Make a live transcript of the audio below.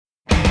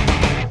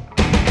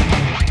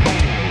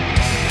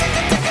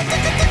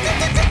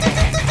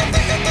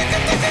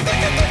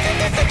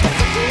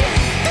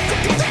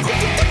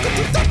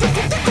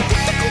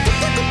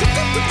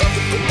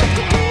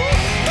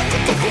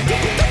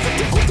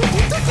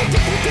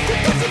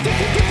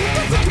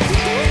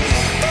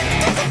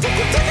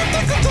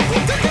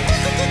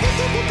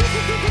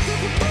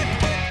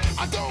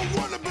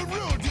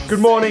Good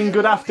morning,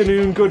 good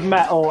afternoon, good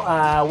metal.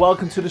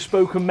 Welcome to the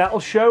Spoken Metal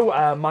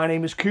Show. My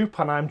name is Coop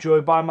and I'm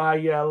joined by my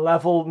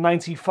level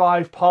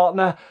 95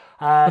 partner,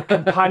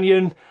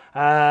 companion,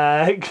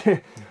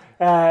 Tim.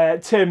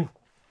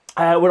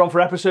 We're on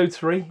for episode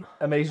 3.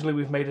 Amazingly,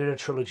 we've made it a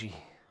trilogy.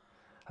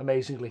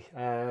 Amazingly.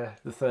 The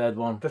third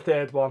one. The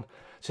third one.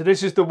 So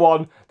this is the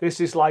one,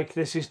 this is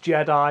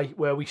Jedi,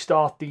 where we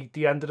start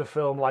the end of the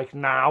film like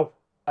now.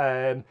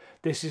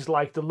 This is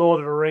like the Lord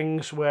of the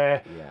Rings,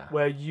 where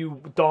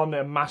you don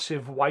a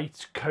massive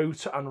white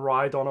coat and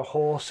ride on a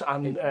horse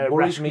and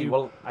rescue. Me.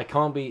 Well, it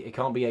can't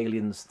be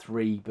Aliens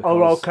 3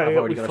 because I've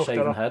already got a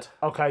shaven head.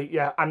 Okay,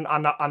 yeah, and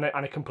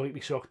it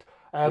completely sucked.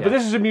 But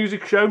this is a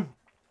music show,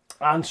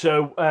 and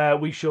so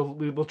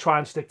we will try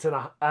and stick to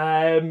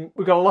that.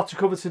 We've got a lot to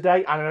cover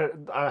today,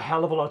 and a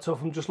hell of a lot of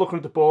stuff. I'm just looking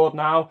at the board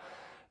now.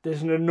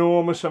 There's an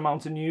enormous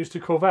amount of news to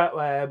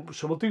cover,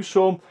 so we'll do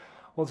some.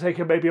 We'll take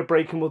maybe a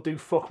break and we'll do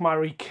Fuck,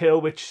 Marry,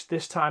 Kill, which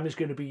this time is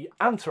going to be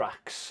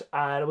Anthrax.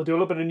 We'll do a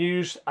little bit of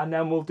news and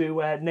then we'll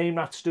do Name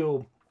That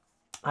Stool.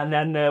 And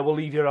then we'll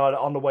leave you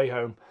on the way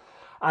home.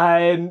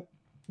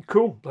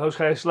 Cool.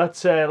 Okay, so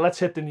let's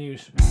hit the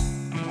news.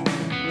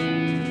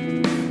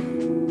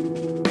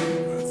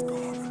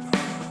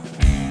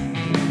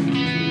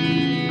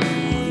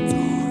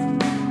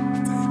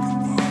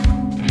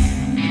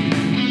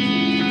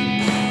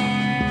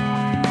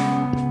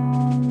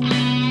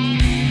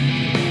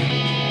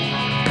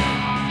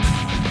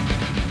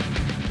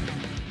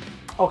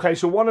 Okay,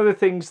 so one of the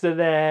things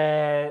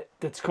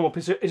that's come up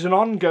is an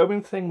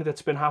ongoing thing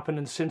that's been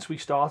happening since we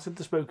started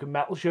the Spoken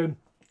Metal Show.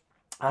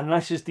 And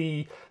this is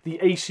the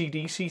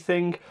AC/DC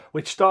thing,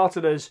 which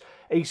started as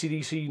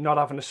AC/DC not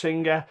having a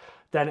singer.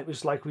 Then it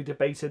was like we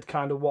debated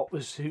kind of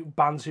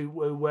bands who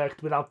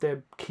worked without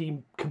their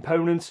key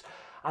components.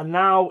 And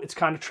now it's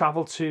kind of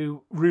travelled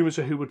to rumours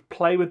of who would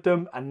play with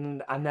them.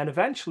 And then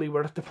eventually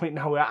we're at the point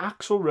now where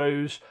Axl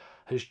Rose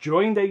has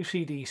joined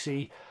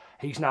AC/DC.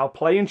 He's now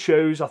playing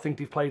shows. I think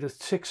they've played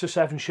 6 or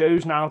 7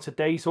 shows now to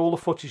date. All the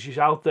footage is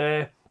out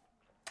there.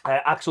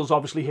 Axl's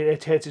obviously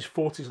hit his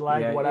foot, his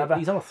leg, or whatever.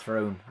 He's on a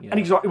throne. And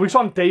he's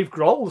on Dave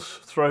Grohl's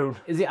throne.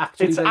 Is it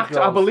actually Dave Grohl's?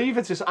 I believe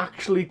it is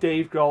actually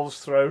Dave Grohl's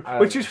throne,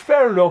 which is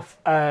fair enough.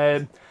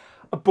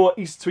 But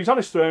he's on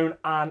his throne,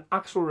 and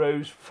Axl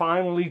Rose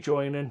finally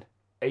joining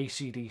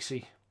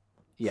AC/DC.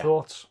 Yeah.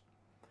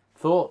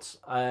 Thoughts?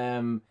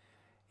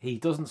 He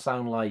doesn't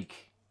sound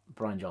like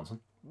Brian Johnson.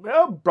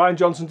 Well, Brian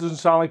Johnson doesn't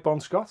sound like Bon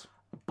Scott.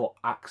 But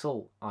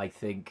Axl, I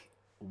think,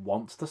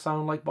 wants to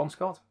sound like Bon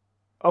Scott.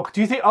 Oh,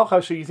 do you think? Okay,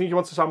 so you think he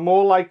wants to sound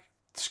more like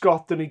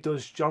Scott than he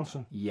does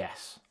Johnson?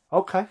 Yes.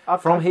 Okay.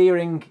 From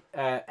hearing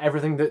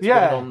everything that's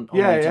going on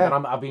YouTube,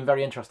 and I've been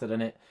very interested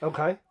in it.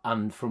 Okay.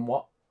 And from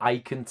what I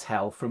can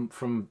tell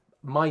from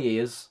my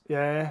ears,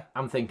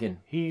 I'm thinking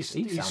he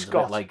sounds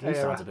Scott. He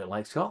sounds a bit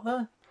like Scott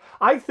there.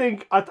 I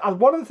think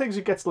one of the things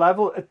that gets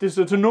level, there's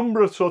a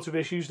number of sort of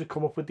issues that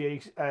come up with the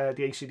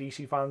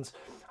AC/DC fans,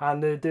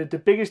 and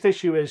the biggest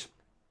issue is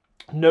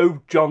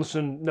no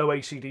Johnson, no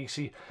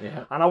AC/DC.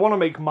 Yeah. And I want to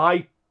make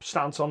my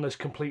stance on this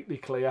completely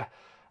clear.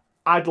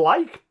 I'd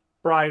like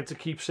Brian to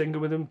keep singing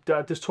with him.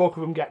 There's talk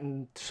of him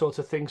getting sort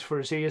of things for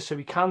his ears, so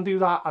he can do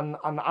that, and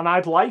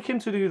I'd like him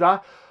to do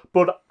that,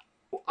 but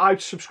I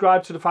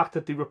subscribe to the fact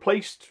that they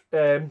replaced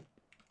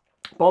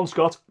Bon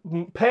Scott,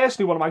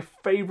 personally one of my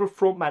favourite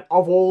frontmen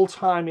of all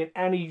time in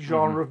any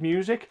genre of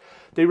music.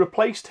 They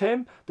replaced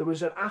him. There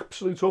was an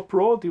absolute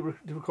uproar. They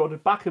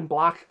recorded Back in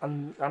Black,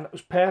 and it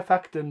was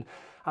perfect. And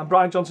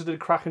Brian Johnson did a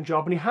cracking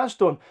job, and he has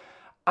done.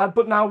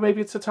 But now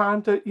maybe it's the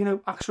time that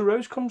Axl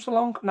Rose comes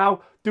along.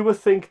 Now, do I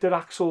think that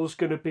Axl's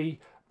going to be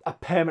a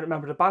permanent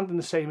member of the band and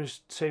the same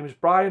as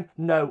Brian?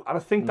 No, and I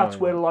think that's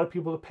where a lot of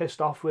people are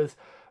pissed off with.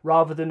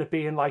 Rather than it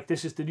being like,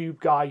 this is the new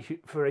guy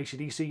for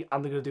AC/DC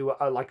and they're going to do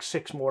like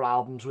 6 more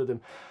albums with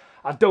him.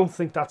 I don't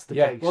think that's the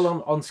case.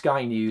 Well, on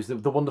Sky News,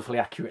 the wonderfully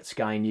accurate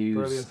Sky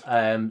News,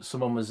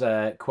 someone was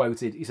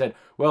quoted. He said,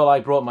 "Well, I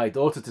brought my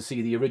daughter to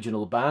see the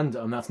original band,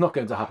 and that's not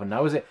going to happen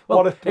now, is it?"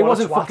 Well, it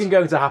wasn't fucking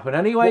going to happen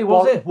anyway,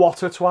 was it?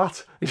 What a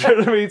twat! You know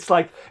what I mean? It's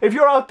like, if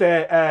you're out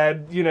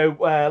there,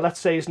 let's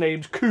say his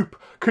name's Coop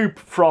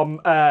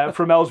from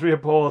Ellesmere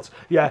Port.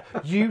 Yeah,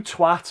 you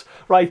twat,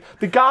 right?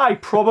 The guy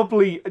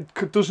probably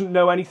doesn't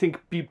know anything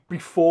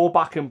before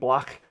Back in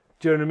Black.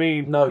 Do you know what I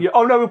mean? No.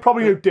 He'll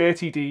probably know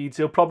Dirty Deeds.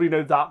 He'll probably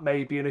know that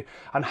maybe,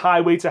 and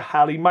Highway to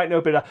Hell. He might know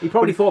a bit of. He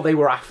probably thought they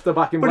were after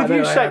Back in Black. But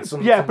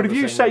if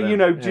you say, do you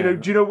know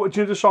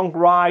the song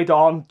Ride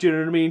On? Do you know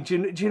what I mean?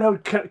 Do you know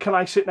Can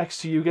I Sit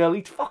Next to You, Girl?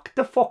 He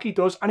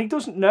does, and he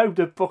doesn't know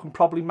that fucking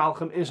probably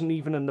Malcolm isn't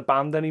even in the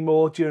band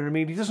anymore. Do you know what I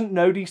mean? He doesn't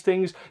know these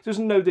things. He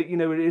doesn't know that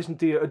it isn't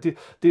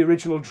the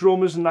original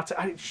drummers, and that's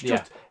it's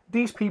just.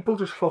 These people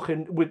just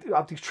fucking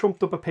have these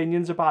trumped up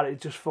opinions about it.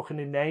 It's just fucking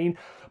inane.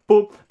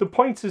 But the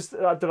point is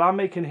that I'm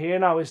making here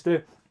now is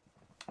that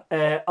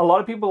a lot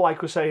of people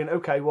were saying,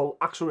 okay, well,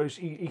 Axl Rose,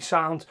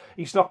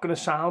 he's not going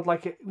to sound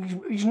like it.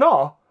 He's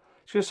not.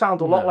 It's going to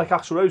sound a lot like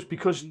Axl Rose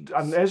because,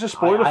 and there's a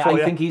spoiler for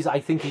you. I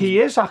think he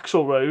is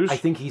Axl Rose. I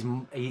think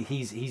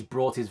he's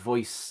brought his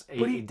voice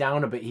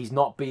down a bit. He's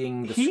not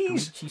being the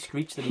screechy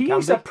screech that he can be.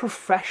 He's a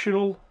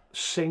professional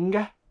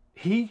singer.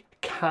 He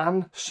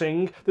can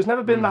sing. There's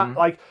never been that,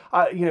 like,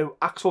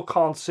 Axl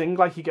can't sing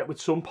like you get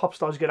with some pop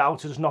stars get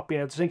out as not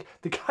being able to sing.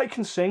 The guy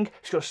can sing.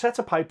 He's got a set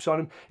of pipes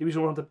on him. He was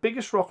one of the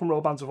biggest rock and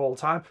roll bands of all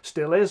time.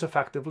 Still is,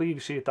 effectively, if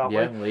you see it that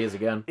way. Yeah, well, he is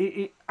again.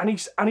 And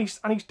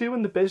he's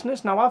doing the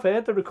business. Now, I've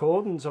heard the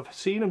recordings. I've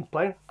seen him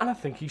playing, and I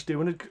think he's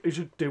doing a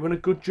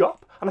good job.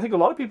 And I think a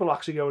lot of people are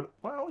actually going,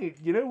 well,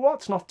 you know what?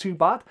 It's not too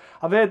bad.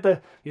 I've heard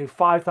that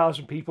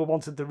 5,000 people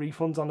wanted the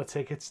refunds on the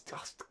tickets.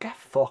 Just get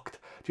fucked.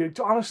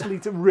 Honestly,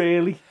 to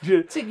really...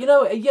 get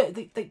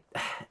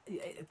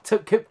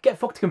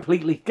fucked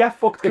completely. Get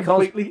fucked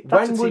completely.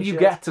 When will you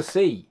get to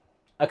see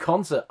a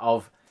concert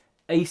of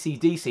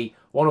AC/DC,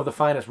 one of the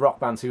finest rock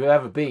bands who've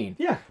ever been,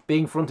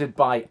 being fronted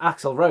by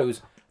Axl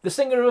Rose, the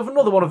singer of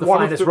another one of the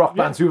finest rock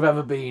bands who've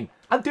ever been,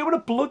 and doing a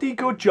bloody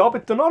good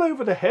job? They're not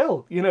over the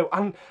hill,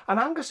 and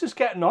Angus is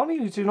getting on.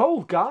 He's an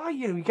old guy,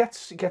 he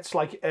gets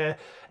like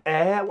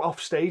air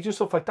off stage and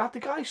stuff like that. The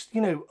guy's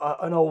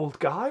an old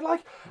guy,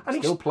 like, and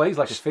he still plays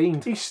like a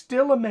fiend. He's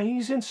still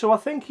amazing. So I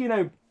think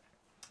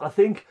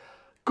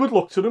good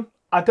luck to them.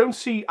 I don't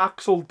see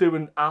Axl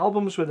doing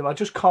albums with him. I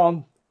just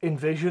can't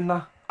envision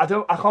that. I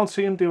can't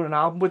see him doing an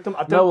album with them.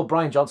 Well,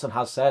 Brian Johnson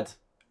has said,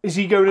 is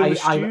he going in the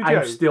studio?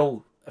 I'm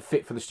still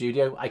fit for the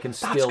studio. I can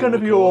still. That's going to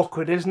be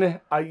awkward, isn't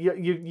it?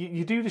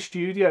 You do the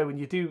studio and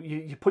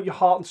you put your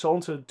heart and soul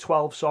into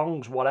 12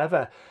 songs,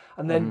 whatever,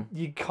 and then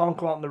you can't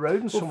go out on the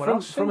road and someone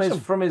else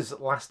from his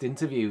last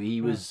interview, he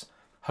was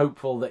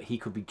hopeful that he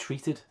could be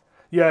treated.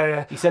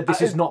 Yeah. He said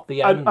this is not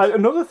the end.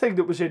 Another thing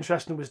that was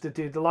interesting was that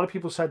a lot of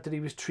people said that he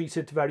was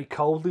treated very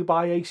coldly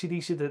by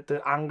AC/DC,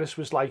 that Angus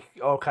was like,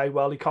 okay,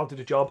 well, he can't do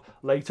the job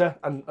later,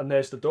 and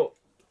there's the door.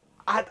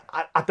 I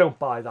don't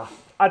buy that.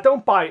 I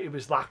don't buy it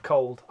was that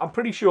cold. I'm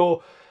pretty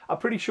sure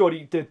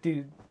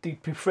he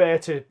prefer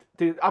to...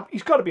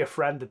 he's got to be a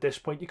friend at this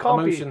point. You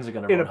can't Emotions are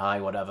going to run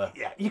high, whatever.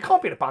 Yeah, you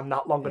can't be in a band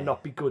that long and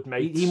not be good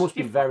mates. He must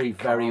be very,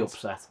 very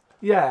upset.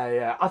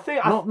 Yeah. I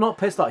think not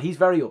pissed off. He's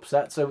very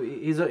upset, so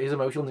his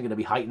emotions are going to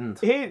be heightened.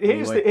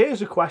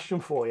 Here's a question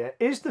for you: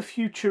 is the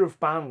future of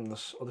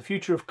bands, or the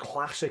future of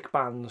classic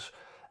bands,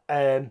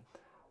 to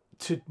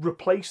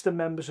replace the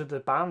members of the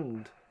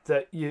band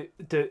that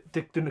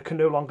can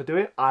no longer do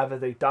it? Either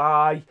they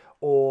die,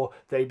 or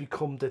they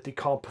become that they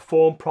can't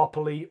perform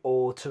properly,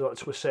 or to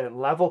a certain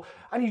level,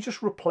 and you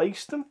just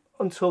replace them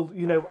until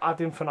ad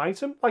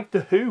infinitum, like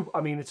the Who.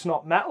 I mean, it's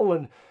not metal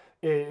and.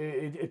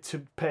 It's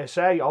per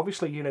se,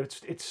 obviously,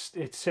 it's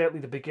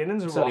certainly the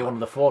beginnings of rock. Certainly one of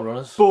the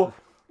forerunners. But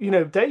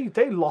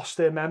they lost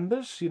their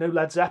members.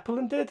 Led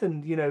Zeppelin did,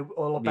 and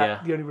all of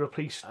that. They only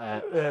replaced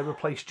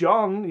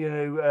John.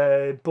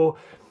 But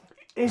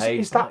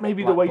is that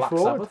maybe the way Black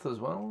forward? Sabbath as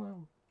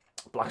well.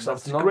 Black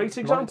Sabbath's a great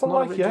example. It's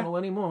not original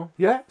anymore.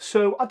 Yeah.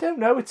 So I don't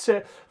know. It's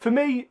for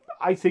me.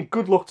 I think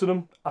good luck to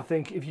them. I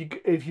think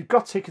if you've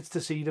got tickets to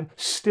see them,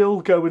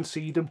 still go and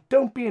see them.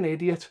 Don't be an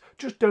idiot.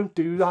 Just don't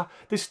do that.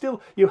 There's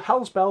still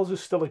Hell's Bells is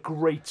still a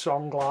great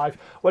song live.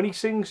 When he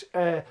sings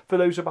For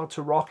Those About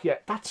to Rock,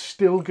 that's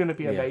still going to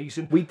be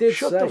amazing. We did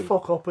shut the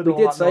fuck up. We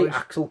did say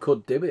Axl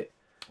could do it.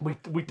 We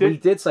did. We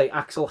did say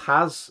Axl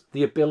has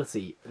the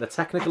ability, the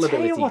technical ability.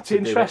 I'll tell you what's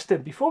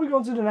interesting. Before we go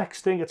on to the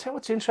next thing, I'll tell you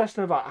what's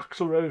interesting about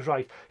Axl Rose.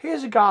 Right,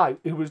 here's a guy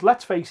who was,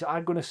 let's face it,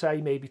 I'm going to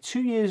say maybe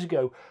 2 years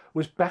ago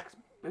was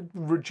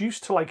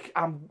reduced to like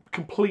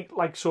complete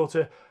like sort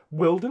of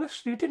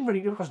wilderness. He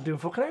wasn't doing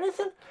fucking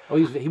anything. Oh,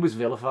 he was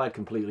vilified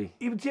completely.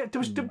 But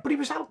he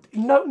was out.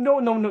 No.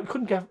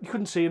 You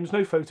couldn't see him. There's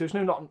no photos.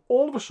 No nothing.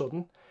 All of a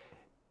sudden,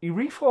 he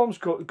reforms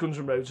Guns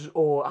N' Roses,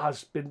 or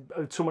has been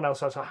someone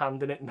else has a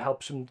hand in it and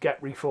helps him get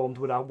reformed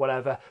without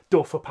whatever.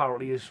 Duff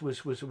apparently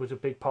was a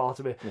big part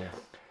of it. Yeah.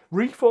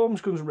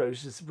 Reforms Guns N'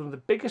 Roses, one of the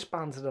biggest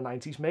bands of the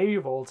 90s, maybe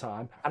of all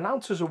time,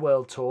 announces a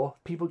world tour,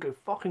 people go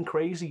fucking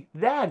crazy.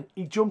 Then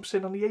he jumps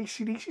in on the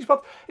AC/DC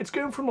spot. It's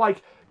going from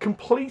like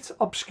complete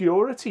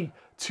obscurity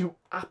to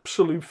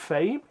absolute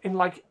fame in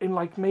like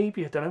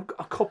maybe, I don't know,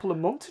 a couple of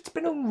months. It's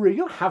been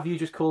unreal. Have you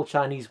just called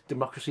Chinese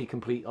democracy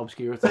complete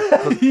obscurity?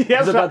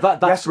 Yes,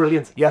 that's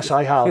brilliant. Yes,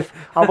 I have.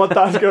 I want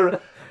that to go...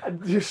 I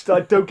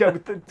don't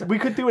get it. We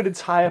could do an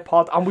entire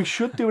pod, and we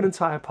should do an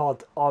entire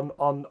pod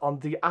on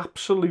the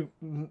absolute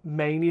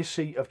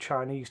maniacy of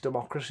Chinese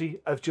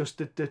democracy, of just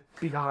the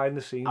behind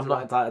the scenes.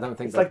 I don't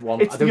think it's like one.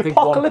 It's the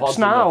apocalypse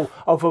now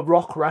of a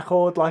rock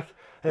record. Like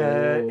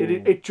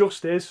it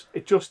just is.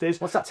 It just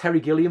is. What's that Terry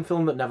Gilliam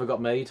film that never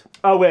got made?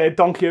 Oh,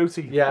 Don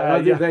Quixote. Yeah,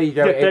 there you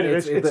go.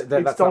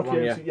 It's Don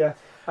Quixote.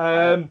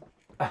 Yeah.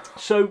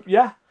 So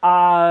yeah,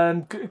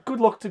 and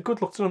good luck to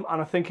them,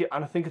 and I think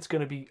it's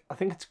going to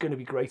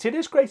be great. It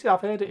is great.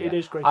 I've heard it. Yeah. It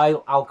is great.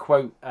 I'll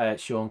quote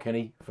Sean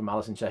Kinney from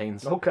Alice in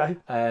Chains. Okay.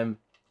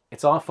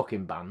 It's our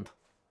fucking band.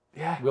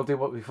 Yeah. We'll do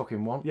what we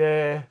fucking want.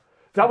 Yeah.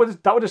 That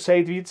would have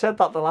saved. If you'd said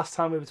that the last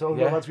time we were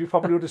talking about that, we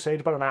probably would have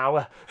saved about an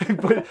hour.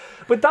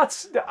 but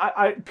that's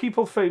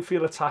people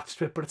feel attached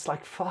to it, but it's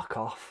like fuck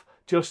off.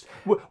 Just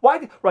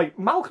why? Right,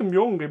 Malcolm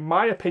Young, in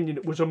my opinion,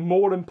 was a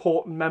more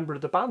important member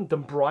of the band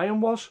than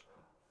Brian was.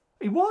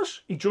 He was.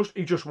 He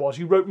just was.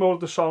 He wrote more of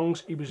the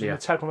songs. He was an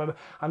integral member,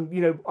 and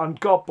and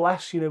God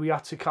bless, he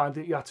had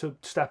to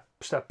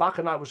step back,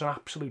 and that was an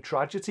absolute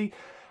tragedy.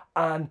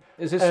 And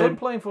is his son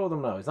playing for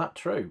them now? Is that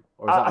true?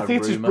 Or is that I think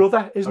it's his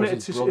brother, isn't it?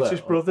 It's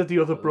his brother, the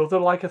other brother.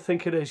 Like I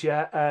think it is.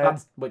 Yeah.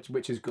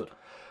 Which is good.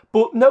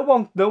 But no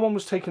one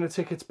was taking the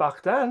tickets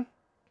back then.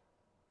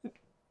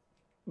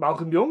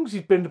 Malcolm Young's,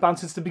 he's been in the band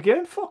since the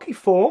beginning. He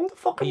formed the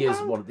fucking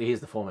band. He is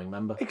the forming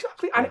member.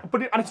 Exactly. And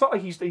it's not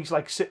like he's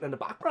like sitting in the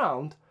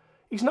background.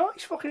 He's not.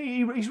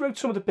 He's wrote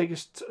some of the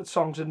biggest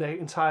songs in the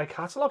entire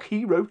catalogue.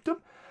 He wrote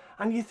them.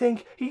 And you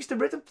think, he's the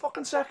rhythm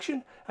fucking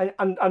section.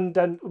 And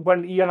then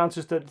when he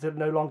announces that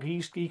no longer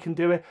he can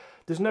do it,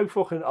 there's no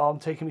fucking, I'm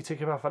taking me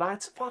ticket off for that.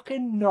 It's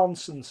fucking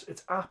nonsense.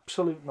 It's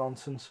absolute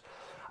nonsense.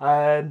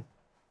 So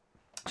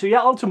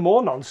yeah, on to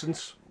more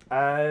nonsense.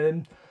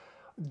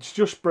 It's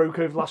just broke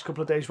over the last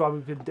couple of days while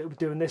we've been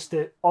doing this.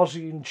 That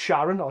Ozzy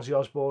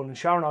Osbourne and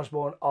Sharon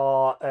Osbourne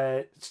are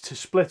to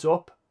split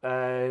up.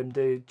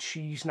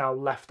 She's now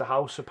left the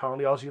house.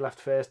 Apparently Ozzy left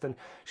first, and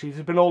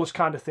there's been all this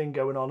kind of thing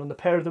going on, and the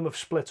pair of them have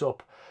split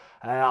up.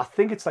 I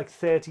think it's like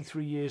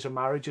 33 years of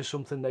marriage or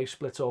something. They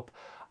split up,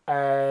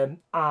 and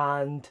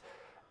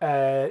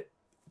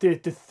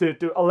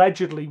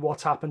allegedly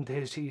what's happened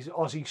is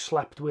Ozzy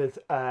slept with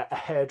a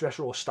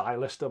hairdresser or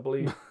stylist, I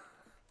believe.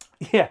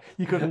 Yeah,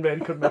 you couldn't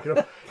make it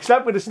up. He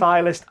slept with a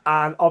stylist,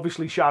 and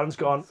obviously Sharon's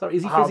gone. Sorry,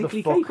 is he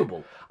physically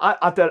capable?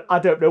 I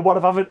don't know. What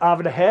of having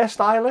a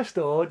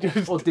hairstylist, or did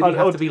he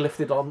have to be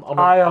lifted on?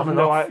 I have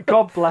no idea.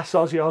 God bless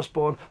Ozzy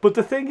Osbourne. But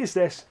the thing is,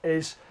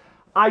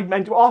 I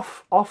meant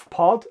off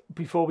pod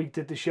before we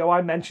did the show.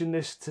 I mentioned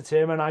this to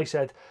Tim, and I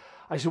said,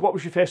 what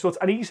was your first thoughts?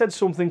 And he said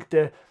something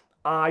that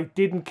I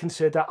didn't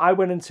consider. I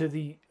went into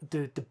the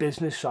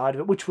business side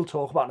of it, which we'll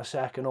talk about in a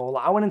second. All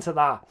that. I went into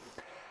that.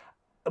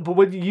 But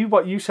what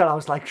you said, I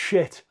was like,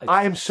 shit,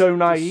 I am so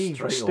naive.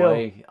 Straight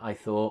away, I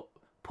thought,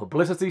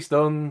 publicity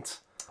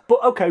stunt.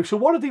 But okay, so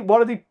what are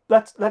they?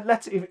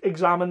 Let's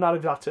examine that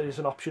if that is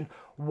an option.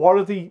 What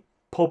are they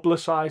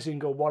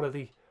publicising, or what are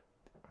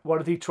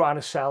they trying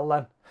to sell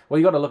then? Well,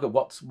 you got to look at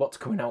what's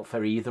coming out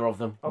for either of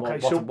them. Okay,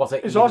 has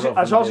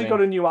Ozzy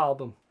got a new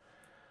album?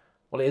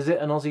 Well, is it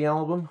an Ozzy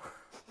album?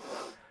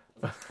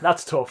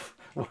 That's tough.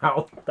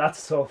 Wow,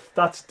 that's tough.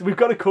 We've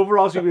got to cover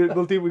Ozzy. We've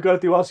got to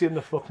do Ozzy in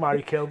the fuck,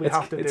 marry, kill.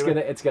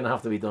 It's gonna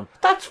have to be done.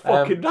 That's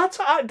fucking. That's.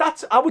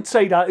 I would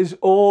say that is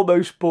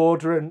almost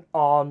bordering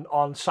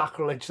on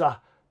sacrilege.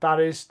 That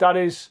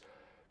is.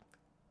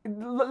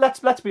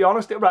 Let's be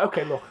honest. Right.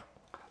 Okay. Look.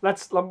 We're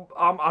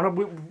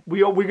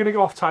going to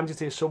go off tangent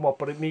here somewhat,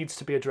 but it needs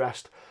to be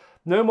addressed.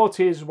 No More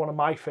Tears is one of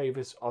my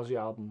favourite Ozzy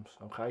albums.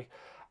 Okay.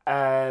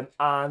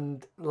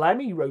 And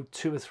Lemmy wrote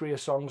 2 or 3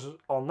 songs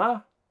on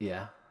that.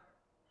 Yeah.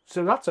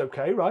 So that's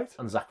okay, right?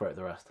 And Zach wrote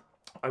the rest.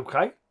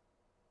 Okay.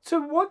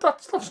 So what?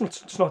 That's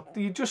not.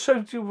 You just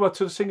said so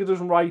the singer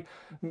doesn't write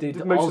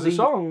Did most Ozzy of the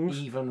songs.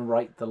 Even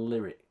write the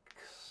lyrics?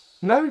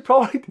 No, he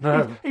probably.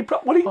 No. He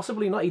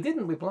possibly not. He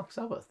didn't with Black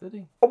Sabbath, did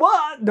he?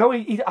 Well, no.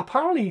 He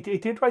apparently he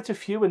did write a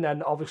few, and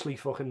then obviously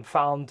fucking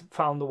found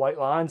the white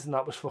lines, and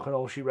that was fucking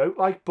all she wrote.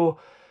 Like, but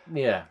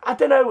yeah, I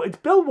don't know.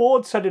 Bill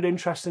Ward said it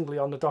interestingly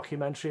on the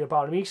documentary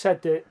about him. He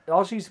said that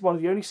Ozzy's one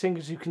of the only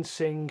singers who can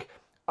sing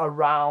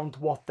around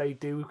what they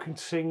do, who can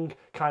sing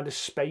kind of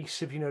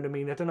space, if you know what I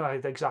mean. I don't know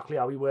exactly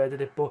how he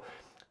worded it, but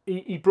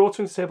he brought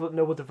to the table that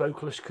no other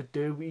vocalist could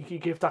do. He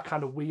gave that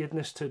kind of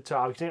weirdness to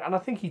how he sang, and I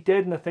think he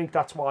did, and I think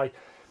that's why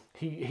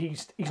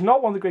he's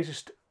not one of the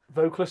greatest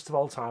vocalists of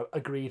all time.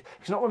 Agreed.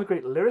 He's not one of the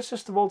great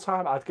lyricists of all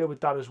time. I'd go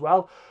with that as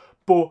well.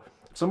 But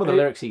some of the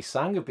lyrics he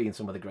sang have been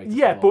some of the greatest.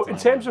 Yeah, of all but time,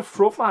 in terms of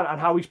frontman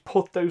and how he's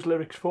put those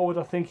lyrics forward,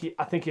 I think he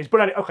is.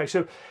 But anyway, okay,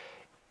 so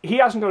he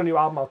hasn't got a new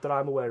album out that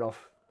I'm aware of.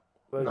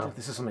 No,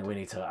 this is something we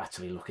need to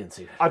actually look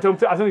into. I don't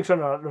think it's an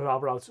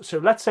album out. So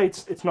let's say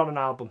it's not an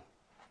album.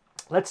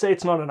 Let's say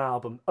it's not an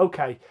album.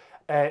 Okay.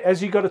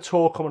 Has he got a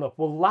tour coming up?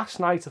 Well,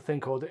 last night, I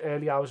think, or the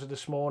early hours of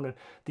this morning,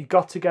 they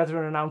got together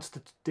and announced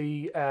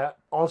the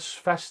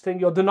Ozfest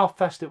thing, or the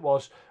Knotfest it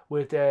was,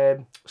 with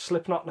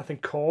Slipknot and I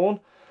think Korn.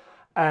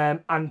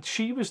 And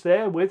she was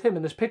there with him,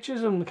 and there's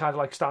pictures of them kind of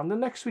like standing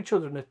next to each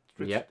other, and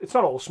it's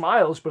not all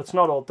smiles, but it's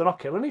not all, they're not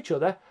killing each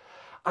other.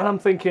 And I'm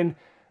thinking,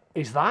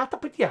 is that?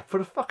 But yeah,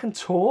 for a fucking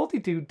tour,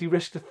 they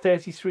risked a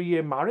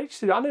 33-year marriage.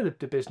 I know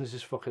the business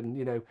is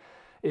fucking,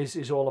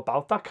 is all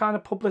about that kind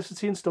of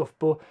publicity and stuff,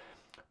 but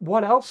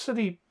what else are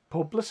they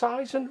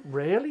publicising,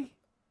 really?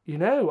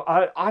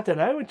 I don't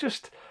know. It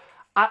just,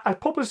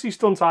 publicity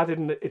stunts,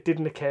 it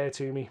didn't occur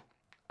to me.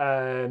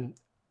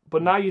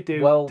 But now you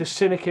do. Well, the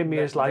cynic in me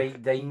is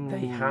like... They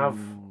have...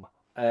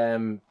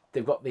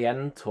 they've got the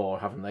End tour,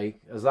 haven't they?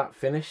 Has that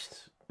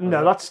finished?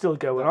 No, that's still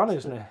going on,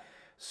 isn't it?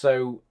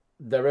 So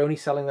they're only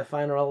selling their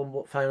final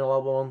album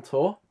on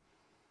tour?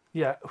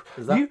 Yeah.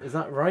 Is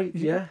that right?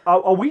 Yeah.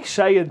 Are we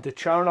saying that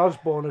Sharon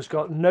Osbourne has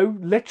got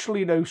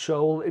literally no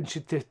soul, and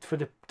for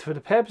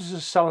the purposes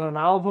of selling an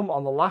album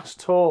on the last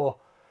tour,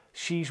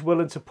 she's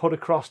willing to put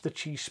across that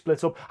she's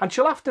split up. And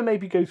she'll have to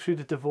maybe go through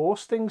the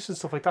divorce things and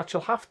stuff like that.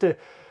 She'll have to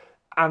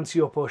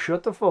ante up or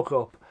shut the fuck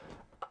up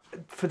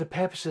for the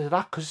purposes of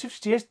that. Because if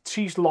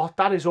she's lost,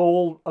 that is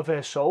all of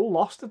her soul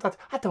lost. That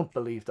I don't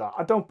believe that.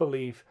 I don't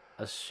believe.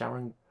 As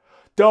Sharon...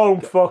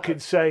 Don't fucking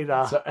say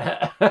that.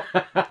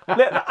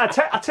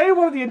 I tell you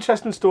one of the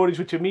interesting stories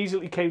which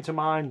immediately came to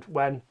mind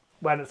when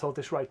I thought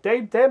this, right.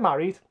 They're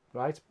married,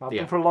 right? I've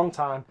been for a long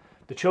time.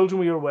 The children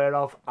we were aware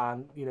of,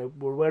 and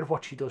we're aware of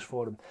what she does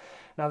for them.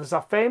 Now there's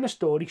that famous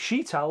story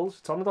she tells,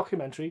 it's on a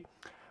documentary,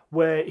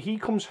 where he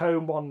comes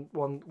home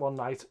one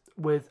night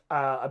with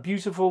a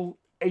beautiful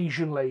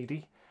Asian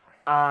lady,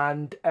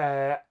 and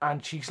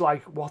she's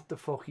like, "What the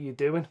fuck are you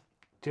doing?"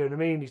 Do you know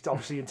what I mean? He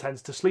obviously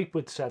intends to sleep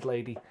with said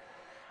lady.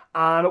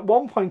 And at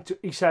one point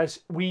he says,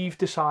 "We've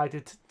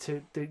decided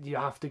that you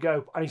have to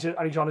go," and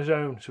he's on his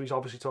own, so he's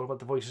obviously talking about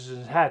the voices in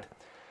his head.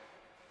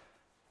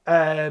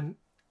 And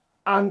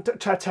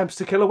attempts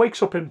to kill her,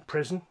 wakes up in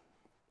prison.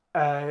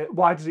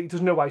 Why does he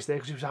doesn't know why he's there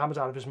because he was hammered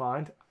out of his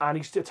mind, and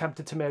he's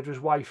attempted to murder his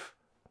wife,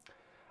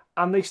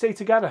 and they stay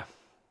together.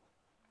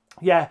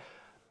 Yeah,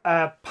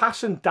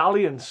 passing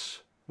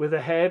dalliance with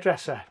a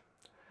hairdresser.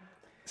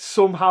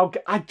 Somehow,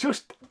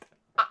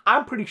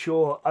 I'm pretty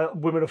sure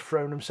women have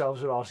thrown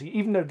themselves at Ozzy,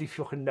 even though they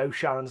fucking know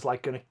Sharon's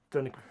like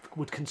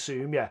would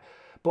consume you.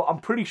 But I'm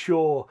pretty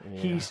sure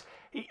he's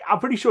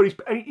not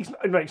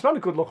a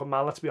good looking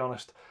man. Let's be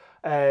honest.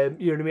 You know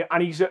what I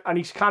mean? And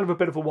he's kind of a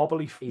bit of a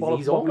wobbly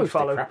He's almost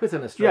fellow. decrepit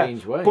in a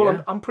strange way. But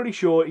yeah. I'm pretty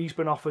sure he's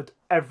been offered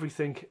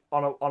everything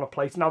on a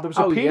plate. Now there was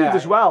a period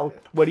as well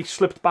where he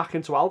slipped back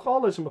into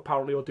alcoholism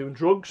apparently, or doing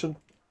drugs and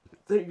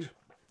things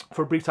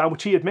for a brief time,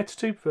 which he admits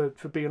to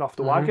for being off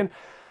the wagon.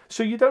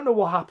 So you don't know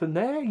what happened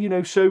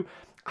there, So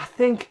I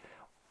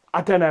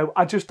don't know.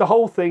 The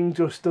whole thing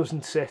just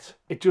doesn't sit.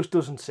 It just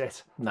doesn't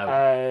sit.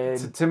 No.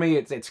 To me,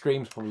 it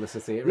screams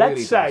publicity. It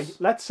really does.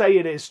 Let's say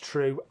it is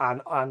true,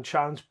 and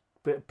Sharon's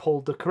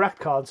pulled the correct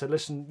card and said,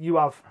 "Listen, you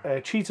have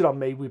cheated on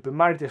me. We've been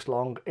married this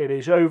long. It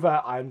is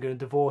over. I'm going to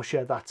divorce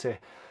you. That's it."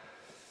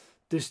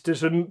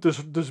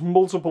 There's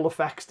multiple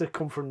effects that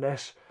come from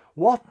this.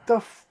 What the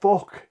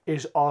fuck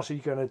is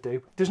Ozzy going to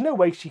do? There's no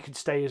way she could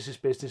stay as his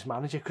business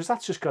manager, because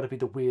that's just got to be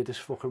the weirdest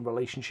fucking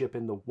relationship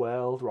in the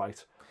world,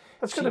 right?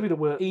 That's going to be the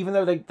worst. Even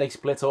though they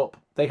split up,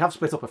 they have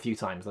split up a few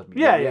times.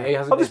 Yeah.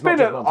 There's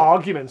been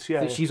arguments,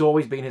 yeah. She's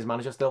always been his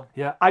manager still.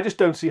 Yeah, I just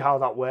don't see how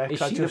that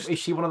works. Is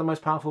she one of the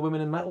most powerful women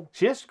in metal?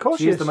 She is, of course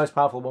she is. She is the most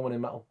powerful woman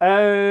in metal.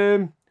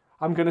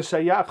 I'm going to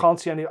say, I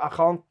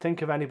can't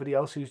think of anybody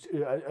else who's,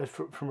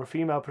 from a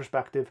female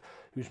perspective,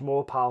 who's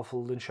more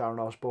powerful than Sharon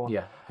Osbourne.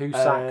 Yeah.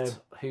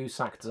 Who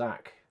sacked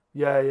Zach?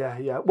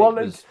 Yeah.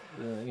 Well,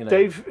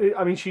 Dave,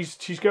 I mean,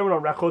 she's going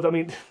on record. I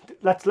mean,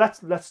 let's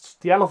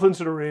the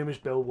elephant in the room is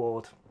Bill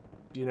Ward.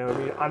 You know what I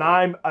mean?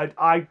 And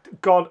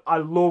I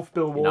love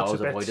Bill Ward. I was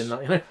avoiding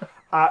that.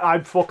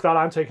 I'm fuck that.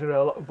 I'm taking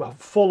it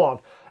full on.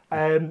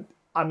 And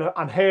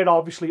her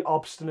obviously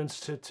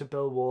obstinance to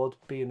Bill Ward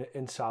being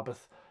in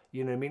Sabbath.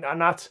 You know what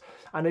I mean?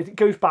 And it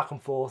goes back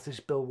and forth. Is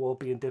Bill Ward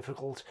being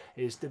difficult?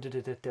 Is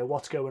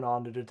what's going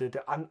on?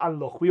 And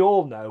look, we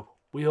all know,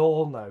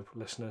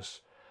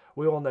 listeners,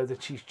 we all know that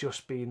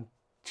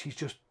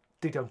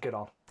they don't get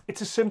on.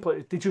 It's as simple,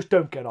 they just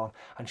don't get on.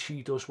 And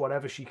she does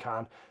whatever she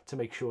can to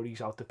make sure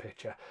he's out the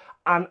picture.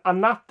 And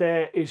that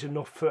there is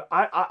enough for,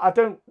 I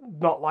don't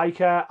not like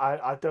her,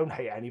 I don't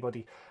hate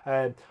anybody.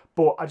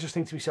 But I just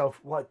think to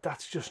myself, well,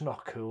 that's just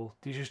not cool.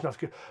 They're just not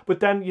good. But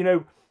then,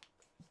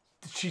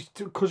 she's,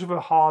 because of her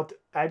hard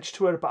edge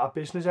to her, about her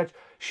business edge,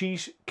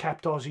 she's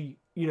kept Ozzy,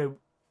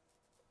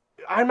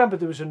 I remember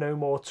there was a No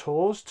More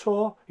Tours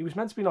tour. He was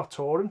meant to be not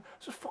touring.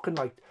 It was fucking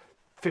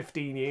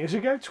 15 years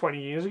ago,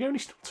 20 years ago, and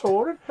he's still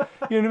touring.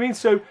 You know what I mean?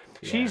 So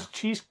she's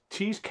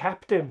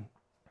kept him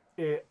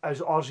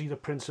as Ozzy, the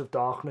Prince of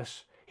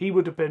Darkness. He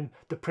would have been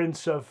the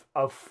Prince of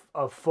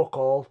fuck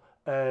all.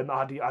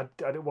 Had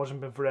it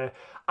wasn't been for her,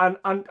 and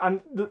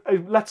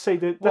let's say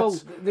that.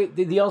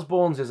 The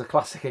Osbournes is a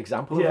classic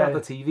example of that. The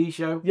TV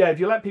show. Yeah, if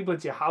you let people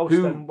into your house,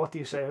 then what do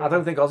you say? I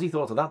don't think Ozzy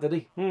thought of that, did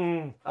he?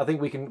 I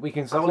think we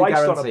can solely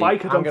Christ guarantee. On a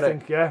bike,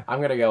 I'm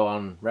going to go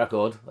on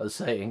record as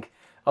saying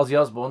Ozzy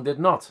Osbourne did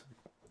not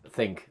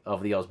think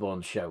of the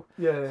Osbournes show.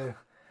 Yeah.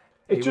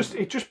 It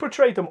just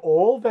portrayed them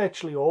all,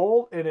 virtually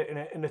all, in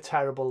a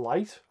terrible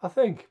light. I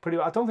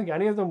don't think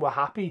any of them were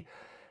happy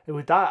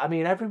with that. I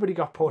mean, everybody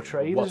got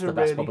portrayed What's as the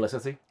best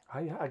publicity?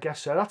 I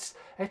guess so.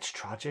 It's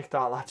tragic.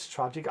 That's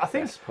tragic. I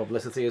think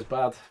publicity is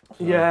bad.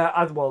 So.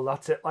 Yeah, well,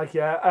 that's it.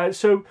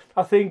 So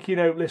I think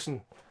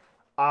listen.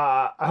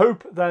 I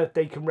hope that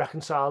they can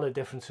reconcile their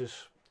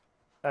differences,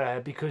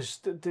 because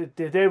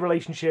their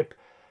relationship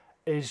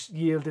has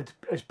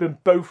been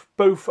both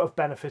have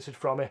benefited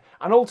from it,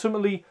 and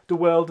ultimately the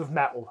world of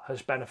metal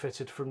has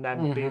benefited from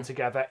them being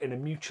together in a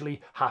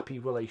mutually happy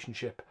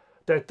relationship.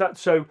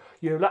 So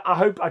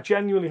I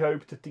genuinely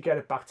hope that they get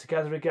it back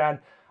together again,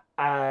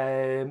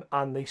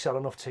 and they sell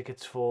enough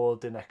tickets for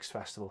the next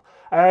festival.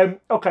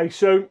 Okay,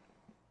 so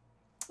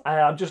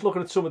I'm just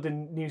looking at some of the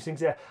news things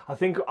there. I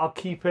think I'll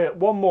keep it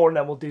one more, and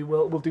then we'll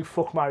do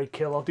fuck, marry,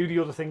 kill. I'll do the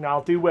other thing now.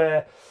 I'll do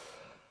where.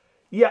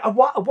 Yeah,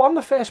 on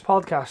the first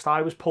podcast,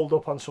 I was pulled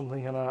up on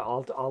something, and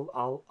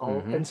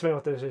I'll intimate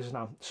what this is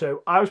now.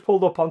 So I was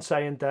pulled up on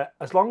saying that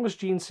as long as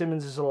Gene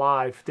Simmons is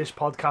alive, this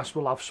podcast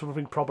will have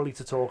something probably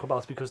to talk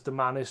about because the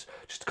man is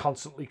just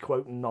constantly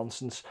quoting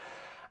nonsense.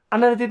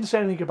 And then I didn't say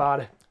anything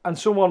about it. And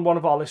one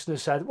of our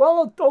listeners said,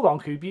 well, hold on,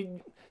 Coop,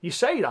 you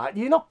say that,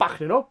 you're not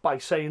backing it up by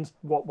saying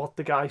what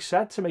the guy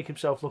said to make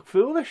himself look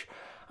foolish.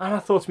 And I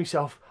thought to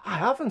myself, I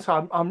haven't.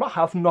 I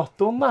have not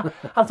done that.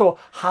 I thought,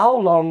 how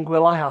long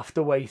will I have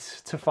to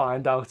wait to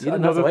find out? You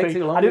didn't have to wait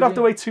too long. I didn't have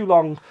to wait too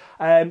long.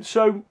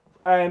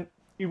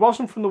 He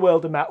wasn't from the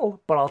world of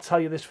metal, but I'll tell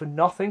you this for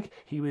nothing.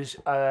 He was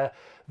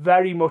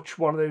very much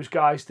one of those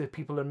guys that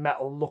people in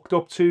metal looked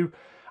up to.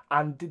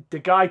 And the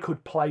guy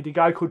could play, the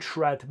guy could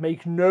shred,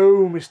 make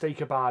no mistake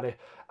about it.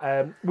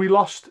 We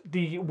lost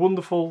the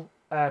wonderful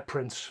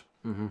Prince.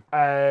 Mm-hmm.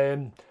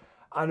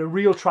 And a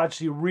real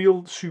tragedy, a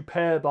real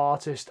superb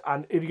artist.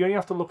 And if you only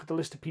have to look at the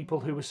list of people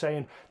who were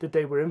saying that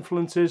they were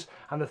influencers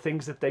and the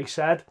things that they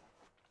said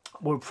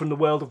were from the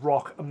world of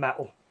rock and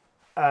metal.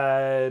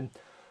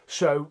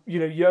 So,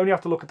 you only have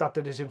to look at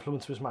that his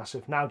influence was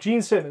massive. Now,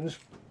 Gene Simmons,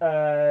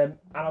 and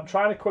I'm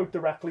trying to quote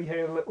directly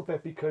here a little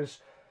bit because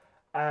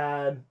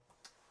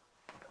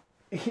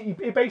he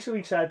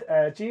basically said,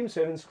 Gene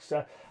Simmons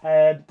said,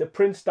 the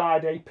Prince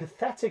died a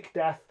pathetic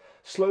death,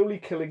 slowly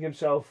killing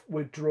himself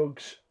with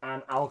drugs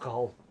and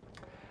alcohol.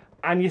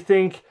 And you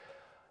think,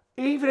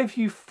 even if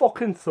you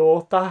fucking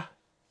thought that,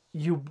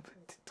 you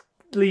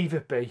leave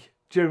it be.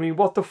 Do you know what I mean?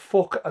 What the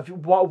fuck?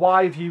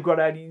 Why have you got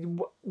any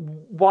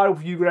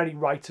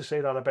right to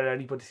say that about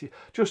anybody?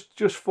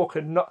 Just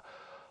fucking not,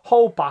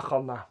 hold back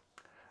on that.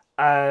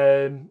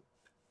 I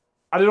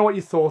don't know what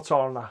your thoughts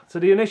are on that. So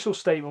the initial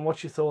statement,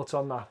 what's your thoughts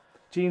on that?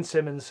 Gene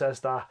Simmons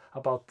says that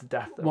about the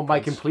death. Well, my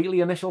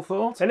completely initial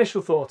thought?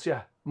 Initial thoughts,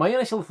 yeah. My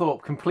initial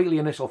thought,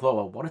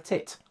 well, what a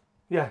tit.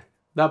 Yeah.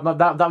 That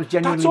was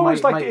genuinely That's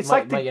almost my like, it's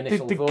like my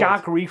initial the thought.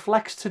 gag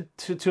reflex to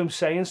him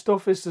saying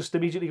stuff is just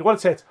immediately, what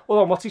a tit.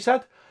 Hold on, what's he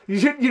said? You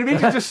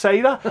immediately just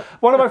say that.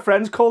 One of my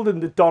friends called him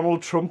the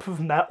Donald Trump of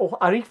metal,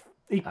 and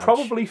he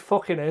probably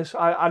fucking is.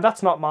 And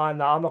that's not mine,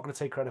 I'm not going to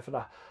take credit for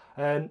that.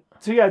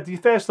 So yeah, the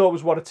first thought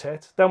was what a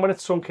tit. Then when it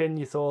sunk in,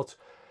 you thought...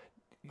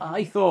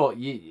 I thought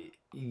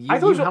I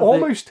thought it was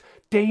almost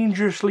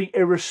dangerously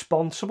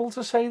irresponsible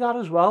to say that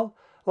as well.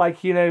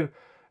 Like,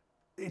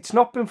 it's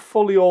not been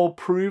fully all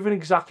proven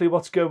exactly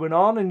what's going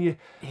on, and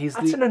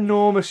that's an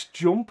enormous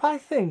jump, I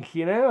think,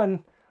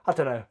 and I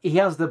don't know. He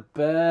has the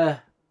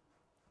bare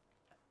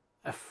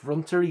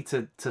effrontery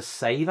to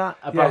say that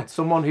about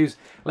someone who's,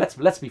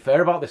 let's be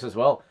fair about this as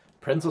well,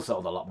 Prince has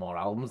sold a lot more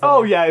albums.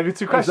 Oh, yeah, if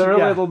it's a question. Is there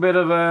a little bit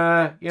of,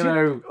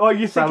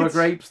 you sour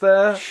grapes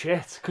there?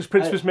 Shit, because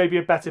Prince was maybe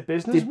a better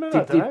businessman.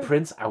 Did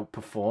Prince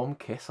outperform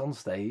Kiss on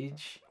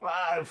stage?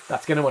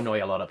 That's going to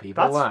annoy a lot of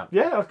people.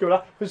 Yeah, I'll go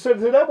with that. So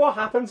then what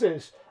happens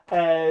is,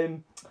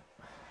 then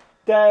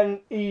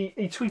he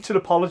tweets an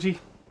apology.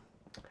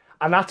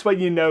 And that's when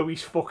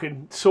he's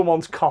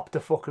someone's copped a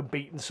fucking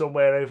beating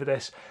somewhere over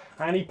this.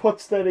 And he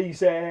puts that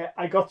he's,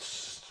 I got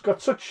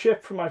such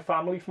shit from my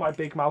family for my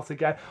big mouth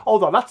again.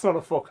 Hold on, that's not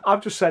a fuck.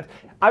 I've just said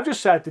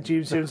that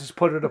Gene Simmons has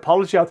put an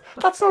apology out.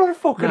 That's not a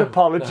fucking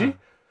apology. No.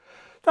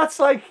 That's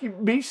like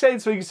me saying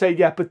something, you say,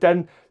 yeah, but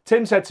then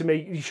Tim said to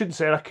me, you shouldn't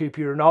say that, Coop,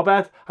 you're a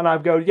knobhead. And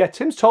I'm going, yeah,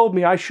 Tim's told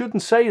me I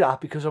shouldn't say that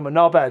because I'm a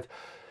knobhead.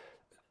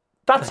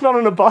 That's not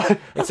an apology.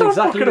 It's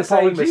exactly the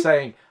same as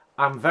saying,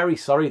 I'm very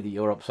sorry that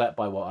you're upset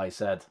by what I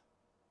said.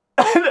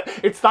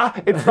 it's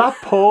that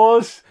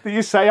pause that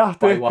you say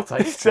after. By what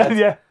I said.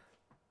 Yeah.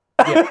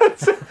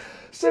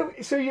 So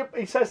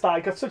he says that, I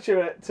got such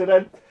a... So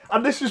then,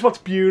 and this is what's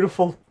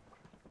beautiful.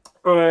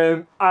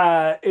 Paul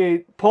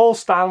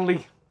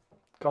Stanley,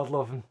 God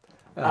love him.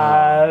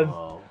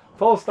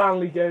 Paul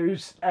Stanley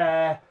goes...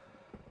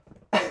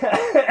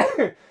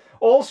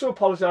 also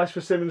apologised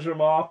for Simmons'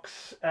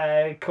 remarks,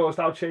 caused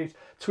outrage,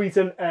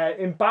 tweeting,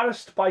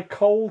 embarrassed by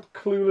cold,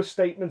 clueless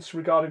statements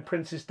regarding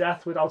Prince's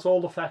death without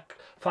all the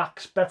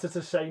facts, better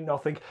to say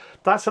nothing.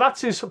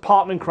 That's his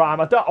partner in crime.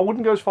 I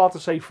wouldn't go as far to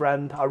say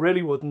friend, I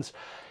really wouldn't.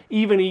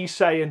 Even he's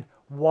saying,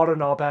 what a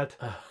knobhead.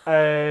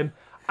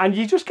 And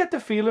you just get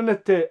the feeling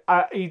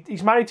that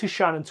he's married to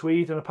Shannon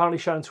Tweed, and apparently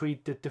Shannon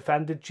Tweed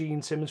defended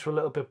Gene Simmons for a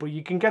little bit, but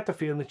you can get the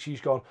feeling that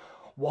she's gone,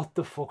 what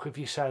the fuck have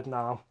you said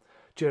now?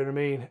 Do you know what I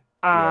mean?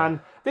 And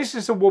this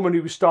is a woman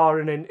who was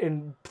starring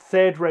in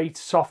third-rate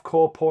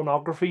softcore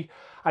pornography,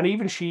 and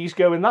even she's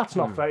going, that's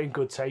not very in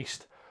good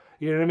taste.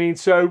 You know what I mean?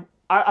 So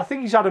I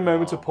think he's had a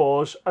moment of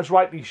pause, as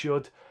rightly he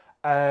should.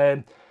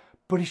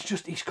 But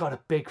he's got a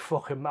big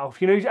fucking mouth.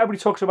 Everybody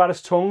talks about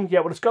his tongue. Yeah,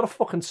 well, it's got to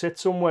fucking sit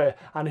somewhere,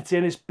 and it's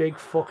in his big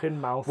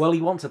fucking mouth. Well,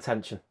 he wants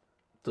attention,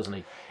 doesn't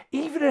he?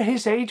 Even at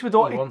his age, with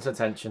all he wants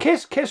attention.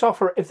 Kiss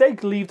offer, if they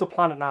leave the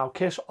planet now,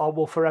 Kiss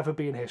will forever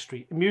be in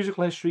history, in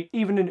musical history,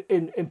 even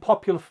in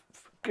popular,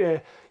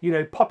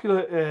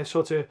 popular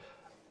sort of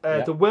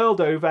the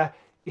world over.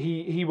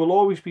 He will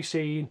always be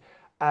seen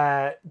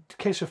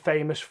Kiss are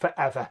famous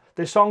forever.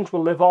 Their songs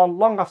will live on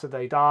long after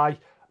they die,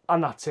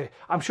 and that's it.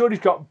 I'm sure he's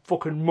got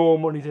fucking more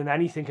money than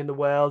anything in the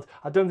world.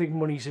 I don't think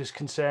money's his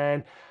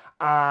concern,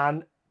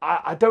 and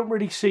I don't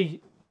really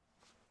see.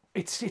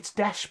 It's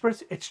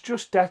desperate. It's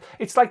just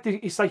it's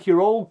like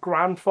your old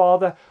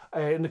grandfather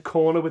in the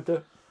corner with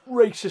the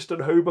racist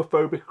and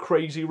homophobic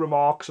crazy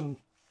remarks and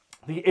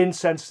the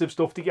insensitive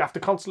stuff that you have to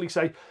constantly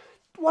say,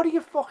 what are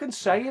you fucking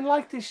saying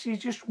like this? You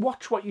just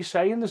watch what you're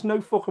saying. There's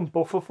no fucking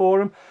buffer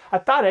for him.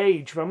 At that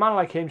age, a man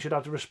like him should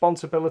have the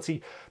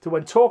responsibility to,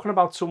 when talking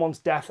about someone's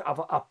death,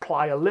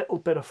 apply a little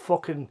bit of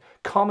fucking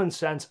common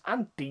sense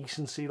and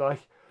decency.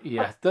 Like,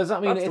 yeah, does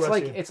that mean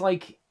it's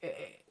like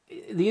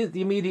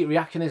the immediate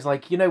reaction is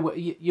like, you know,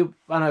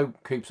 I know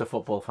Coop's a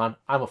football fan.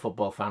 I'm a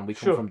football fan. We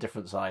come from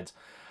different sides.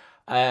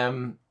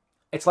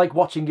 It's like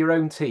watching your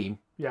own team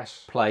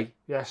play.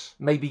 Yes.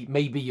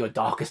 Maybe your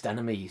darkest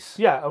enemies.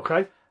 Yeah,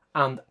 okay.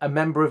 And a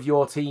member of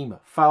your team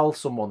fouls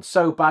someone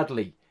so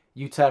badly,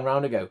 you turn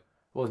around and go,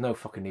 well, there's no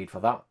fucking need for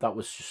that. That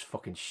was just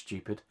fucking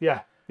stupid.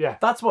 Yeah, yeah.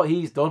 That's what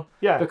he's done.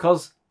 Yeah.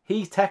 Because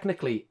he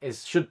technically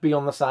should be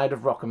on the side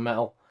of rock and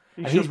metal.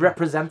 He's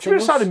representing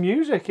us. Side of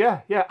music,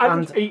 yeah.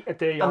 And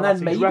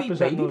then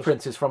maybe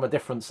Prince is from a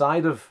different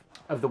side of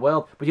the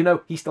world, but you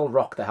know, he still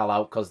rocked the hell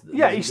out because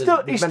he's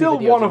still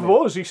one of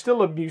us. He's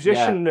still a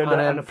musician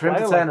and a for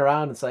him to turn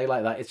around and say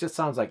like that, it just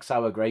sounds like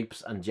sour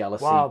grapes and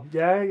jealousy. Wow,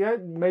 yeah,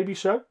 maybe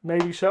so.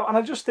 And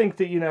I just think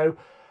that, you know,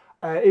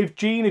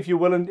 if you're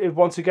willing, if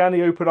once again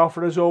the open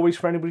offer as always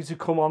for anybody to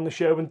come on the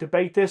show and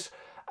debate this,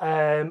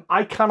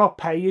 I cannot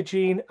pay you,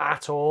 Gene,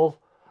 at all,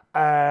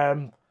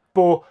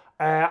 but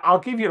I'll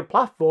give you a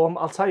platform.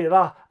 I'll tell you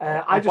that.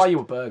 I'll buy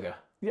you a burger.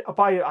 Yeah, I'll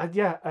buy you.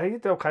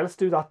 Okay, let's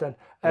do that then.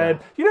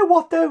 You know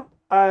what though?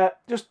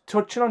 Just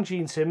touching on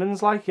Gene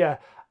Simmons, like,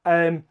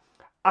 I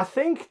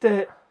think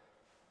that,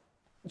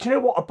 do you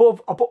know what?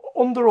 Above,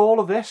 under all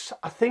of this,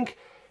 I think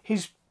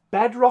his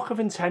bedrock of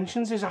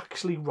intentions is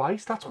actually right.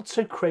 That's what's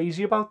so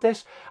crazy about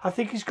this. I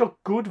think he's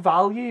got good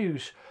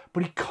values,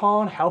 but he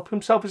can't help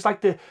himself. It's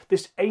like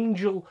this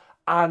angel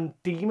and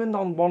demon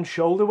on one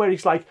shoulder where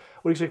he's like,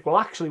 well,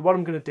 actually, what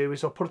I'm going to do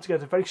is I'll put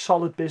together a very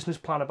solid business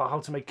plan about how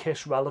to make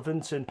Kiss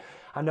relevant, and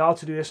I know how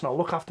to do this, and I'll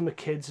look after my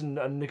kids and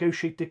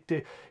negotiate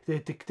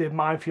the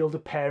minefield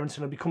of parents,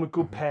 and I'll become a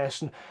good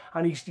person,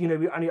 and he's, you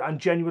know, and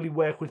genuinely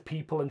work with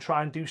people and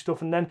try and do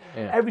stuff, and then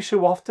every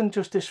so often,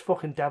 just this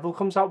fucking devil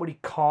comes out where he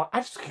can't.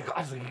 I think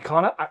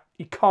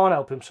he can't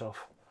help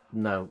himself.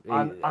 No,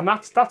 and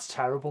that's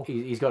terrible.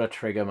 He's got a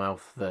trigger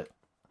mouth that.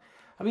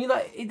 I mean,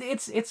 like,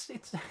 it's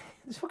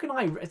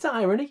fucking it's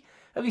irony.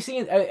 Have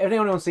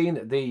anyone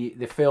seen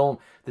the film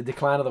The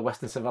Decline of the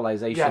Western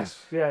Civilization?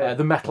 Yes, yeah.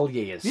 The Metal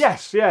Years.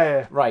 Yes,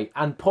 yeah. Right,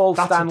 and Paul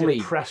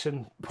Stanley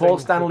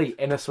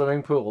in a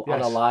swimming pool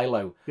on a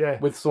lilo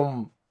with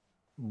some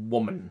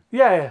woman.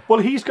 Yeah. Well,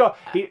 his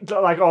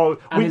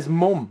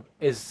mum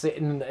is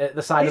sitting at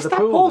the side of the pool.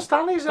 Is that Paul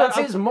Stanley's? That's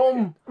his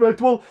mum. Right.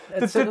 Well,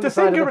 the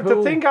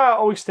thing I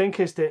always think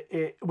is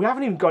that we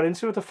haven't even got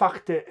into the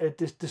fact that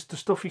the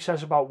stuff he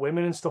says about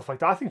women and stuff like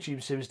that. I think Gene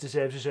Simmons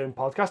deserves his own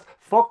podcast.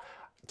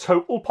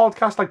 Total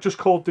podcast, like just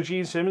called the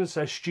Gene Simmons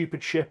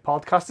Stupid Shit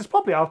Podcast. It's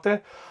probably out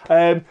there.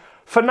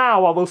 For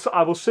now,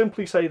 I will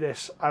simply say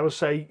this. I will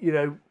say, you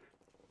know,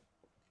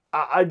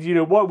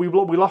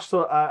 we lost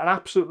an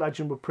absolute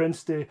legend with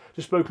Prince. The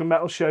Spoken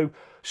Metal Show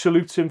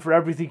salutes him for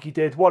everything he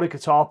did. What a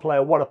guitar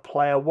player, what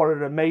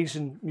an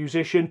amazing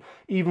musician,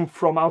 even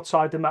from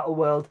outside the metal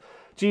world.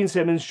 Gene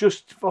Simmons,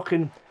 just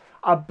fucking,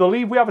 I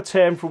believe we have a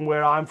term from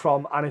where I'm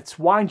from, and it's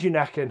wind your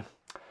neck in.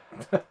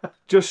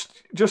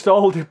 just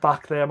hold it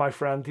back there, my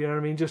friend. You know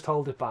what I mean? Just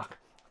hold it back.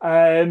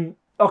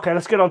 Okay,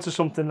 let's get on to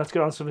something.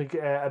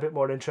 A bit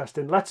more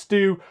interesting. Let's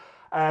do.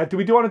 Do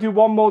we want to do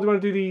one more? Do we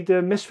want to do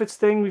the Misfits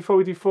thing before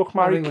we do Fuck,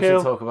 Marry, Kill? I think we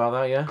should talk about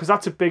that, yeah. Because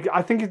that's a big.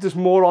 I think there's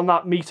more on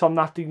that meat on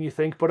that than you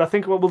think, but I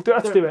think we'll do.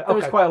 Let's do it.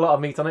 There's quite a lot of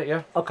meat on it,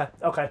 yeah.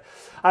 Okay.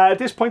 At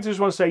this point, I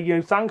just want to say, you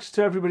know, thanks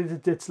to everybody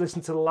that's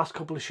listened to the last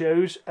couple of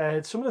shows.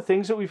 Some of the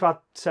things that we've had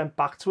sent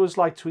back to us,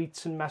 like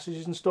tweets and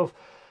messages and stuff,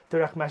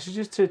 direct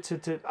messages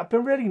have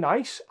been really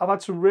nice. I've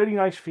had some really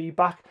nice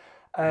feedback.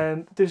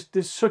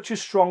 There's such a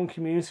strong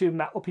community of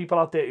metal people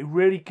out there who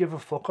really give a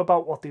fuck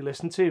about what they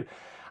listen to.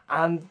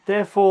 And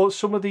therefore,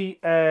 some of the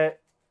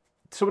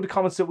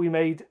comments that we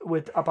made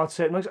about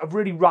certain things have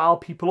really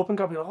riled people up and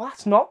gone, oh,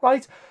 that's not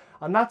right.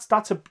 And that's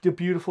the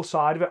beautiful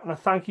side of it. And I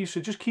thank you. So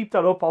just keep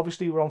that up.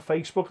 Obviously, we're on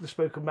Facebook, The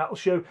Spoken Metal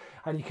Show.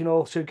 And you can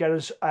also get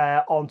us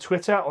on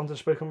Twitter, on The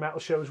Spoken Metal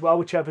Show as well,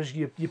 whichever's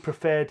your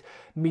preferred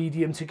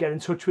medium to get in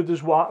touch with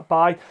us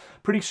by.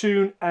 Pretty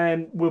soon,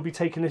 we'll be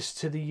taking this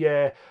to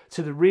the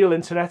real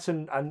internet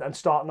and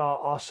starting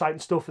our site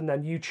and stuff, and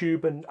then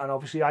YouTube and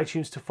obviously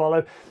iTunes to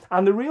follow.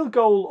 And the real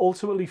goal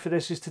ultimately for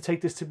this is to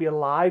take this to be a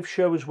live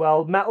show as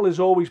well. Metal is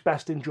always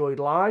best enjoyed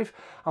live,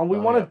 and we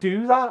want to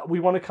do that. We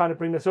want to kind of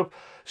bring this up.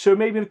 So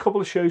maybe in a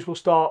couple of shows we'll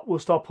start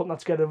putting that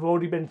together. I've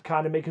already been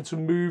kind of making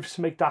some moves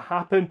to make that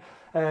happen.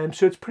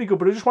 So it's pretty good.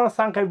 But I just want to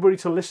thank everybody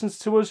who listens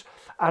to us.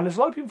 And there's a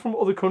lot of people from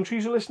other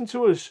countries who listen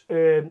to us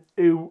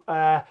who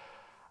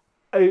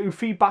who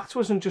feed back to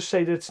us and just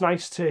say that it's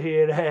nice to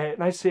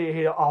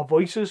hear our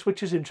voices,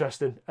 which is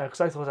interesting,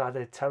 because I thought I had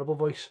a terrible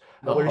voice,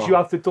 whereas you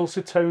have the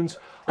dulcet tones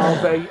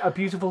of a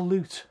beautiful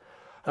lute.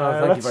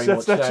 Thank you very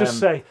much. Let's just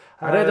say.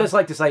 I'd just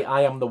like to say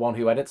I am the one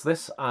who edits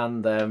this,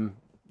 and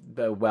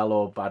well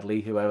or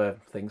badly, whoever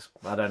thinks,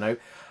 I don't know.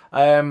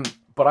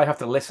 But I have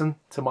to listen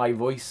to my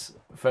voice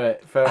for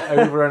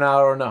over an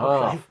hour and a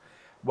half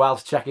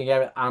whilst checking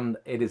out, and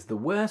it is the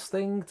worst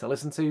thing to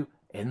listen to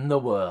in the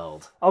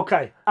world.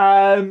 Okay.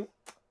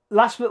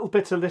 Last little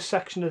bit of this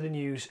section of the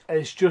news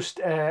is just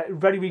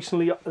very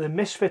recently the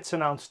Misfits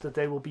announced that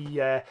they will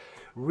be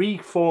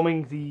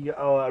reforming the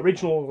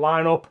original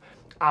lineup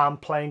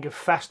and playing a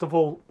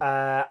festival,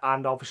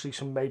 and obviously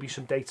maybe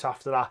some dates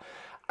after that.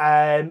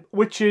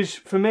 Which is,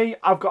 for me,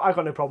 I got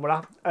no problem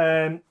with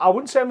that. I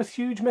wouldn't say I'm a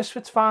huge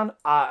Misfits fan.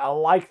 I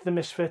like the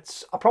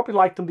Misfits. I probably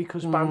like them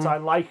because bands I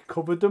like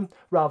covered them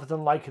rather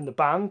than liking the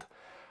band.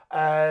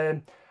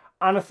 And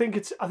I think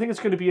it's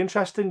going to be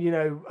interesting. You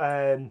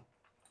know,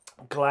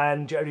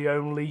 Glenn, Jerry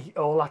Only,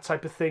 all that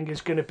type of thing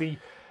is going to be.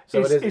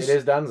 So it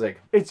is Danzig.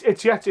 It's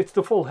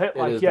the full hit.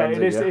 Danzig,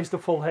 it is the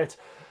full hit.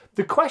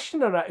 The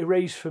question that it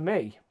raised for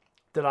me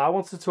that I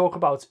want to talk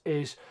about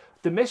is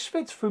the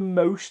Misfits for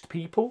most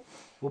people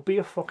will be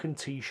a fucking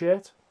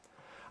t-shirt.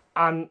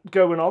 And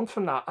going on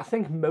from that, I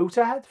think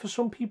Motorhead for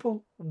some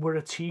people were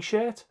a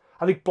t-shirt.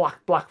 I think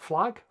Black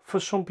Flag for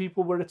some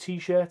people were a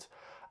t-shirt.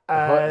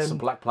 Some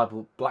black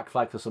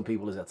flag for some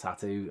people is a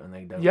tattoo, and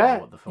they don't know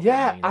what the fuck it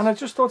means. And I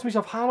just thought to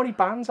myself, how many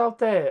bands out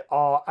there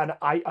are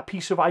a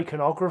piece of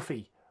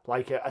iconography,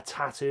 like a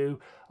tattoo,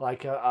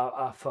 like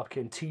a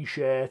fucking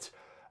t-shirt.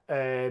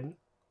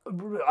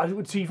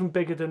 It's even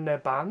bigger than their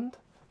band.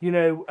 You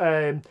know,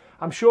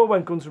 I'm sure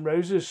when Guns N'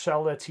 Roses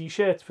sell their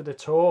t-shirts for the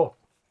tour,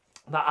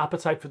 that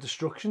Appetite for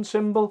Destruction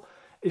symbol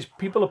is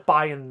people are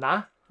buying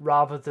that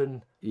rather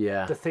than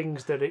the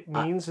things that it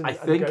means and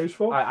goes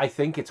for. I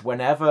think it's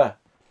whenever.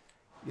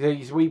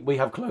 We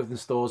have clothing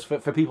stores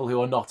for people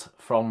who are not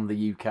from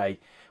the UK.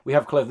 We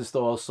have clothing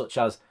stores such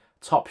as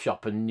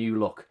Topshop and New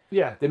Look.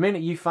 Yeah. The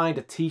minute you find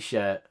a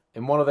t-shirt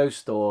in one of those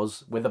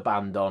stores with a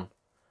band on,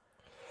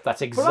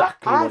 that's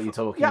exactly what you're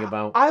talking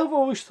about. I've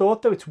always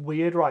thought, though, it's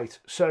weird, right?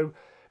 So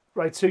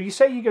you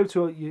say you go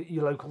to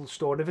your local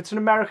store, and if it's in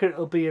America,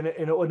 it'll be in a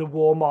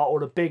Walmart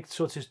or a big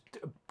sort of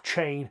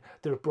chain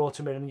that have brought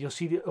them in, and you'll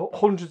see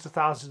hundreds of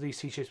thousands of these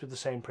t-shirts with the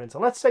same print.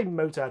 And let's say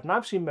Motorhead, and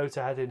I've seen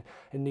Motorhead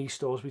in these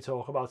stores we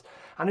talk about,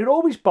 and it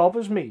always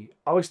bothers me.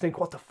 I always think,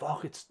 what the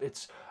fuck?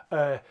 It's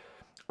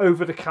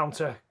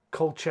over-the-counter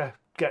culture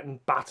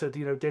getting battered.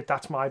 You know,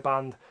 that's my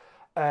band.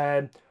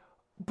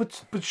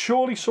 But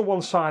surely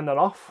someone signed that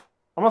off.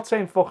 I'm not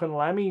saying fucking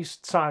Lemmy's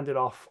signed it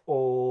off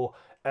or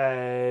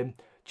Glenn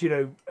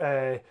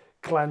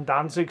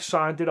Danzig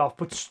signed it off,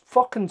 but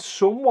fucking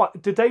someone,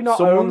 did they not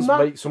own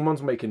that?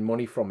 Someone's making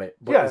money from it,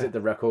 but is it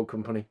the record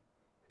company?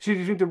 So do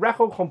you think the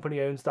record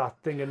company owns that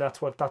thing, and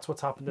that's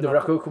what's happened? The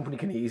record company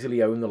can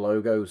easily own the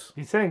logos.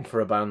 You think? For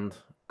a band.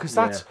 Because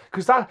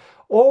that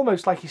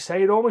almost, like you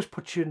say, it almost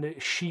puts you in the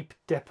sheep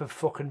dip of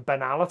fucking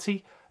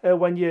banality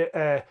when you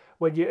I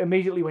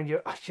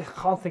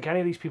can't think any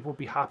of these people would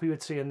be happy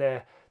with seeing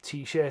their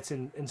t-shirts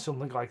in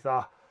something like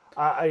that.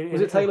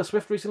 Was it Taylor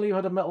Swift recently who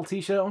had a metal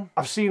t-shirt on?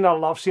 I've seen that a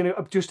lot. I've seen it.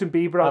 Justin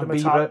Bieber had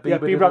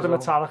a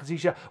Metallica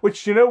t-shirt,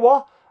 which, you know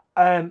what?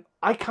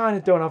 I kind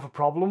of don't have a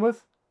problem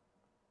with.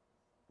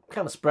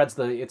 Kind of spreads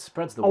the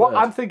word.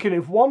 I'm thinking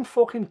if one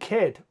fucking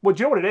kid... Well,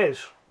 do you know what it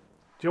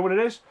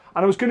is?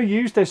 And I was going to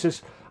use this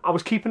as... I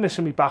was keeping this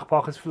in my back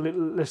pockets for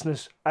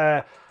listeners.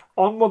 On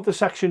one of the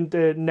section,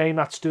 the Name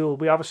That Stool,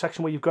 we have a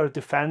section where you've got to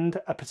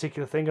defend a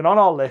particular thing. And on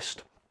our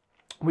list,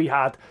 we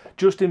had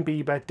Justin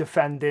Bieber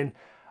defending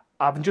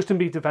having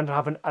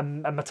a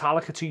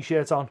Metallica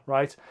t-shirt on,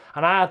 right?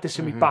 And I had this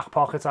in my back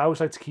pocket. I always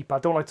like to keep... I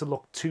don't like to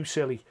look too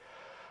silly.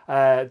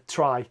 And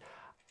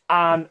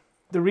the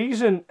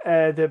reason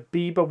that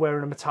Bieber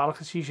wearing a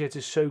Metallica t-shirt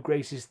is so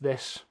great is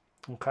this,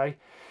 okay?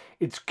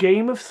 It's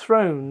Game of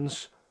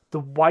Thrones, The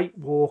White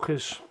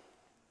Walkers.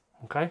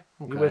 Okay?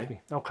 You with me?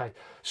 Okay.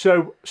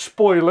 So,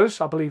 spoilers,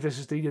 I believe this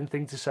is the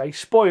thing to say.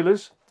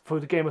 Spoilers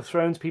for the Game of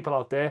Thrones people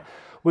out there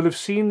will have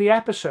seen the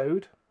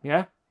episode,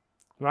 yeah?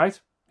 Right?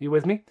 You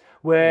with me?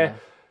 Where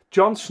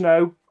Jon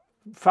Snow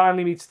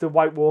finally meets the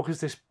White Walkers,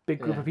 this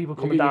big group of people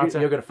coming down to...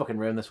 You're going to fucking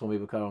ruin this one,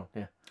 people, Carl.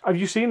 Yeah. Have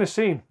you seen this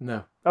scene?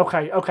 No.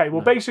 Okay.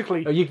 Well,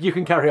 basically... Oh, you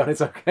can carry on,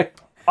 it's okay.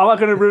 I'm not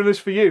going to ruin this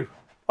for you.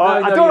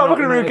 I'm not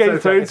going to ruin Game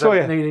of Thrones for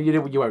you. No,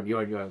 you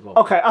won't.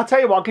 Okay, I'll tell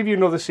you what, I'll give you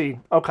another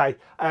scene. Okay,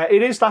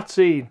 it is that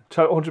scene,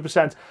 so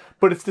 100%.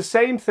 But it's the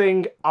same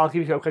thing, I'll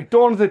give you... Okay,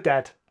 Dawn of the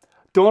Dead,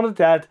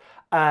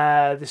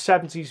 the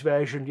 70s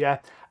version, yeah.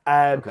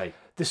 Okay.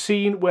 The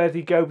scene where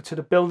they go to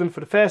the building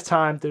for the first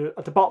time, they're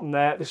at the bottom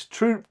there, this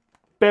true...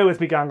 Bear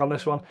with me, gang, on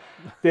this one.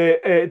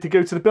 They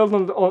go to the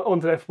building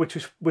under it, which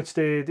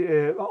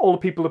all the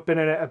people have been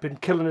in it have been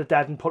killing the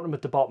dead and putting them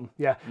at the bottom.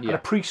 Yeah. And a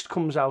priest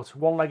comes out,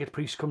 one-legged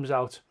priest comes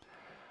out,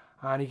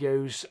 and he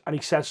goes and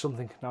he says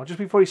something. Now, just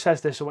before he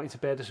says this, I want you to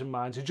bear this in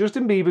mind. So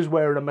Justin Bieber's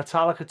wearing a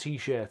Metallica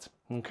t-shirt.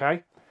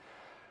 Okay.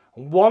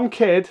 One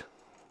kid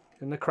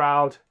in the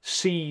crowd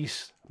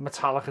sees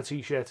Metallica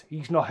t-shirt.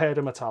 He's not heard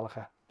of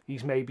Metallica.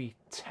 He's maybe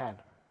 10.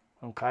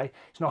 Okay?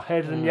 He's not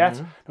heard of them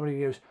yet.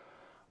 Nobody goes,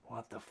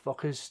 what the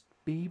fuck is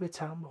Bieber?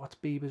 Tell me what's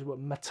Bieber's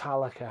what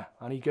Metallica.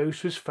 And he goes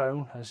to his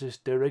phone, as his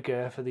de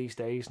rigueur for these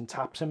days, and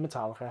taps in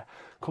Metallica,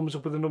 comes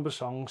up with a number of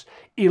songs,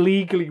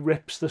 illegally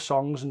rips the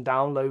songs and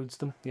downloads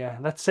them. Yeah,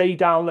 let's say he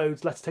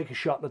downloads Let's Take a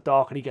Shot in the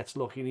Dark, and he gets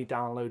lucky and he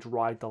downloads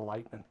Ride the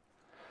Lightning.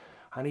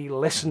 And he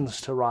listens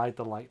to Ride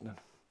the Lightning.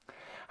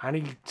 And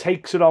he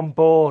takes it on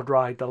board,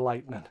 Ride the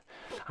Lightning.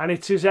 And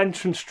it's his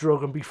entrance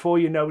drug, and before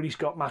you know it, he's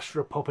got Master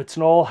of Puppets,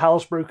 and all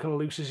hell's broken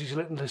loose as he's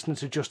listening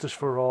to Justice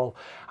for All.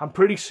 And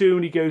pretty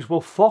soon he goes,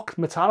 well, fuck,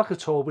 Metallica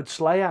tour with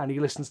Slayer, and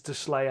he listens to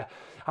Slayer.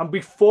 And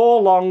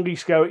before long,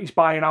 he's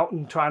buying out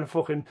and trying to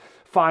fucking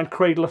find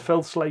Cradle of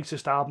Filth's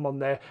latest album on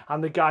there,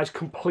 and the guy's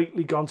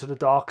completely gone to the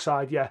dark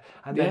side, yeah.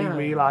 And then he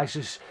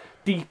realises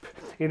deep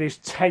in his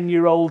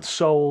 10-year-old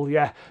soul,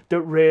 yeah,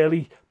 that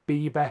really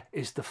Bieber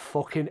is the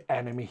fucking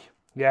enemy.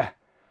 Yeah,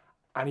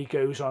 and he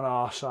goes on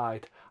our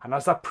side. And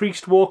as that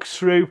priest walks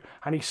through,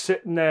 and he's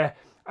sitting there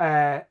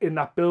in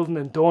that building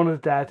in Dawn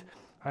of the Dead,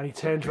 and he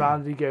turns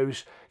around and he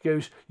goes,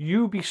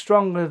 you be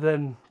stronger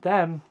than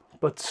them,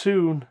 but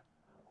soon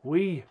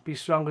we be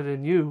stronger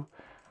than you.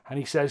 And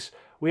he says,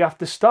 we have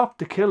to stop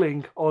the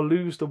killing or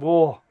lose the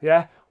war.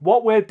 Yeah,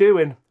 what we're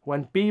doing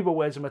when Bieber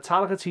wears a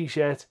Metallica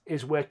t-shirt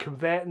is we're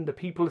converting the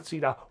people that see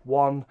that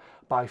one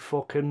by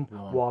fucking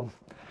one.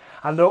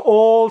 And they're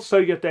all, so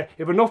you get there.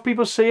 If enough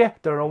people see it,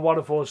 they're on one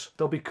of us.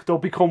 They'll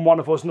become one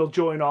of us, and they'll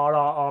join our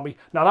army.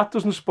 Now that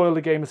doesn't spoil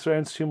the Game of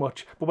Thrones too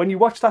much, but when you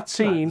watch that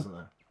scene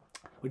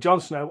with Jon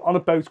Snow on a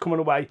boat coming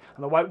away,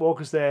 and the White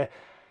Walker's there,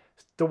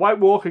 the White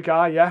Walker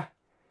guy, yeah,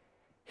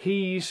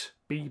 he's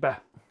Bieber,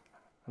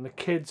 and the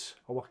kids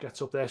are what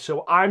gets up there.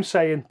 So I'm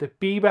saying that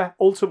Bieber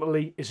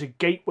ultimately is a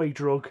gateway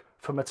drug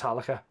for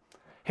Metallica.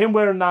 Him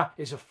wearing that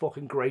is a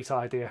fucking great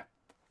idea.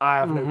 I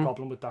have no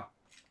problem with that.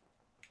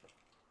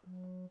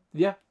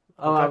 Yeah,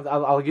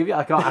 I'll give you.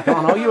 I can't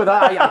argue with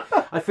that.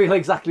 I feel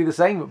exactly the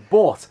same.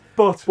 But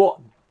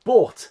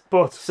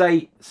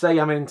say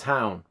I'm in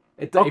town.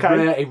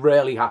 It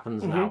rarely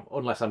happens now,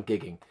 unless I'm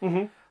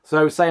gigging.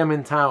 So say I'm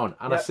in town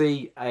and I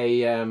see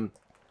a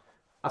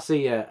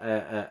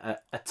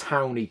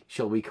townie,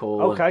 shall we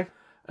call him?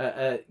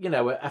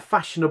 A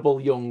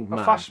fashionable young man.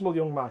 A fashionable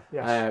young man,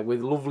 yes.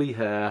 With lovely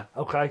hair.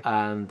 Okay.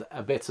 And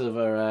a bit of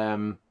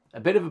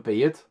a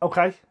beard.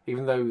 Okay.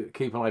 Even though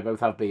Coop and I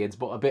both have beards,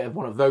 but a bit of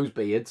one of those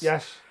beards.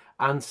 Yes.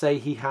 And say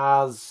he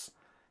has...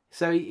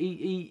 So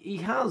he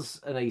has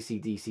an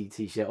AC/DC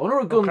t-shirt on, or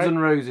a Guns N'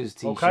 Roses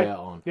t-shirt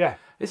on. Yeah.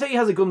 They say he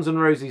has a Guns N'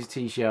 Roses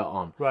t-shirt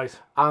on. Right.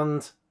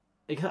 And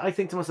I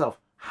think to myself,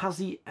 has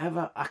he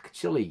ever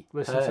actually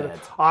listened to it?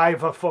 I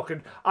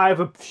have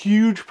a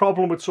huge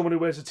problem with someone who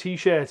wears a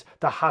t-shirt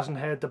that hasn't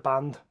heard the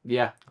band.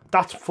 Yeah.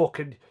 That's a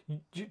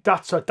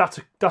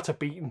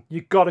beating.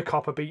 You got to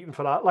cop a beating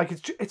for that. Like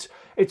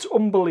it's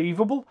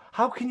unbelievable.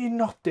 How can you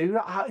not do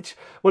that?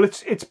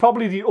 It's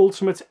probably the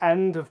ultimate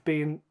end of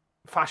being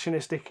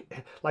fashionistic,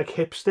 like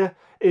hipster.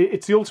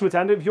 It's the ultimate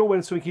end. If you're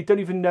wearing something you don't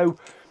even know.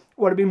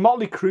 Well, I mean,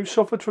 Motley Crue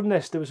suffered from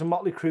this. There was a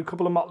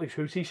couple of Motley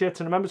Crue t-shirts,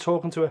 and I remember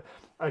talking to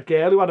a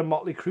girl who had a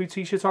Motley Crue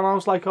t-shirt on. I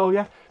was like, oh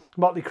yeah,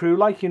 Motley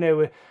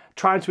Crue,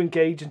 trying to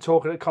engage and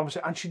talking at a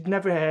conversation, and she'd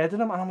never heard of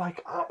them. And I'm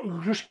like,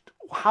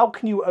 how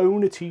can you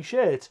own a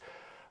t-shirt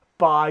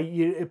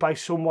by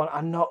someone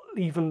and not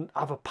even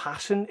have a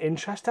passion,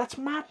 interest? That's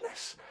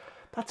madness.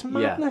 That's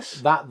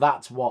madness. Yeah,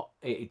 that's what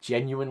it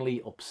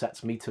genuinely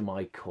upsets me to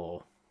my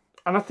core.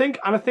 And I think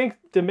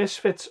the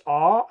Misfits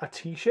are a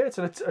t-shirt,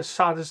 and it's as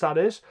sad as that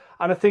is.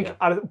 And I think,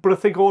 but I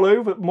think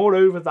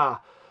moreover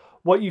that,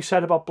 what you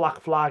said about Black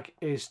Flag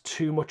is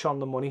too much on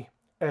the money.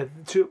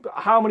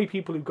 How many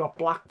people who've got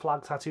Black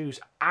Flag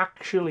tattoos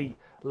actually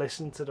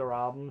listen to their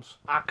albums,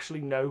 actually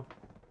know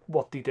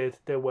what they did,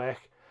 their work,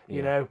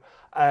 you know?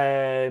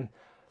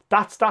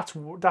 That's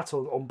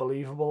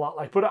unbelievable.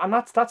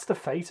 That's the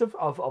fate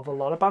of a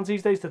lot of bands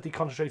these days, that they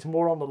concentrate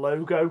more on the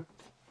logo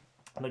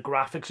and the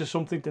graphics or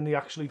something than they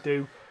actually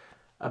do.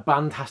 A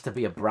band has to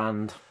be a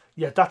brand.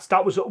 Yeah,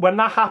 that was when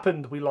that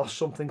happened. We lost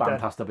something. Band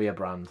has to be a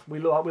brand. We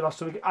lost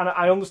something, and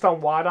I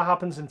understand why that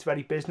happens. And it's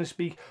very business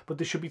speak. But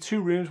there should be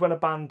two rooms when a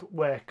band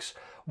works: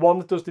 one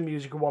that does the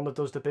music and one that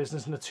does the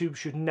business. And the two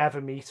should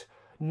never meet.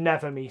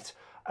 Never meet.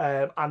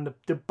 And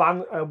the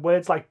band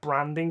words like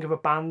branding of a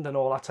band and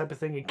all that type of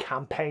thing, and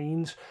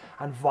campaigns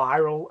and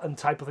viral and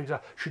type of things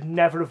that should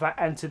never have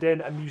entered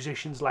in a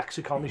musician's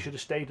lexicon. They should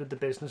have stayed with the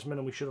businessmen,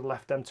 and we should have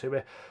left them to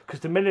it,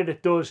 because the minute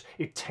it does,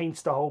 it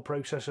taints the whole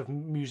process of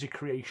music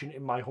creation,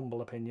 in my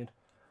humble opinion.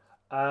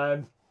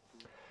 Wow,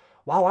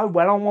 I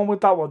went on one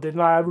with that one,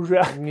 didn't I?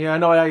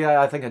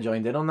 I think I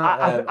joined in on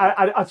that.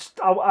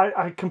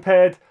 I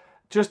compared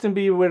Justin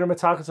Bieber wearing a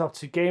Metallica top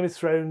to Game of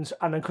Thrones,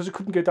 and then because I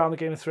couldn't go down the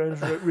Game of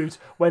Thrones route,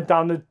 went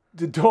down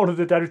the Dawn of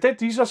the Dead.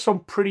 These are some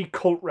pretty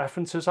cult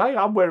references.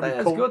 I'm wearing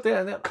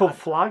a cult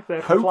flag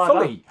there.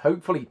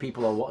 Hopefully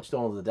people will watch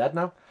Dawn of the Dead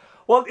now.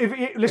 Well, if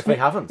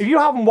you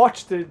haven't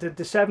watched the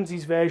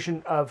 70s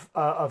version of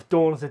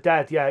Dawn of the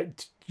Dead, yeah,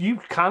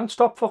 you can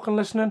stop fucking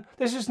listening.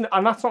 This isn't,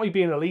 and that's not me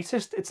being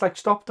elitist. It's like,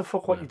 stop the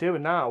fuck what you're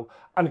doing now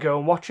and go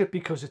and watch it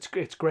because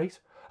it's great.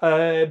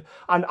 And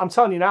I'm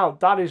telling you now,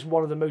 that is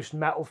one of the most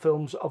metal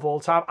films of all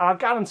time. And I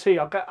guarantee,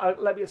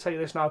 let me tell you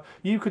this now,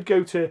 you could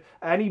go to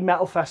any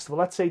metal festival,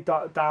 let's say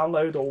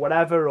Download or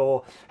whatever,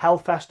 or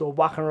Hellfest or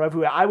Wacken or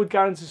everywhere. I would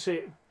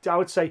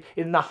say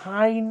in the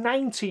high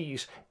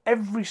 90s,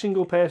 every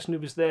single person who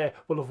was there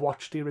will have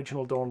watched the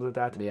original Dawn of the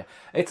Dead. Yeah,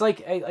 it's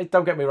like,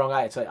 don't get me wrong,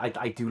 I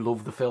do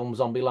love the film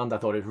Zombieland. I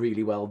thought it was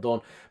really well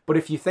done. But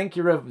if you think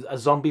you're a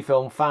zombie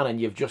film fan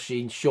and you've just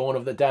seen Shaun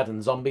of the Dead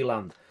and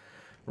Zombieland,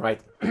 right,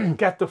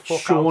 get the fuck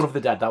out. Shaun of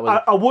the Dead, that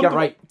was... I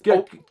wonder,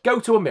 go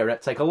to a mirror,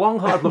 take a long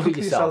hard look at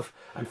yourself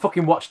and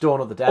fucking watch Dawn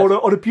of the Dead.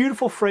 Or a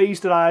beautiful phrase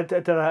that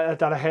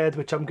I heard,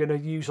 which I'm going to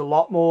use a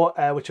lot more,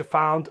 which I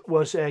found,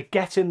 was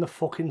get in the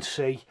fucking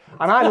sea.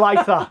 And I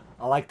like that.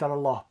 I like that a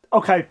lot.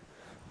 Okay.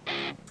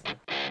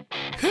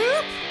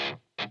 Hip.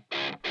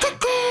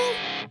 Cuckoo.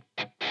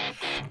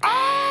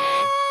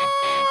 Ah.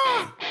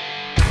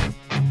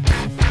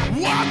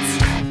 What?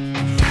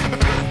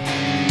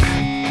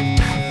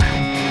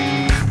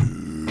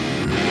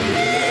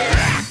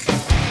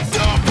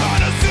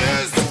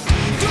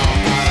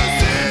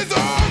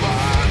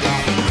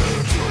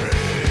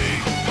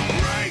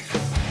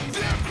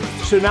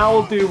 So now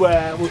we'll do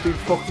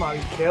Fuck,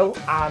 Marry, Kill,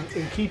 and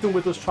in keeping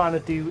with us trying to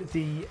do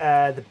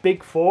the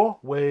big four,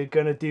 we're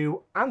gonna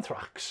do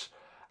Anthrax.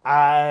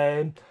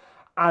 And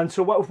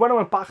so when I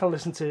went back and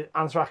listened to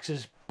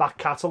Anthrax's back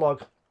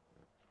catalogue,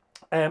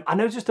 I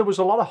noticed there was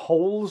a lot of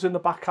holes in the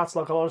back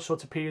catalogue, a lot of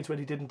sorts of periods when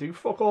he didn't do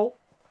fuck all,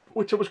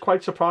 which I was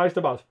quite surprised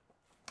about.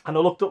 And I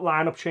looked up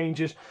lineup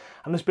changes,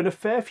 and there's been a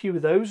fair few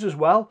of those as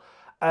well.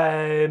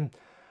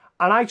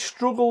 And I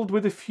struggled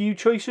with a few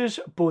choices,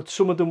 but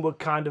some of them were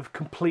kind of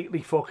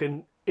completely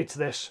fucking, it's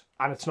this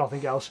and it's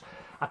nothing else.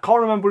 I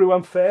can't remember who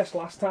went first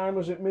last time.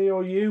 Was it me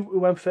or you who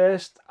went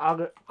first?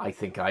 I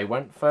think I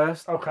went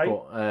first. Okay.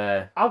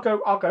 But, I'll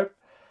go.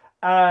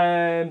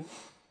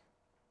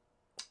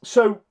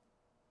 So,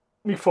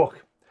 me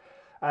fuck.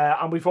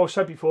 And we've all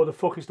said before, the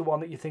fuck is the one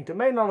that you think that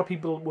maybe not a lot of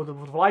people would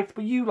have liked,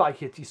 but you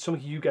like it. It's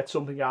something, you get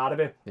something out of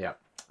it. Yeah.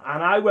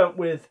 And I went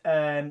with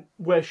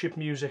Worship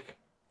Music.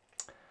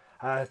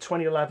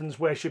 2011's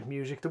Worship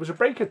Music. There was a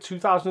break at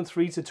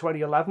 2003 to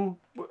 2011,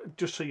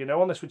 just so you know,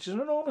 on this, which is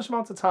an enormous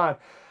amount of time.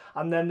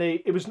 And then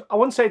I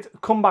wouldn't say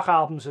comeback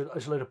albums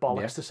is a load of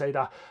bollocks to say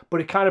that,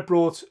 but it kind of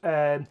brought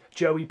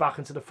Joey back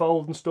into the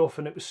fold and stuff,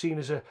 and it was seen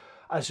as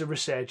a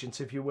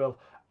resurgence, if you will.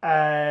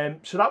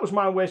 So that was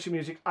my Worship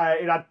Music.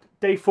 It had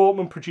Dave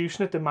Fortman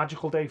producing it, the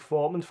magical Dave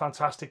Fortman,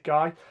 fantastic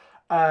guy.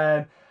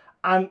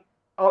 And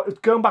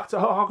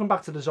harking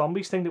back to the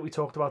zombies thing that we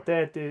talked about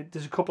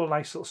there's a couple of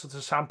nice little sort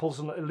of samples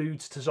and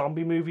alludes to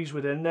zombie movies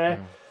within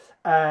there.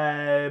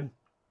 And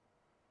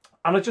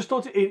I just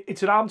thought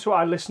it's an album to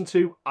I listen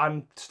to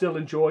and still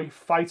enjoy.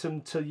 Fight 'Em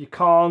Till You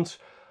Can't.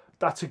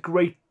 That's a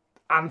great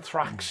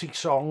Anthraxy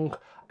song.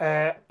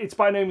 It's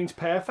by no means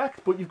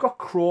perfect, but you've got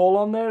Crawl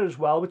on there as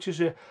well,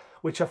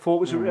 which I thought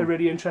was a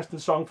really interesting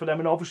song for them,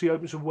 and obviously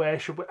opens with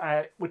Worship,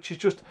 which is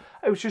just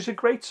a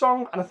great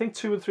song, and I think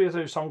 2 or 3 of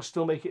those songs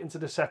still make it into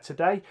the set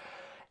today.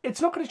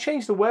 It's not going to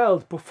change the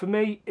world, but for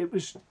me, it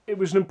was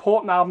an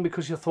important album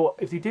because you thought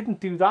if they didn't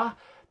do that,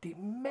 they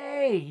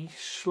may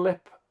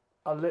slip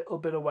a little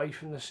bit away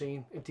from the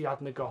scene if they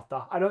hadn't got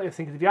that. I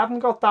think if they hadn't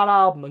got that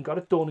album and got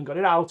it done and got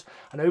it out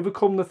and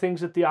overcome the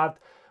things that they had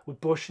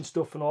with Bush and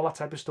stuff and all that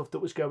type of stuff that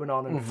was going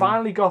on, and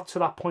finally got to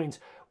that point,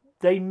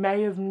 they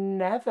may have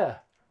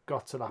never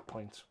got to that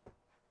point.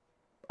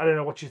 I don't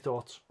know, what's your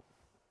thoughts?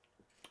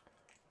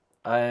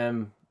 I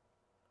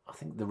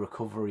think the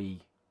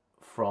recovery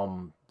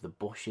from the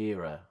Bush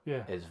era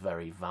is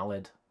very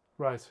valid.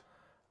 Right.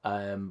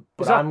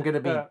 But I'm going to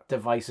be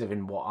divisive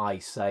in what I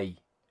say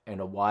in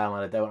a while,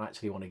 and I don't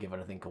actually want to give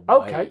anything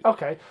away.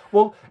 Okay.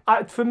 Well,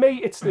 for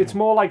me, it's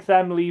more like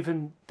them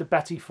leaving the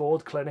Betty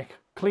Ford clinic.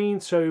 Clean,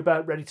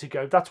 sober, ready to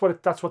go. That's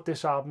what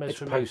this album is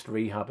for me. It's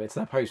post-rehab. It's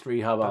their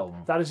post-rehab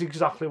album. That is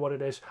exactly what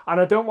it is.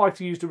 And I don't like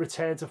to use the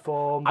return to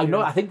form. I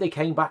know. I think they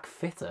came back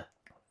fitter.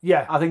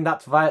 Yeah. I think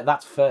that's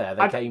fair.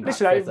 They came back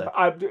fitter.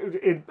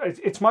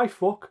 It's my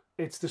fuck.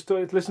 It's the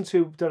story to listen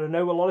to that I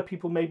know a lot of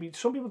people, maybe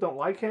some people don't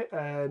like it.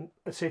 I'd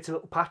say it's a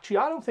little patchy.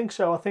 I don't think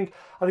so. I think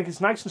it's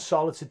nice and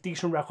solid. It's a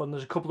decent record. And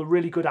there's a couple of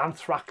really good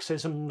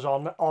Anthraxisms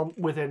on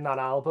within that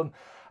album.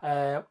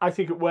 I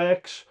think it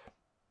works.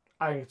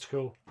 I think it's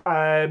cool.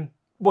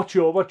 What's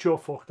your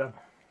fuck then?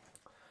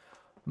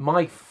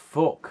 My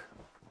fuck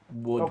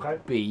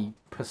would be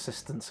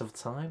Persistence of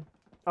Time.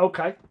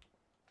 Okay.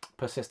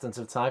 Persistence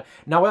of Time.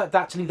 Now,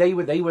 actually, they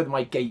were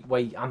my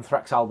gateway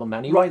Anthrax album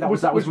anyway. That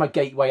was my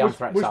gateway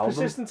Anthrax album. Was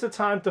Persistence of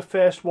Time the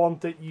first one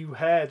that you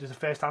heard? Was the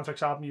first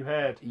Anthrax album you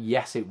heard?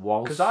 Yes, it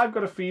was. Because I've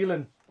got a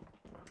feeling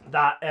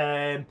that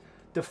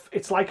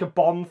it's like a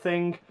Bond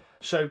thing.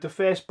 So the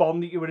first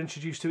Bond that you were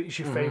introduced to is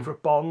your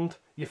favourite Bond.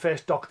 Your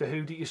first Doctor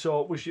Who that you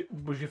saw was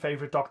your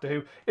favourite Doctor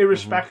Who,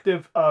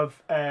 irrespective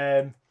of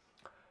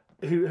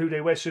who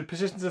they were. So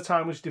Persistence of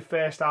Time was the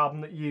first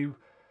album that you...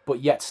 But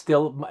yet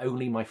still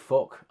only my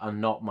fuck and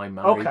not my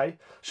marry. Okay.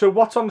 So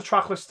what's on the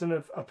track listing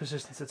of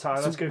Persistence of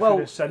Time? Let's go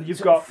through this. And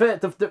you've got...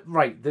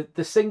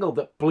 The single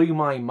that blew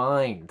my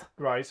mind.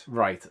 Right.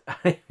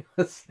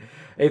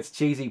 It's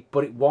cheesy,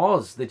 but it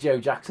was the Joe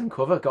Jackson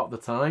cover got the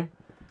time.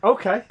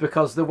 Okay.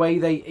 Because the way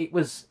it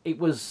was,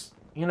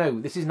 you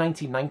know, this is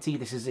 1990.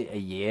 This is a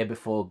year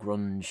before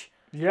grunge.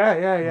 Yeah.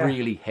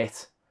 Really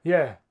hit.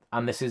 Yeah.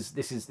 And this is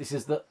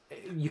the,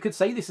 you could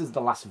say this is the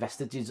last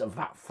vestiges of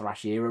that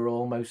thrash era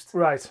almost.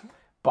 Right.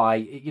 By,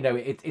 you know,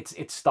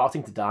 it's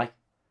starting to die.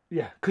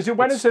 Yeah, because it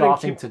went into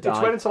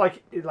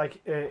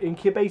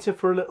incubator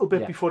for a little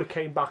bit before it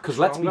came back. Because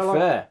let's be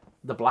fair,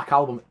 the Black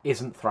Album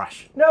isn't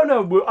thrash.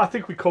 No, I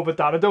think we covered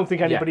that. I don't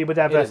think anybody would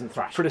ever,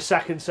 for a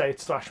second, say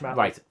it's thrash metal.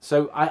 Right.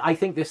 So I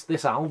think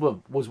this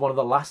album was one of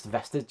the last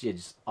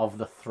vestiges of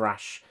the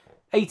thrash,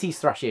 80s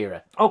thrash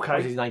era. Okay.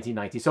 Which is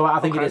 1990. So I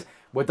think it is.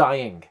 We're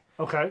dying.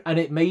 Okay. And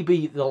it may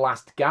be the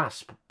last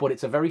gasp, but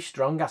it's a very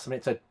strong gasp, and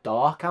it's a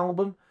dark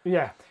album.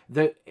 Yeah.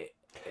 There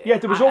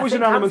was always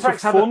an element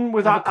of fun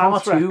with that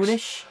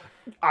cartoonish.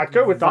 I'd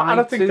go with that, and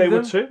I think they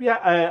would too.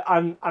 Yeah,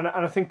 and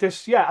I think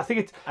this. Yeah, I think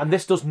it. And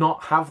this does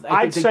not have.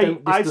 I'd say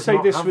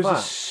this was a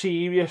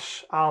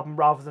serious album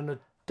rather than a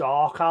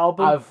dark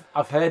album.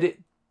 I've heard it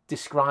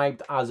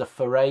described as a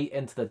foray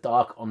into the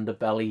dark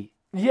underbelly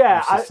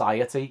of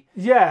society.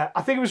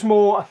 I think it was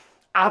more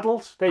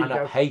adult. There you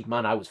go. Hey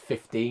man, I was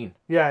 15.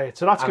 Yeah,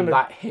 so that's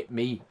that hit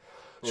me.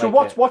 So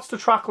what's the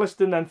track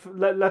listing then?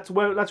 Let's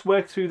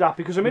work through that,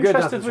 because I'm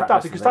interested with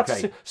that, because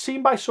that's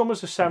seen by some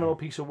as a seminal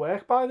piece of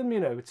work by them. You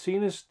know, it's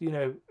seen as, you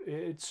know,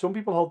 some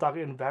people hold that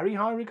in very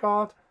high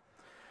regard.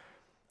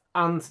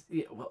 And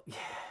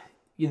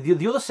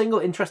the other single,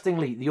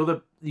 interestingly, the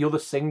other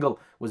single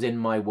was In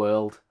My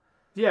World.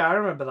 Yeah, I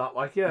remember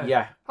that.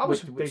 Yeah, that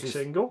was a big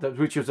single.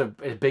 Which was a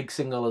big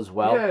single as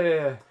well.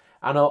 Yeah.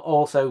 And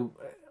also,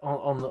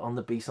 on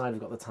the B side, I've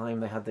got the time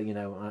they had the, you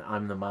know,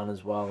 I'm the Man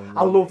as well. And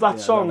I love that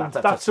song.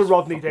 That's a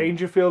Rodney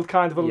Dangerfield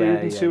kind of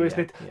alluding to, isn't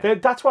it? Yeah.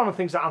 That's one of the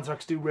things that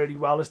Anthrax do really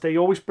well, is they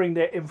always bring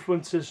their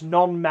influences,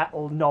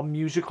 non-metal,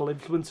 non-musical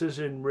influences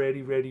in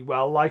really, really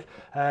well.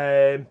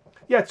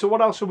 So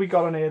what else have we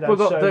got on here then? We've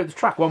got the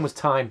track one was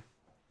Time.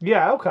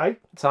 Yeah, okay.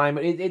 Time.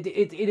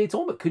 It's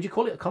almost, could you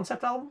call it a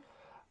concept album?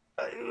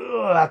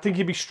 I think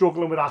you'd be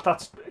struggling with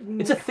that.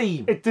 It's a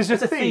theme. There's a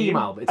theme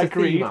album. It's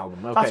Agreed. a theme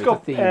album. Okay, that's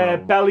got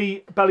album.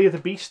 Belly of the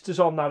Beast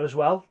is on that as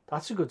well.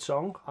 That's a good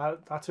song.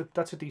 That's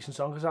a decent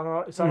song. Is that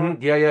right?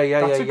 Yeah.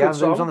 That's a good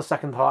song. It was on the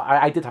second part.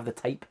 I did have the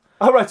tape.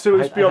 Oh right, so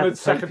it's beyond the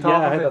second half.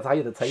 Yeah, I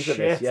had the tape of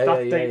this. Yeah.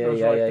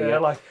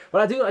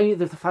 But I do.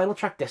 The final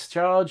track,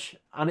 Discharge,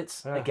 and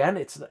it's again,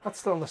 that's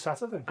still on the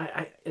set, I think.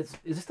 Is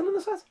it still on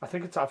the set? I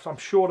think it's. I'm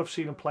sure I've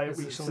seen them play it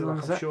recently.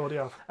 I'm sure they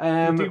have.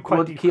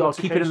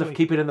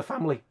 Keep it in the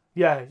family.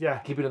 Yeah.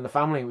 Keep it in the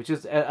family, which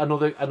is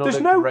another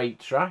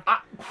great track.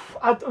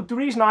 The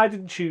reason I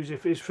didn't choose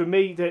it is, for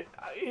me, that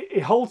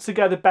it holds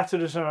together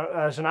better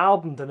as an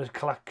album than a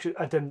collection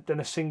than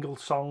a single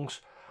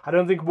songs. I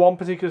don't think one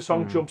particular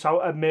song jumps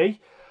out at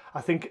me.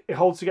 I think it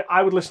holds together.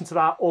 I would listen to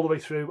that all the way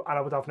through, and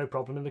I would have no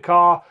problem in the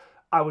car.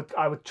 I would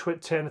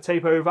turn the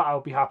tape over. I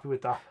would be happy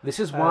with that. This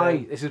is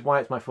why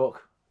it's my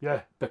fuck.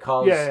 Yeah.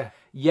 Because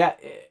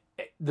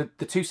the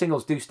two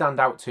singles do stand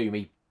out to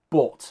me,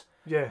 but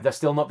they're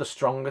still not the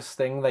strongest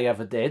thing they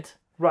ever did.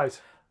 Right.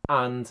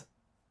 And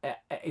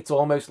it's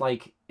almost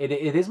like it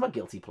is my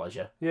guilty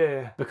pleasure.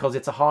 Yeah. Because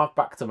it's a hark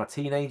back to my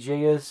teenage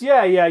years.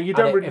 Yeah. You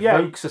don't really. It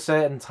evokes a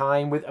certain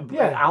time with.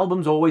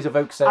 Albums always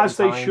evoke certain times. As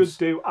they should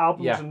do.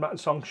 Albums and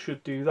songs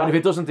should do that. And if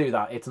it doesn't do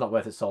that, it's not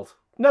worth its salt.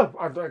 No,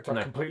 I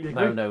completely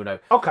agree. No.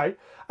 Okay.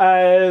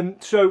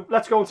 So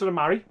let's go on to the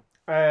Marry.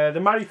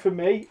 The Marry for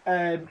me,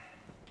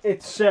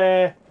 it's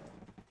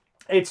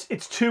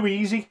too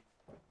easy.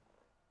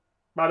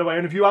 By the way,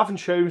 and if you haven't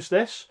chose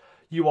this,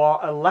 you are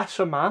a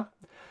lesser man.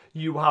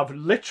 You have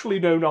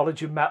literally no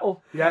knowledge of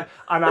metal, and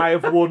I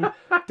have won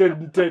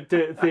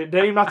the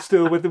name that's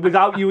still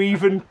without you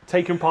even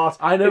taking part.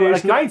 I know. It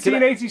is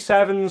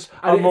 1987's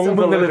Among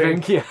the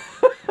Living. Yeah.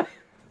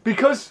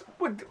 Because,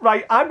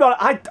 right, I'm not.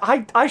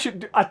 I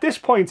should, at this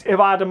point, if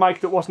I had a mic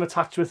that wasn't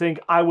attached to a thing,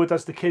 I would,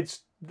 as the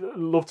kids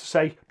love to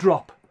say,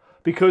 drop,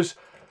 because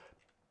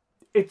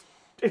it's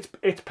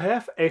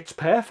perfect. It's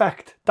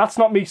perfect. That's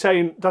not me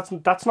saying that's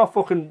not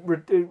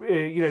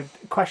fucking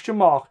question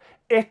mark.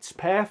 It's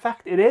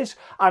perfect. It is,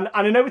 and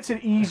I know it's an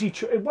easy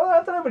choice. Well,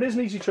 I don't know if it is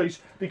an easy choice,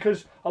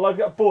 because I like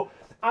that. But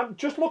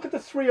just look at the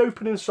three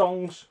opening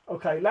songs.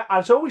 Okay,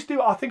 as I always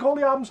do. I think all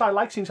the albums I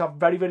like seem to have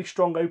very, very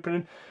strong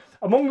opening.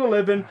 Among the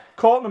Living,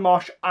 Caught in the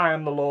Mosh, I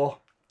Am the Law.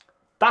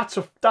 That's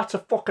a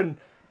fucking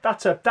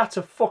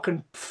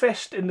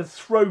fist in the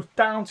throat,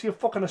 down to your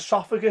fucking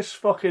esophagus,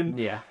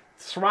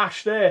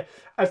 thrash there.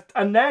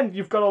 And then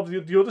you've got all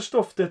the other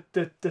stuff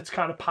that's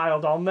kind of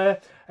piled on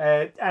there.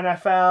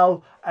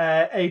 NFL,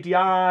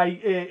 ADI,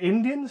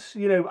 Indians,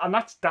 and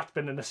that's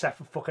been in the set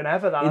for fucking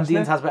ever.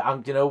 Indians has been,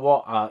 and you know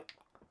what?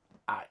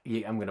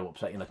 I'm going to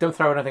upset you now. Don't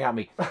throw anything at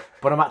me.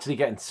 But I'm actually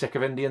getting sick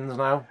of Indians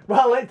now.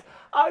 Well,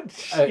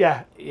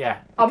 Yeah.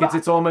 Because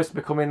it's almost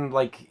becoming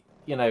like,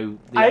 the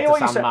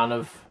Enter Sandman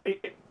of...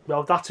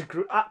 Well, that's a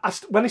group.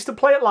 When they still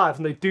play it live,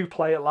 and they do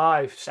play it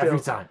live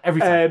still.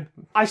 Every time.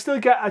 I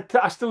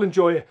still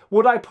enjoy it.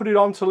 Would I put it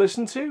on to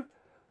listen to?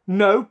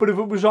 No, but if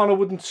it was on, I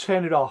wouldn't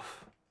turn it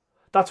off.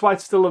 That's why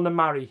it's still on the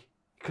Mary.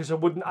 Because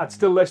I'd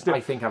still listen to it.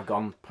 I think I've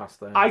gone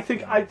past there. I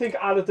think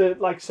out of the,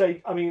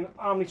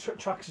 how many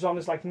tracks is on?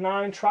 There's like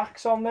 9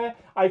 tracks on there.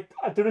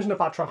 There isn't a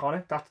bad track on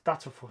it.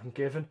 That's a fucking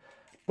given.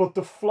 But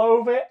the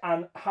flow of it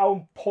and how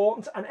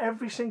important, and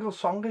every single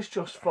song is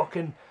just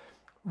fucking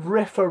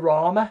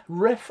riff-a-rama.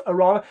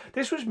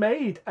 This was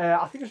made,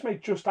 I think it was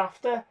made just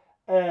after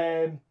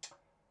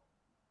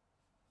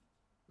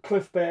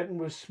Cliff Burton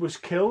was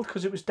killed,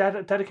 because it was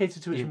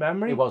dedicated to his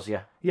memory. It was,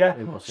 yeah. Yeah.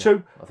 It was, yeah.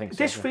 So I think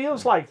this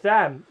feels like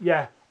them,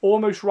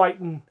 almost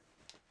writing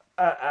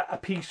a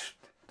piece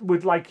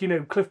with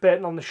Cliff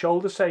Burton on the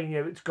shoulder saying,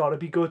 it's got to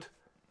be good.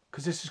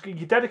 Because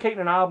you're dedicating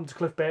an album to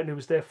Cliff Burton, who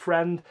was their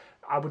friend,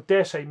 I would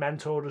dare say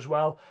mentor as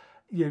well.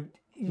 You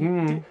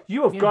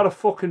have got to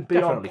fucking be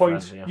Definitely on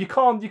point. friend,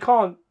 yeah. You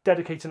can't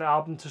dedicate an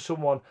album to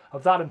someone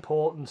of that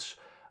importance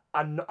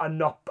and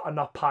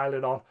not pile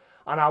it on.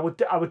 And I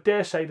would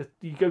dare say that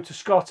you go to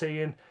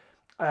Scotty and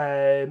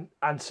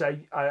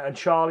say and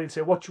Charlie and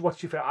say what's your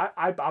favorite?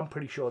 I'm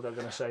pretty sure they're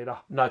going to say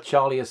that. No,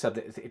 Charlie has said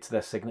that it's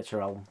their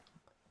signature album.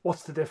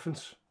 What's the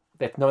difference?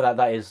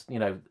 That is,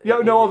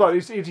 hold on.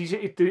 Is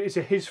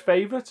it his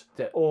favourite,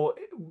 or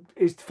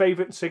is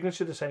favourite and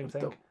signature the same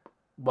thing?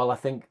 Well, I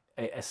think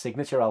a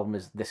signature album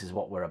is This Is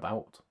What We're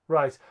About.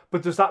 Right,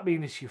 but does that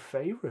mean it's your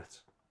favourite?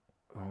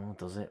 Oh,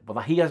 does it? Well,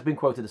 he has been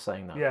quoted as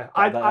saying that. Yeah,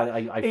 I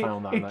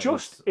found that.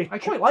 I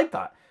quite like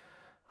that.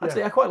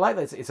 Actually, I quite like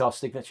that. It's our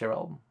signature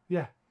album.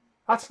 Yeah,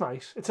 that's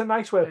nice. It's a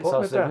nice way of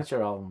putting it. It's our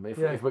signature album. If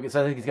I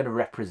think it's going to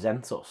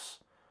represent us.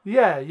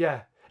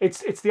 Yeah.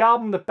 It's the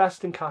album that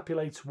best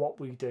encapsulates what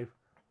we do,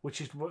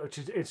 which is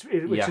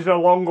a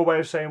longer way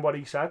of saying what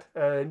he said.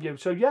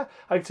 So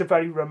it's a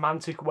very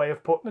romantic way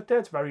of putting it. There,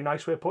 it's a very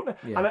nice way of putting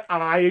it, and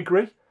I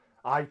agree.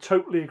 I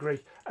totally agree.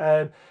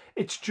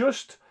 It's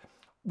just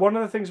one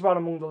of the things about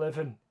Among the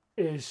Living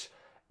is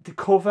the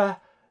cover,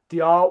 the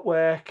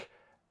artwork,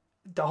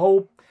 the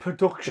whole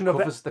production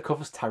of it. The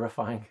cover's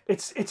terrifying.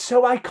 It's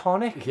so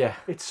iconic. Yeah.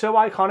 It's so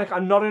iconic,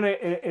 and not in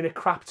a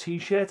crap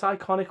t-shirt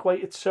iconic way.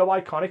 It's so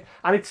iconic,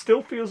 and it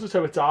still feels as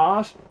though it's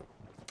ours.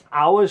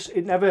 Ours.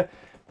 It never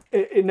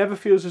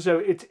feels as though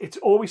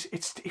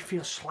it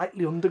feels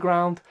slightly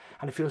underground,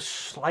 and it feels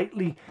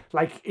slightly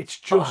like it's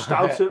just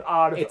out of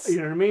you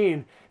know what I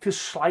mean? It feels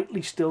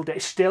slightly still there.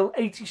 It's still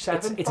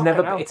 87. It's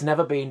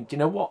never been. Do you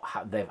know what?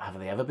 Have they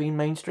ever been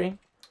mainstream?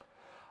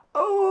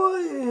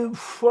 Oh,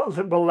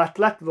 well,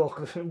 let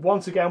look.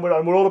 Once again, we're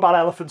all about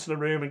elephants in the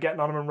room and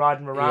getting on them and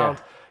riding them around.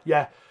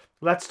 Yeah,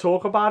 let's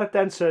talk about it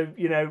then. So,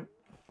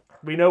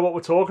 we know what we're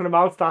talking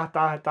about.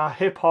 That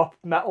hip hop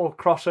metal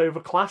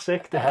crossover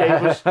classic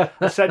that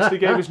essentially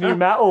gave us new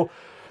metal.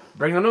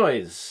 Bring the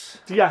noise.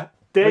 Yeah,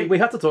 we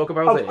had to talk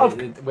about it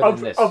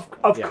within this.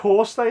 Of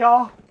course they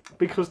are,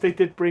 because they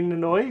did bring the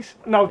noise.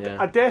 Now,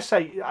 I dare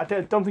say, I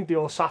don't think they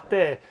all sat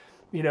there,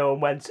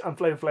 and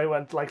Flavor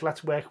went like,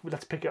 let's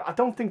pick it. I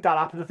don't think that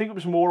happened. I think it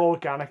was more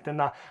organic than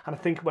that. And I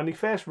think when they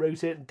first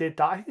wrote it and did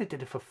that, I think they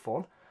did it for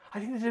fun. I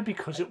think they did it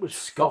because it was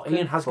Scott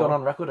Ian has gone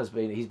on record as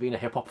he's been a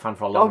hip hop fan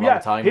for a long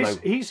time.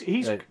 He's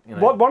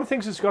one of the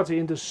things that Scott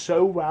Ian does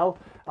so well,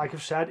 like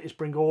I've said, is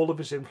bring all of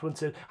his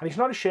influence in, and he's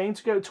not ashamed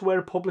to go to wear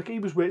a public. He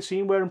was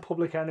seen wearing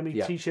Public Enemy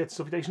t-shirts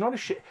and stuff. He's not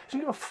ashamed. He doesn't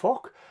give a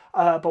fuck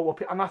about what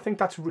people, and I think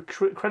that's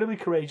incredibly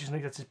courageous. I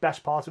think that's his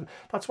best part of him.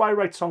 That's why he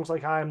writes songs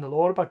like "I Am the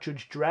Law" about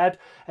Judge Dredd,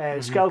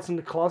 "Skeleton in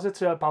the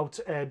Closet" about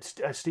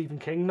a Stephen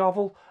King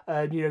novel.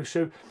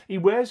 So he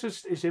wears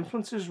his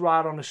influences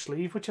right on his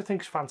sleeve, which I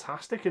think is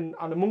fantastic. And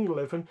Among the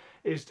Living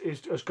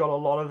has got a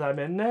lot of them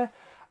in there.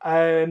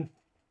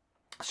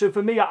 So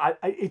for me,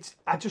 it's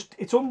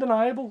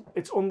undeniable.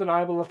 It's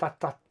undeniable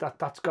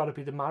that's got to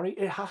be the Mary.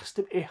 It has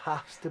to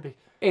be.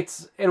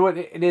 It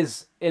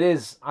is.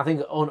 I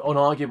think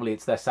unarguably,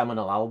 it's their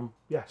seminal album.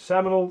 Yeah,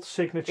 seminal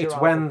signature. It's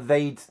album.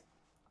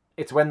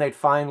 When they'd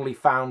finally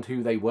found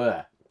who they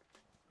were.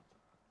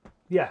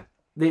 Yeah.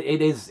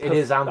 It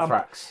is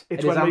Anthrax.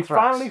 It's when they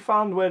finally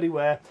found where they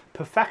were,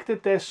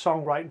 perfected their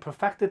songwriting,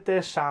 perfected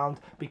their sound,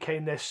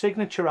 became their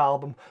signature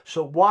album.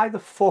 So why the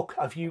fuck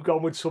have you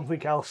gone with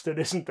something else that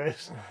isn't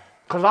this?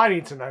 Because I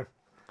need to know.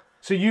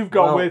 So you've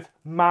gone with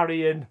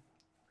Marion.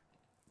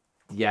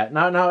 Yeah,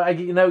 no.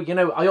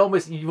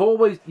 You've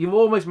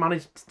almost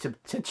managed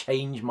to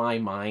change my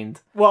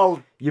mind.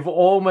 Well, you've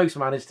almost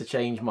managed to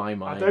change my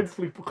mind. I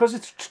don't, because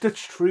it's the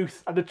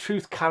truth, and the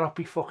truth cannot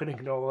be fucking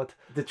ignored.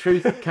 The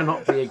truth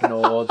cannot be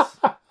ignored,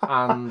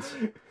 and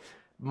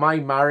my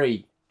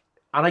Mary.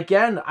 And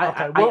again,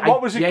 I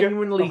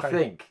genuinely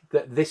think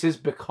that this is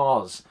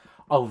because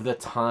of the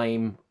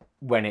time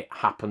when it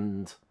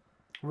happened,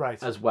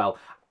 right? As well,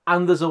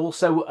 and there's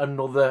also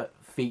another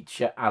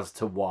feature as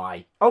to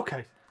why.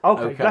 Okay.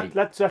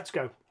 Let's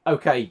go.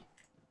 Okay.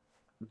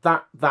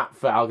 that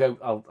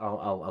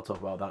I'll talk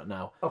about that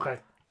now. Okay.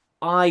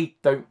 I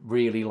don't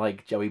really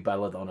like Joey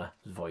Belladonna's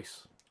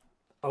voice.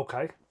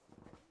 Okay.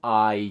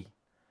 I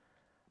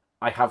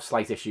have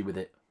slight issue with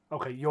it.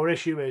 Okay, your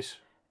issue is?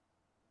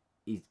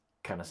 He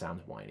kind of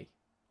sounds whiny.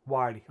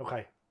 Whiny,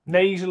 okay.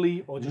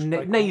 Nasally or just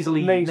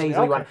nasally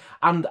okay. whiny.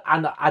 And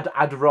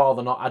I'd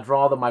rather not. I'd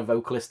rather my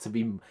vocalist to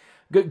be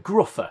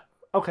gruffer.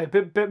 Okay,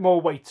 bit more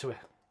weight to it.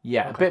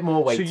 Yeah, okay. A bit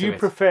more weight to it. So you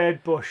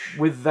preferred Bush.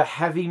 With the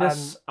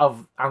heaviness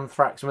of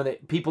Anthrax.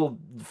 People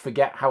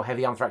forget how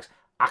heavy Anthrax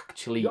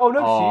actually are. Oh,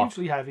 no,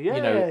 hugely heavy. Yeah,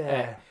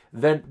 yeah.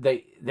 Then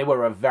they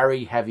were a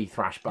very heavy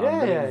thrash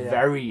band.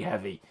 Very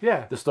heavy.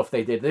 Yeah. The stuff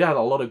they did. They had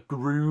a lot of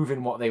groove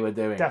in what they were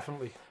doing.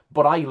 Definitely.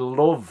 But I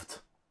loved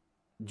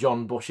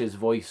John Bush's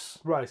voice.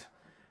 Right.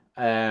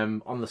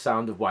 On The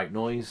Sound of White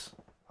Noise.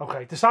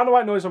 Okay, The Sound of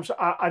White Noise,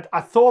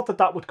 I thought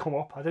that would come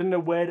up. I didn't know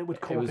where it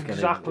would come up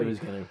exactly.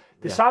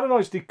 The Sound of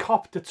Noise, they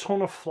copped a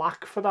ton of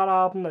flack for that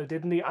album though,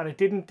 didn't they? And it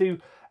didn't do...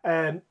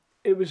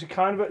 it was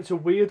it's a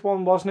weird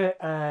one, wasn't it?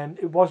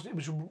 It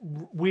was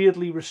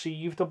weirdly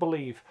received, I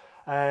believe.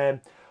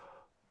 That's...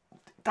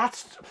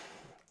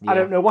 Yeah. I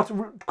don't know what...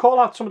 Call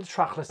out some of the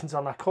track listings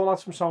on that. Call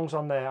out some songs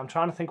on there. I'm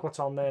trying to think what's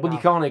on there Well, now.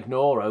 You can't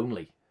ignore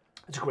Only.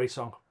 It's a great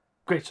song.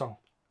 Great song.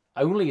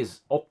 Only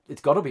is up.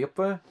 It's got to be up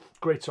there.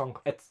 Great song.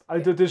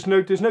 There's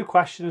no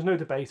question. There's no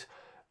debate.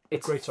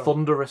 It's great song.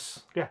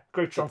 Thunderous. Yeah,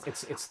 great song.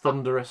 It's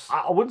thunderous.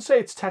 I wouldn't say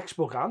it's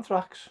textbook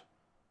Anthrax.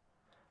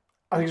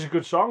 I think it's a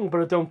good song,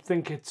 but I don't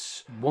think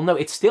it's. Well, no,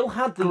 it still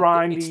had the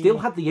grindy... It still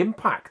had the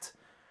impact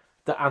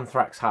that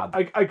Anthrax had.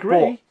 I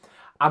agree.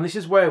 And this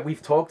is where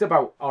we've talked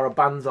about: are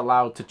bands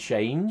allowed to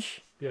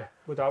change? Yeah,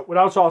 without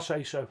our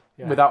say so.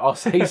 Yeah. Without our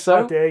say so.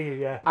 How dare you?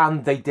 Yeah.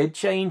 And they did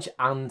change,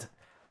 and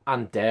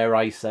dare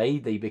I say,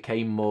 they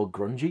became more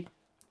grungy.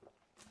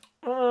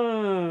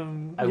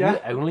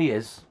 Only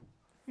is.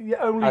 Yeah,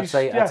 only. I'd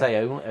say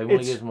only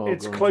is more.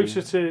 It's grungy.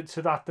 Closer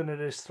to that than it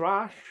is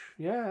thrash.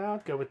 Yeah,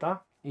 I'd go with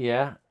that.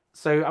 Yeah.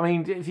 So I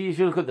mean, if you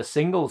look at the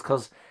singles,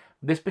 because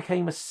this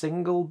became a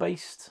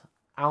single-based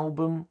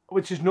album,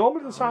 which is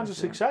normally the signs of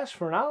success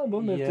for an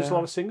album. Yeah. There's a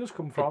lot of singles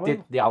come from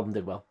it. The album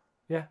did well.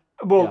 Yeah.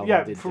 Well,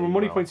 yeah. From a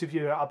money point of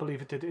view, I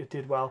believe it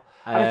did well,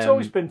 and it's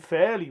always been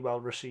fairly well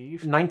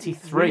received.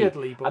 93,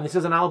 weirdly, but... and this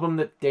is an album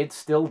that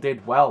still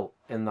did well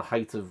in the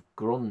height of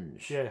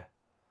grunge. Yeah.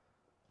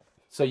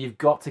 So you've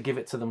got to give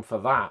it to them for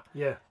that.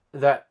 Yeah.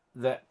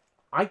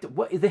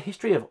 What is the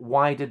history of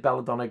why did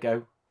Belladonna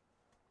go?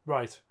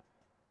 Right.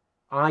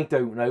 I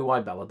don't know why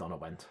Belladonna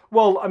went.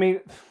 Well, I mean,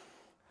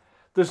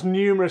 there's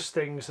numerous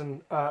things,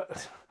 and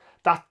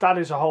that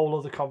is a whole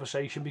other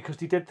conversation because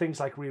they did things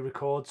like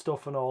re-record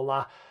stuff and all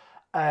that.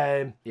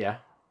 Yeah.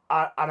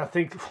 And I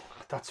think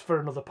that's for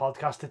another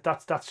podcast.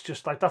 That's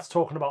just like that's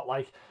talking about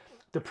like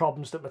the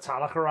problems that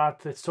Metallica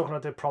had. It's talking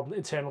about the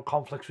internal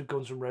conflicts with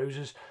Guns N'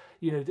 Roses.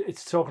 You know,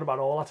 it's talking about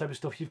all that type of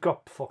stuff. You've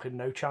got fucking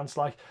no chance.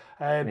 Like,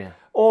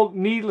 all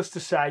needless to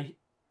say,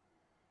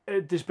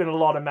 there's been a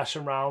lot of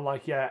messing around.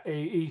 Like, yeah,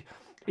 he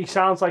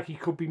sounds like he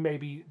could be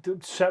maybe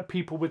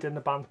people within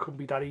the band couldn't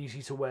be that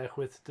easy to work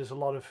with. There's a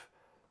lot of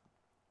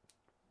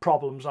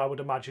problems, I would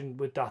imagine,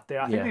 with that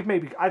there. I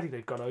think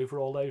they've got over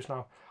all those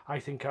now. I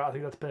think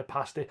that's a bit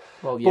past it.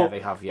 Well, yeah, but they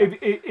have. Yeah.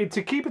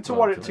 To keep it to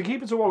what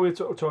we were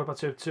talking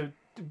about.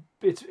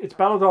 It's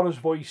Belladonna's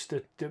voice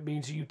that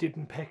means you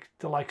didn't pick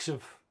the likes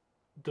of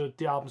the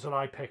albums that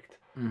I picked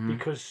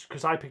because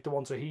I picked the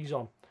ones that he's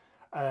on.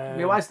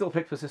 I still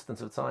picked Persistence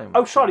of Time.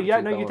 Oh, sorry,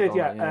 yeah, no, you did,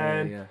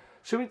 yeah.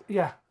 So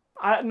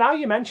now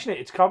you mention it,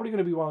 it's probably going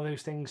to be one of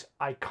those things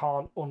I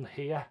can't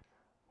unhear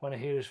when I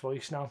hear his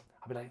voice now.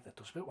 I'll be like, that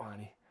does a bit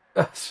whiny.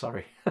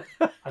 Sorry,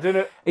 I don't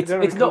know. It's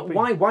not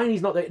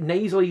whiny's not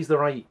nasally's the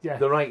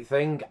right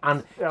thing.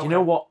 And do you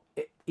know what?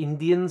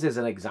 Indians is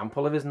an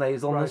example of his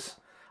nasalness. Right.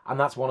 And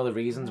that's one of the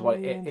reasons why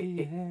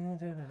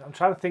I'm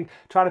trying to think.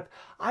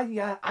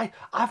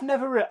 I've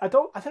never. I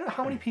don't know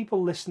how many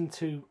people listen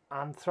to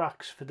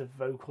Anthrax for the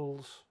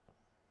vocals.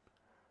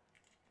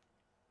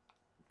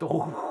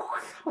 Oh,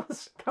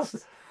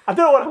 I don't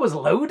know what it was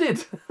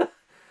loaded.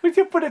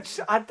 But it's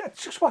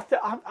just what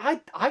I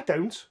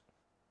don't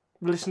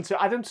listen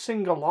to. I don't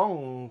sing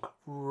along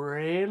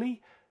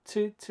really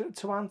to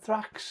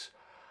Anthrax.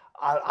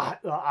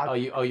 Are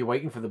you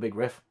waiting for the big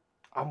riff?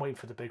 I'm waiting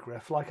for the big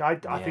riff. Like I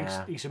think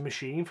he's a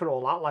machine for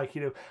all that. Like,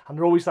 you know, and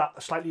they're always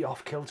that slightly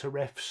off kilter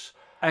riffs.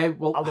 High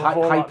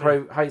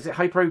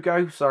Pro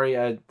Go. Sorry,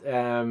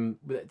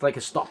 like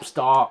a stop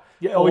start.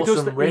 Yeah, awesome he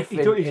does the riff. He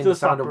does the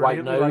Sound of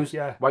White Nose.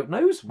 Like, White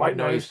Nose. White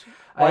Nose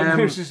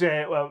is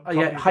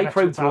High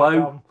Pro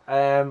Glow.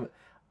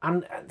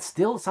 And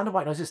still, Sound of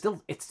White Noise is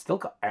it's still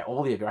got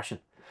all the aggression.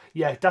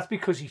 Yeah, that's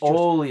because he's just...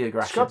 all the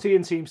aggression. Scott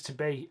Ian seems to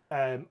be...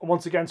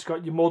 once again,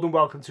 Scott, you're more than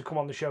welcome to come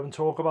on the show and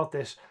talk about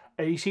this.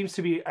 He seems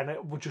to be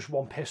just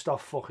one pissed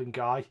off fucking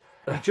guy.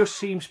 He just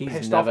seems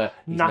pissed off.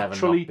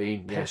 Naturally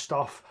pissed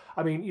off.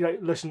 I mean, you know,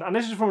 listen, and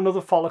this is from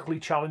another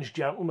follically challenged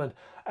gentleman.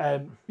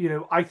 You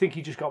know, I think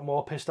he just got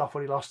more pissed off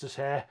when he lost his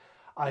hair.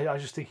 I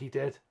just think he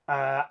did.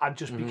 And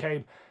just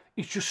became...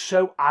 he's just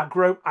so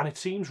aggro, and it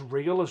seems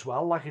real as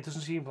well. Like, it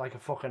doesn't seem like a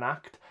fucking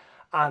act,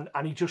 and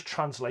he just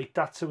translate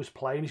that to his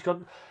play. And he's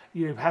got,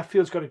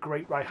 Hetfield's got a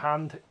great right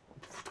hand.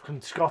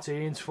 Fucking Scott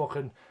Ian's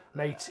fucking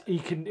mate.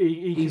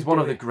 He's one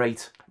of the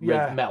great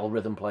metal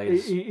rhythm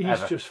players. He's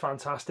ever. just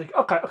fantastic.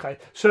 Okay.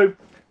 So,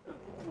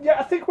 yeah,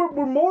 I think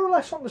we're more or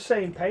less on the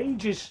same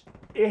page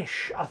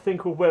ish. I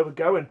think with where we're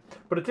going,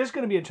 but it is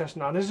going to be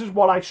interesting. And this is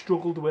what I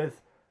struggled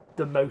with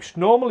the most.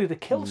 Normally, the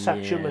kill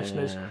section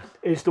listeners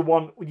is the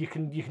one you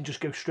can just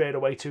go straight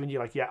away to, and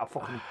you're like, yeah,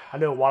 I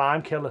know what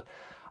I'm killing.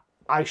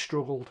 I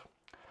struggled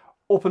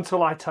up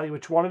until I tell you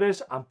which one it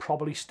is. I'm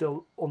probably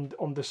still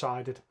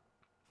undecided.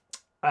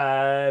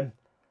 I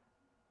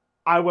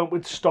went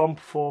with Stomp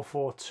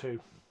 442.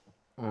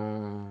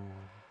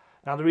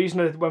 Now, the reason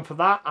I went for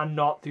that and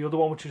not the other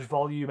one, which was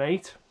Volume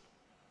 8,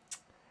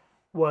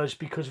 was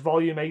because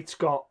Volume 8's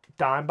got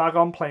Dimebag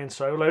on playing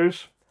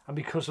solos, and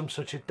because I'm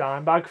such a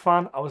Dimebag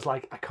fan, I was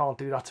like, I can't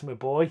do that to my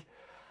boy,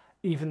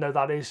 even though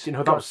that is... You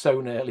know, that was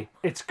so nearly.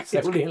 It's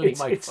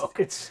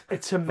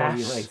a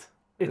mess.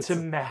 It's a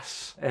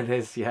mess. It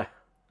is, yeah.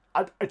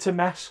 It's a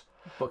mess.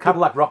 But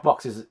Cadillac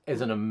Rockbox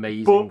is an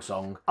amazing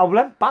song. I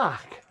went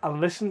back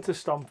and listened to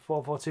Stomp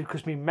 442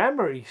 because my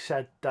memory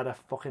said that I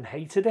fucking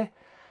hated it.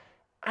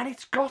 And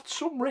it's got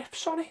some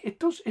riffs on it.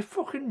 It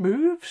fucking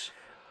moves.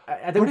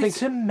 I don't think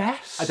it's a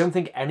mess. I don't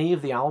think any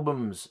of the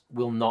albums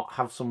will not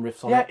have some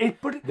riffs on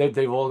it.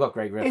 They've all got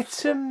great riffs.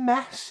 It's a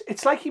mess.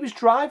 It's like he was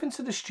driving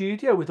to the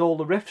studio with all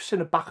the riffs in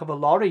the back of a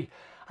lorry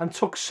and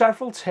took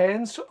several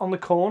turns on the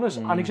corners,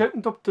 and he's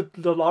opened up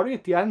the lorry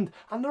at the end,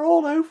 and they're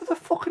all over the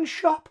fucking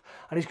shop.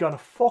 And he's going,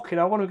 fucking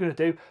hell, what am I going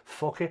to do?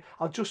 Fuck it.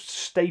 I'll just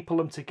staple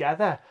them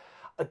together.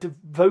 The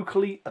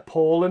vocally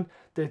appalling.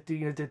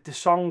 The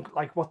song,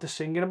 like what they're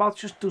singing about,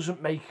 just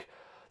doesn't make...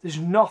 There's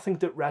nothing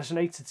that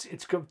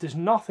resonates. There's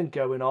nothing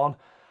going on.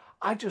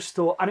 I just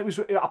thought, and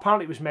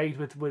apparently it was made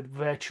with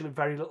virtually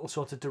very little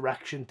sort of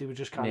direction. They were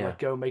just kind of like,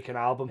 go make an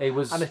album. It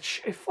was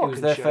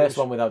their first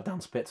one without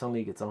Dan Spitz on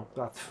lead guitar.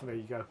 There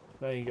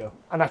you go.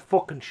 And that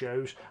fucking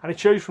shows. And it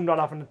shows from not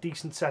having a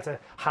decent set of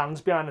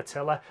hands behind the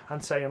tiller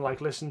and saying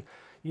like, listen,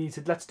 you need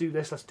to, let's do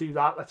this, let's do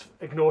that, let's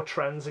ignore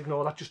trends,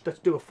 ignore that, let's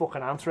do a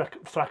fucking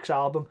Anthrax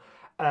album.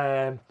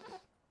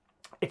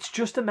 It's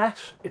just a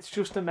mess. Do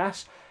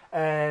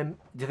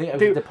you think it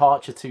was a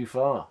departure too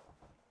far?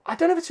 I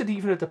don't know if it's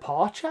even a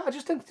departure. I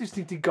just think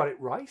they got it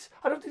right.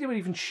 I don't think they were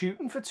even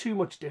shooting for too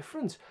much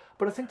difference,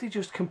 but I think they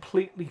just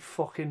completely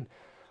fucking...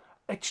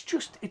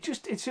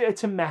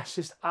 It's a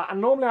mess.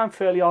 And normally I'm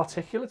fairly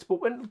articulate,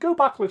 but go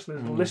back,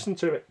 listeners, and listen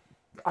to it.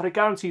 And I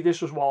guarantee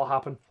this was what will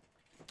happen.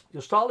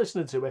 You'll start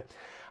listening to it,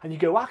 and you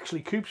go,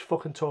 actually, Coop's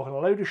fucking talking a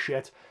load of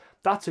shit.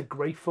 That's a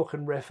great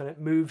fucking riff, and it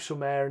moves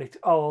somewhere, and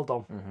hold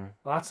on.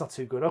 Well, that's not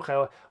too good. Okay,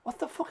 well, what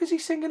the fuck is he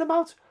singing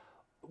about?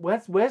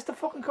 Where's the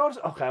fucking chorus?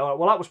 Okay,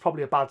 well, that was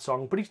probably a bad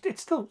song, but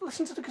it's still,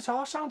 listen to the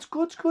guitar, sounds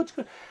good.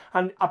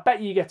 And I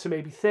bet you get to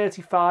maybe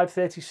 35,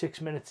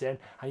 36 minutes in,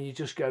 and you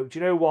just go, do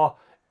you know what?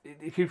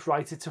 It keeps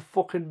right, it's a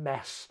fucking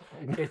mess.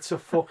 It's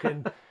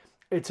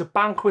a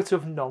banquet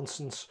of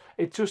nonsense.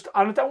 And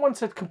I don't want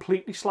to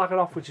completely slag it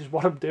off, which is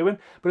what I'm doing,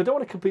 but I don't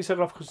want to completely slag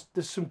it off because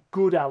there's some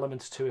good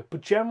elements to it.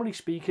 But generally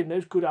speaking,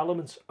 those good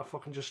elements are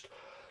fucking just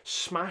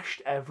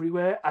smashed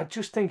everywhere. I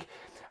just think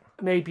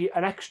maybe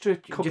an extra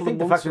couple of months... Do you think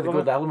the fact that the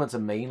good elements are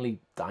mainly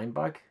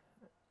Dimebag?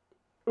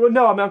 Well,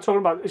 no, I mean, I'm talking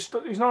about... He's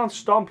not on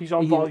Stomp, he's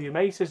on Volume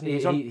 8, isn't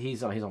he?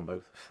 He's on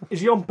both.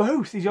 Is he on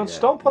both? Is he on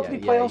Stomp? What did he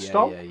play on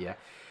Stomp? Yeah.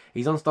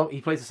 He's on Stomp.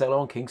 He plays the solo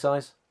on King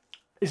Size.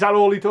 Is that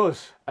all he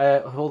does?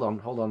 Hold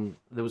on.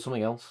 There was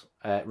something else.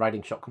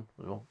 Riding Shotgun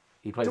as well.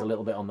 He plays a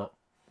little bit on that.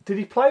 Did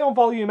he play on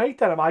Volume 8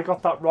 then? Have I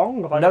got that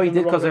wrong? No, he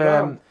did, because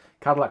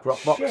Cadillac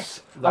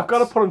Rockbox... I've got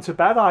to put him to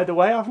bed either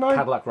way, haven't I?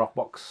 Cadillac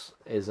Rockbox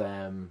is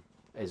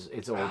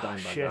it's all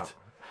Dimebag. That.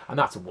 And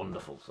that's a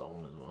wonderful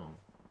song as well.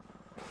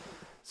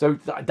 So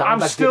I'm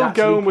still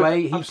going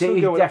with...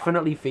 He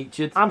definitely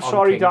featured. I'm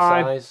sorry,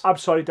 Dime.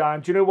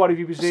 Do you know what? If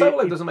he was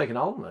solo doesn't make an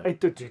album, though. It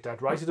did,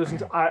 right? It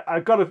doesn't.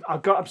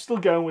 I'm still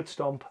going with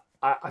Stomp.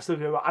 I still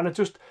go, and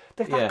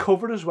that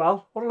cover as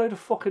well. What a load of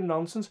fucking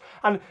nonsense!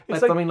 And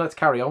it's let's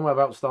carry on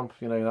about Stomp.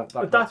 You know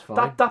that's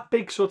fine. That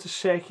big sort of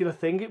circular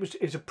thing.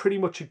 Is pretty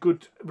much a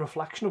good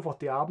reflection of what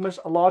the album is.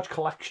 A large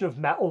collection of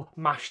metal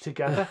mashed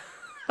together.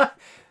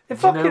 It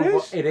fucking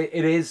is.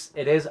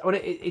 It is. I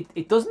mean,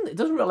 it doesn't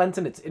relent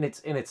in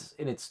its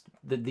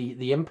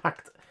the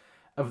impact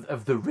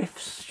of the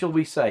riffs, shall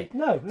we say?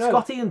 No.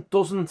 Scott Ian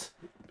doesn't.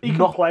 He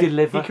can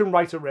deliver. He can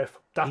write a riff.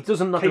 He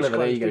doesn't not deliver.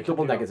 There you go.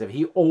 Double negative.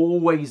 He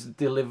always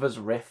delivers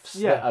riffs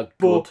that are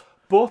good.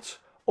 But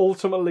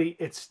ultimately,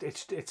 it's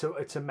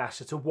a mess.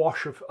 It's a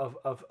wash of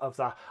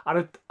that.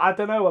 And I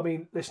don't know. I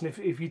mean, listen.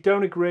 If you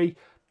don't agree,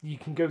 you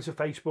can go to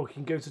Facebook, you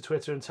can go to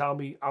Twitter and tell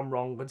me I'm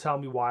wrong and tell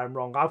me why I'm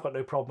wrong. I've got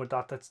no problem with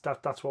that.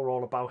 That's what we're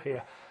all about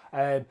here.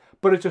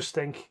 But I just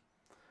think,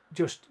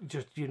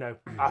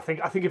 I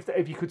think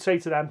if you could say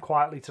to them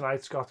quietly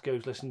tonight, Scott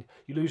goes, listen,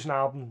 you lose an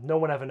album, no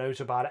one ever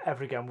knows about it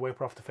ever again. We're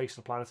off the face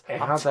of the planet.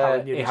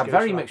 It had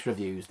very mixed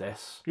reviews.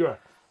 This. Yeah.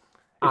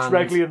 It's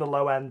regularly in the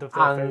low end of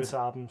their favourite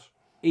albums.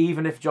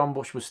 Even if John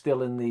Bush was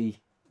still in the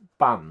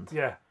band,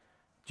 yeah,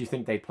 do you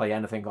think they'd play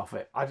anything off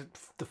it?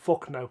 The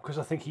fuck no, because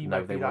I think he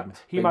might be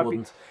that.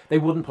 They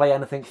wouldn't play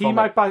anything. He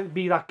might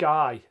be that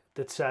guy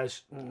that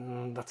says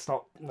that's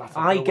not.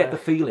 I get the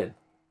feeling,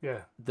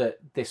 that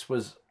this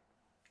was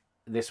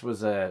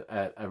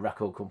a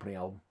record company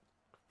album.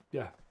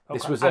 Yeah. Okay.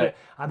 This was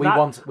we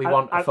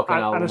want a fucking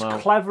album. And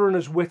as clever and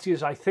as witty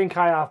as I think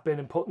I have been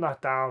in putting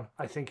that down,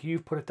 I think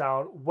you've put it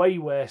down way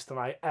worse than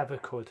I ever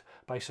could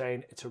by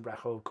saying it's a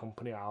record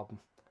company album.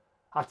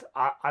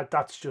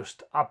 That's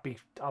just I'd be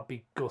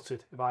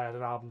gutted if I had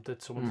an album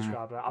that someone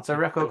described it. It's a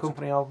record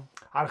company album.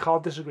 I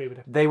can't disagree with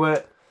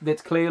it.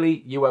 It's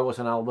clearly you owe us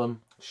an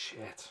album.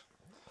 Shit.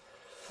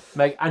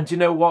 Mate, and do you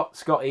know what?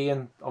 Scott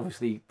Ian,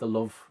 obviously the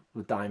love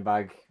with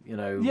Dimebag, you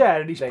know. Yeah,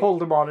 and he's pulled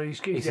them on and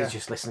he says,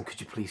 just listen,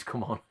 could you please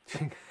come on?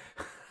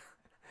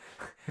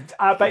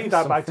 I bet you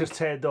Dimebag just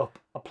turned up.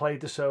 I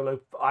played the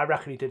solo. I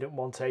reckon he did it in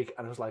one take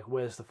and I was like,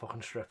 where's the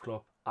fucking strip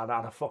club? And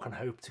I fucking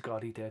hope to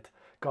God he did.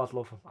 God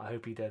love him. I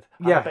hope he did.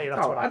 Yeah. I bet you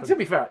that's what happened. And to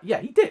be fair,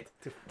 yeah, he did.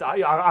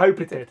 I hope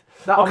it did.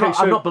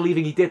 I'm not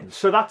believing he didn't.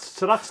 So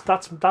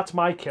that's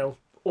my kill.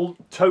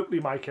 Totally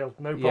my kill.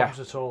 No problems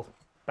at all.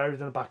 Buried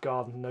in the back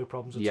garden. No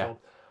problems at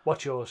all.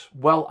 What's yours?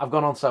 Well, I've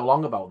gone on so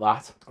long about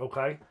that.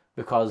 Okay.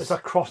 Because it's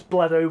that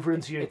cross-bled over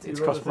into your... It's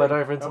cross-bled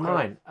over into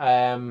mine.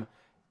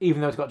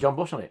 Even though it's got John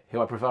Bush on it,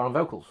 who I prefer on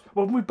vocals.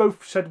 Well, we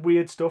both said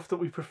weird stuff that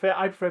we prefer.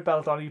 I prefer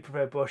Belladonna, you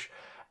prefer Bush.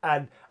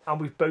 And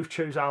we've both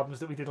chose albums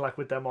that we didn't like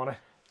with them on it.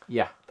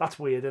 Yeah. That's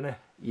weird, isn't it?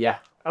 Yeah.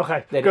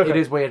 Okay. It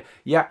is weird.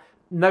 Yeah.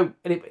 No,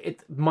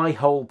 my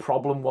whole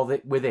problem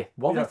with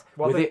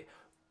it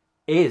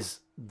is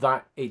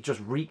that it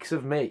just reeks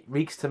to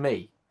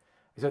me.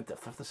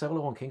 The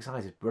solo on King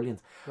Size is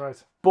brilliant.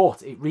 Right.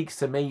 But it reeks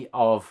to me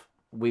of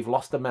we've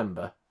lost a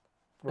member.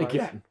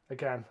 Right.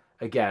 Again.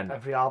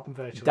 Every album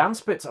virtually. Dan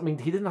Spitz, I mean,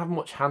 he didn't have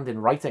much hand in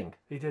writing.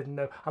 He didn't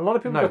know. A lot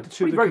of people got the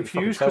two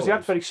confused because he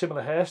had very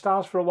similar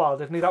hairstyles for a while,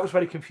 didn't he? That was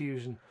very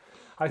confusing.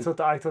 I thought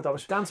that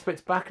was... Dan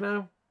Spitz back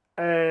now?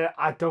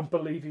 I don't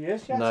believe he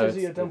is yet, is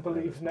he? I don't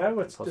believe. No,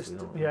 it's just...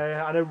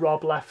 Yeah, I know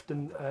Rob left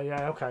and...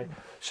 okay.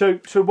 So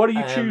what are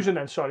you choosing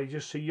then? Sorry,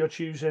 just so you're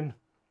choosing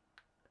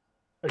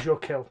as your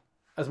kill.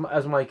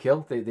 As my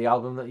kill, the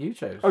album that you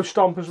chose. Oh,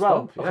 Stomp as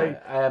well. Stomp, okay.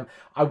 Yeah.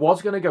 I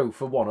was going to go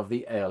for one of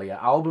the earlier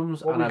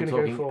albums, and I'm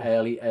talking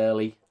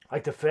early.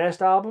 Like the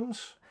first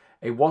albums?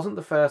 It wasn't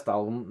the first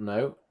album,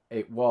 no.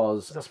 It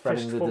was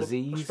Spreading the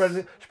Disease.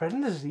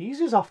 Spreading the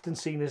Disease is often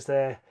seen as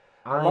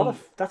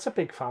that's a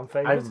big fan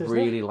favourite, I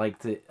really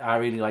liked it. I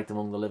really liked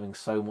Among the Living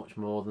so much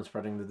more than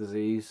Spreading the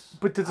Disease.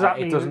 But does that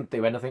mean... It doesn't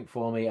do anything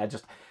for me. I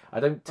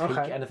don't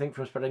take anything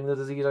from Spreading the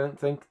Disease. I don't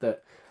think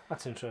that...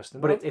 That's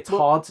interesting. But it's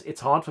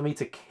hard for me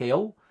to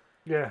kill.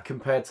 Yeah.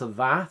 Compared to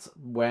that,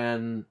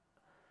 when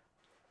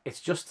it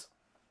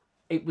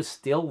was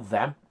still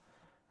them.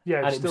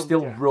 Yeah. And it was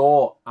still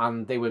raw,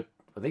 and were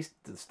they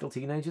still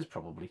teenagers?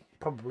 Probably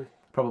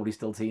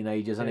still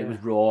teenagers, and it was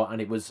raw,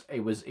 and it was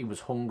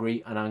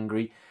hungry and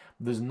angry.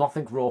 There's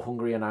nothing raw,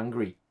 hungry, and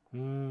angry.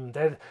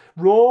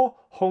 Raw,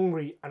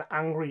 hungry, and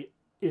angry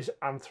is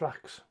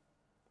Anthrax.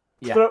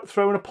 Yeah.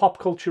 Throw in a pop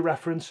culture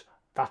reference.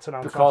 That's an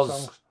Anthrax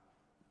song.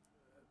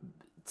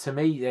 To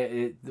me,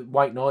 the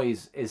White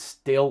Noise is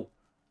still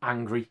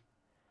angry.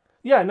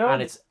 Yeah, no.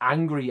 And it's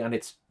angry and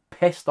it's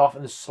pissed off,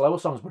 and there's slower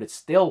songs, but it's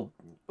still,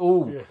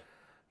 it's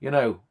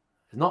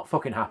not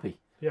fucking happy.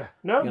 Yeah,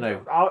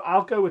 no,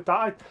 I'll go with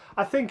that.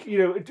 I think,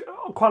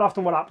 quite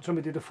often what happens when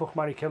we do the Fuck,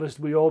 Marry, Kill is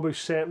we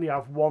almost certainly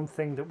have one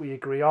thing that we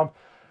agree on,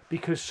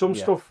 because some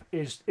stuff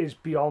is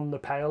beyond the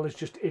pale. It's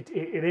just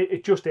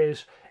it just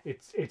is.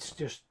 It's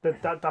just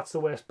that's the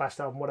worst, best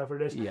album, whatever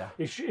it is. Yeah.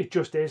 It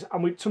just is.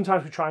 And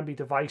sometimes we try and be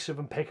divisive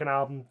and pick an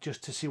album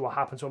just to see what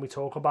happens when we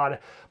talk about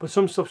it. But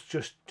some stuff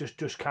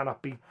just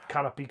cannot be.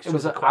 It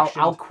was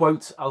I'll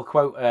quote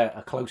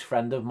a close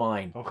friend of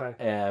mine.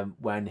 Okay.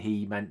 When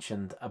he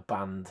mentioned a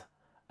band,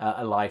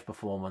 a live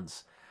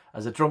performance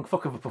as a drunk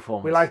fuck of a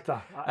performance. We like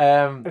that.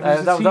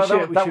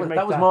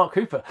 That was Mark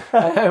Cooper.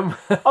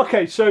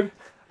 Okay, so.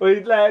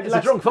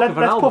 Let's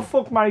put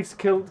Fuck, Marry,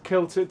 Kill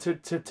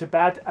to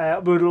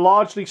bed. We were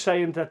largely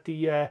saying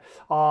that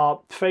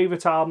our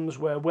favourite albums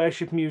were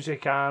Worship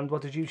Music and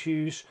what did you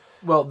choose?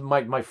 Well,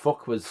 my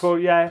fuck was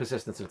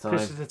Persistence of Time.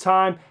 Persistence of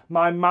Time.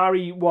 My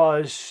marry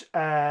was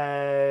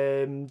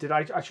did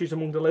I choose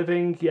Among the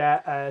Living?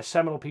 Yeah,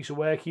 seminal piece of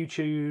work. You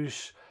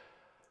choose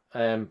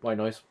White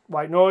Noise.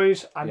 White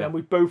Noise, and then we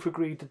both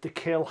agreed that the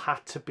kill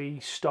had to be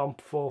Stomp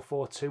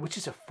 442, which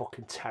is a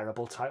fucking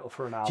terrible title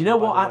for an album. Do you know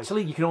what?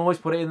 Actually, you can always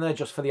put it in there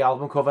just for the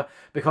album cover,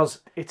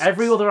 because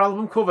every other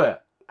album cover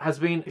has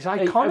been... It's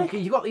iconic.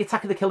 You got the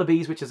Attack of the Killer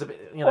Bees, which is a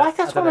bit...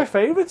 that's one of my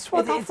favourites.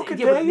 What the fuck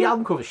dare you? The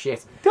album cover's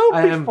shit.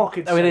 Don't be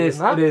fucking saying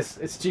that. It is.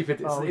 It's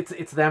stupid.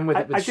 It's them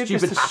with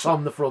stupid hats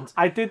on the front.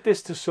 I did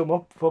this to sum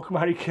up Fuck,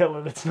 Marry, Kill,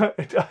 and it's not.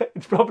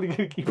 It's probably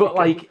going to keep.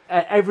 But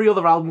every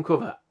other album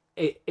cover,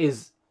 it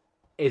is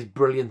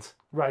brilliant.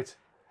 Right.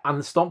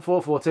 And Stomp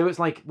 442, it's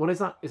like, what is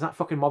that? Is that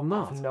fucking modern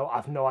art?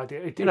 I've no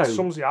idea. It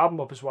sums the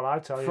album up, is what I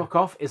tell you. Fuck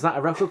off. Is that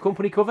a record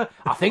company cover?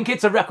 I think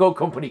it's a record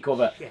company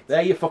cover.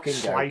 There you fucking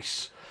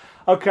Slice.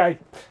 Go. Okay.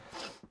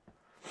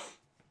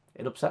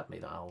 It upset me,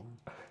 that album.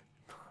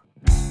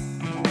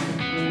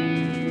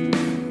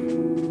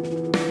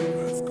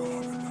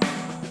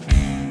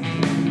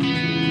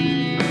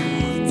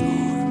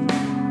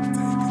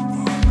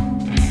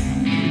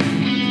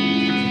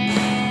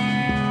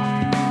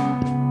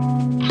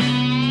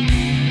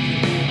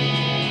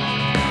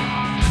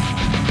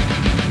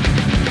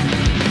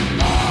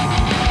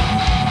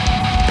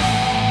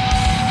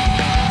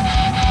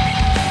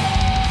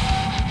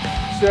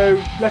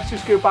 So let's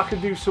just go back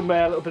and do some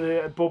a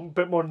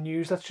bit more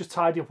news. Let's just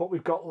tidy up what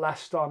we've got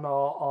last on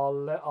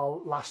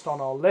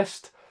our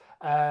list.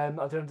 I don't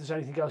know if there's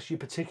anything else you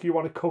particularly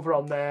want to cover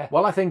on there.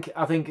 Well, I think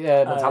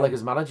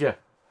Metallica's manager.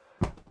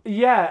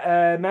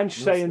 Yeah, Mensch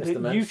saying that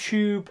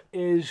YouTube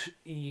is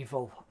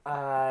evil,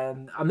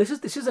 and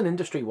this is an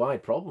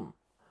industry-wide problem.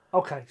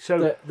 Okay,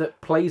 so that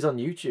plays on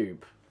YouTube.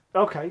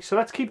 Okay, so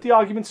let's keep the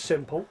argument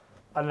simple,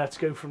 and let's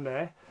go from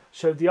there.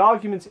 So the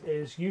argument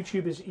is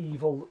YouTube is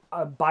evil,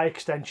 and by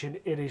extension,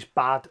 it is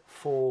bad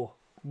for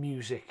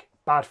music,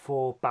 bad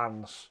for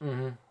bands.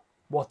 Mm-hmm.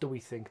 What do we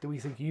think? Do we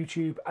think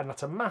YouTube, and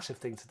that's a massive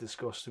thing to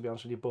discuss, to be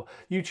honest with you, but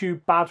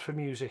YouTube bad for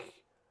music?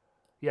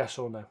 Yes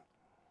or no?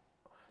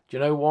 Do you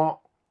know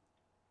what?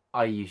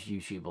 I use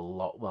YouTube a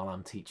lot while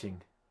I'm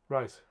teaching.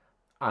 Right.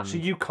 And so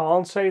you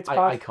can't say it's bad?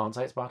 I can't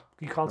say it's bad.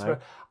 You can't say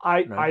it.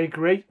 I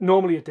agree.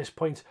 Normally at this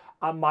point,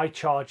 my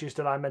charge is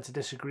that I'm meant to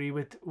disagree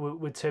with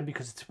Tim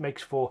because it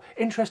makes for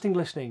interesting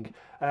listening.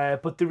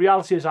 But the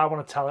reality is I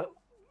want to tell it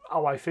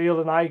how I feel,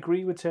 and I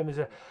agree with Tim.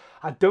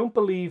 I don't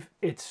believe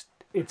it's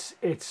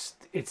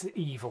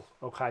evil,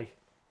 okay?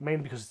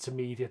 Mainly because it's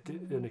immediate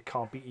and it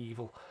can't be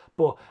evil.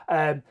 But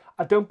I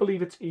don't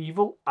believe it's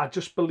evil. I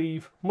just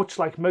believe, much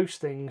like most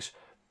things,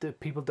 that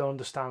people don't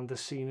understand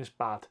is seen as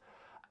bad.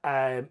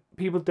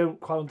 People don't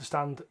quite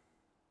understand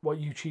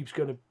what YouTube's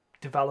going to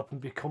develop and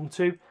become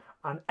to,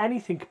 and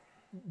anything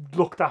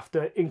looked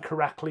after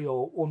incorrectly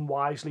or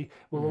unwisely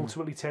will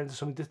ultimately turn into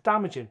something that's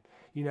damaging.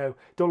 You know,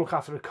 don't look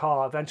after a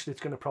car, eventually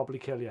it's going to probably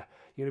kill you.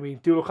 You know what I mean?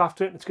 Do look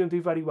after it and it's going to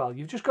do very well.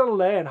 You've just got to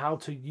learn how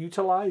to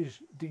utilise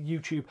the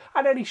YouTube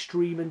and any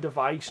streaming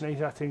device and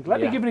anything, I think.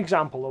 Let me give an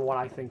example of what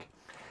I think.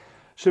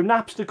 So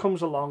Napster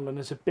comes along and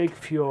there's a big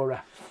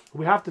furor.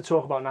 We have to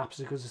talk about Napster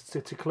because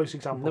it's a close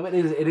example. No, it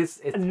is.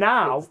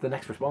 Now, it's the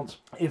next response.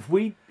 If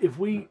we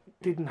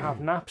didn't have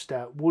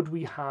Napster, would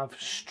we have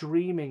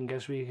streaming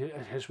as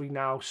we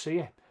now see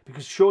it?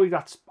 Because surely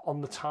that's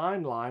on the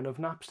timeline of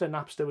Napster.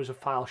 Napster was a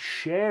file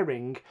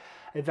sharing.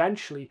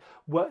 Eventually,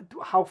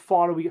 how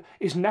far are we?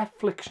 Is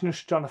Netflix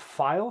just on a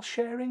file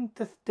sharing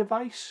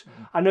device?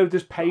 I know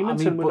there's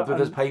payments, but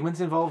there's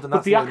payments involved, and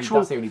that's the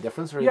only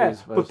difference, really. Yeah,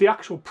 but the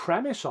actual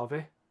premise of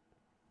it,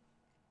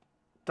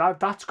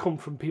 that's come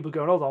from people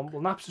going, hold on,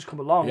 well, Napster's come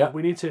along. Yeah.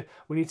 We need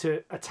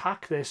to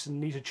attack this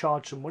and need to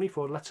charge some money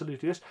for it. Let's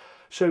allude to this.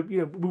 So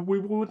we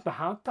wouldn't have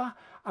had that,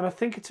 and I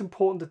think it's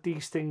important that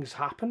these things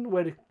happen.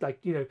 Where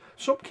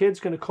some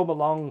kid's going to come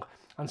along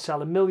and sell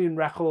 1 million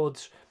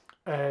records.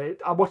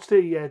 I watched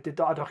the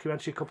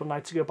documentary a couple of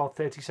nights ago about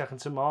 30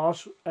 Seconds to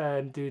Mars.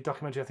 The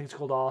documentary, I think it's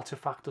called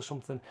Artifact or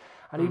something.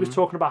 And he was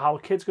talking about how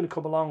a kid's going to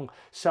come along,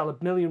 sell 1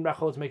 million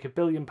records, make £1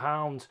 billion,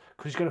 because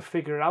he's going to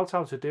figure it out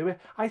how to do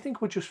it. I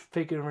think we're just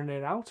figuring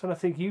it out. And I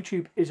think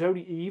YouTube is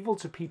only evil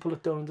to people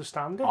that don't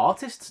understand it.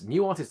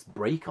 New artists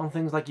break on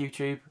things like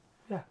YouTube.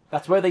 Yeah.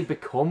 That's where they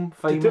become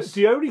famous.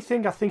 The only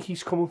thing I think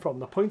he's coming from,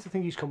 the point I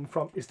think he's coming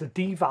from, is the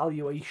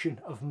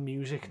devaluation of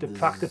music. The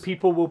fact that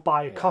people will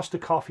buy a Costa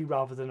coffee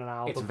rather than an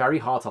album. It's very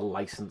hard to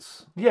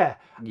license. Yeah,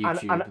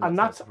 YouTube,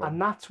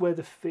 and that's where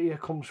the fear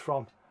comes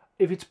from.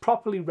 If it's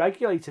properly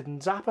regulated,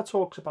 and Zappa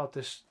talks about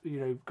this,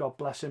 God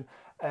bless him,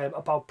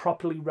 about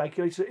properly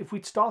regulated. If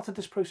we'd started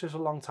this process a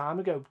long time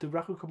ago, the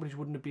record companies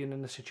wouldn't have been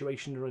in the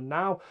situation they're in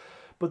now.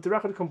 But the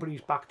record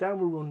companies back then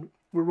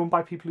were run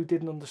by people who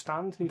didn't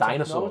understand new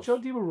dinosaurs.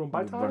 Technology. They were run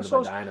by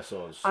dinosaurs.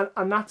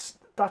 And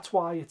that's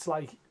why it's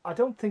like, I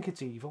don't think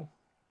it's evil.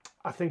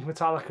 I think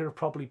Metallica have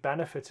probably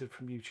benefited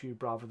from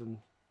YouTube rather than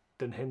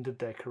hindered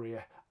their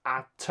career.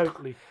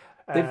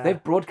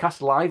 They've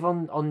broadcast live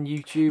on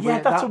YouTube.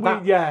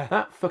 Yeah,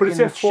 that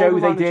fucking show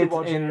they did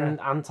in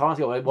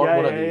Antarctica,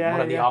 one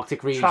of the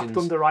Arctic regions. Trapped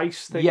under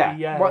ice thing.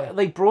 Well,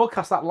 they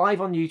broadcast that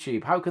live on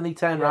YouTube. How can they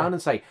turn around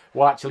and say,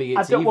 well, actually,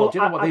 it's evil? Do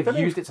you know what? They've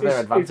used it to their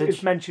advantage.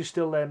 Is Mensch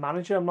still their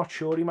manager? I'm not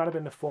sure. He might have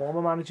been the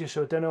former manager,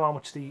 so I don't know how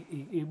much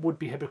it would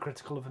be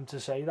hypocritical of him to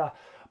say that.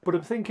 But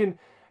I'm thinking,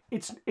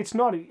 it's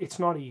not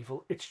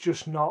evil. It's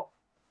just not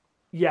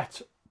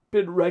yet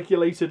been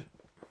regulated.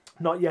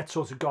 Not yet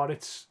sort of got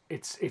its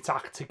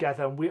act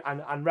together,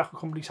 and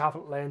record companies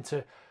haven't learned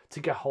to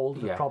get hold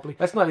of it properly.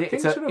 That's not it.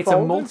 It's a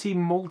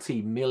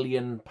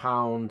multi-million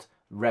pound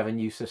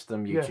revenue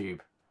system.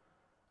 YouTube,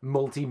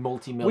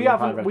 multi-million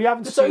pound revenue. We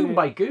haven't it's seen owned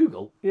by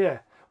Google. Yeah,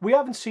 We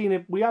haven't seen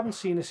it. We haven't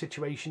seen a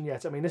situation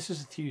yet. I mean, this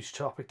is a huge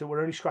topic that we're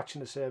only scratching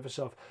the surface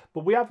of,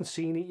 but we haven't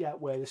seen it yet.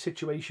 Where the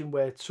situation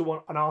where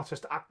an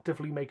artist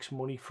actively makes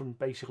money from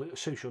basically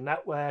social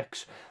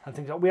networks and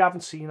things like that. We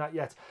haven't seen that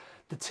yet.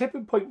 The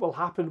tipping point will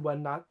happen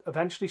when that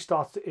eventually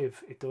starts to,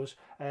 if it does,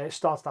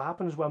 starts to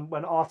happen is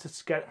when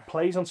artists get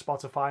plays on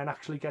Spotify and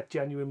actually get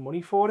genuine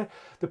money for it.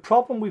 The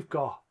problem we've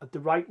got at the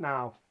right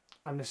now,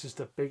 and this is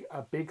a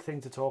big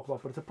thing to talk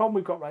about, but the problem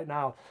we've got right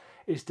now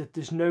is that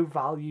there's no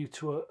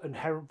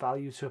inherent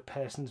value to a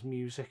person's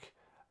music,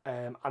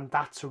 and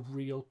that's a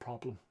real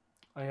problem.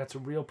 I think that's a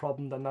real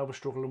problem that now we're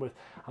struggling with.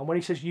 And when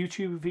he says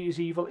YouTube is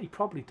evil, he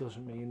probably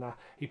doesn't mean that.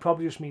 He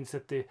probably just means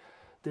that the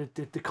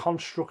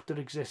construct that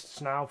exists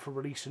now for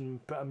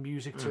releasing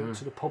music to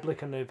the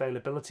public and the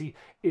availability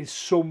is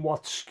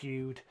somewhat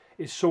skewed,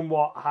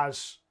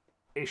 has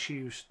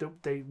issues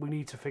that we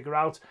need to figure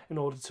out in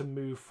order to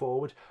move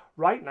forward.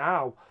 Right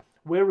now,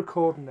 we're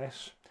recording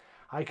this.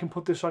 I can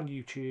put this on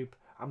YouTube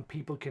and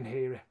people can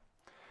hear it.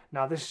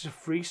 Now, this is a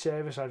free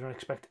service. I don't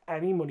expect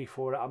any money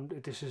for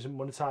it. This isn't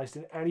monetized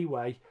in any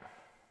way.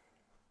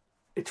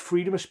 It's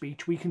freedom of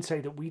speech. We can say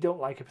that we don't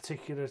like a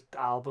particular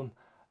album.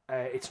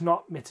 It's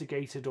not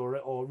mitigated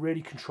or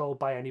really controlled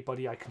by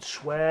anybody. I can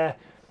swear.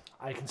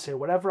 I can say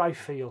whatever I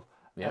feel.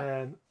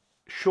 Yeah.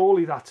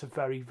 Surely that's a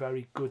very,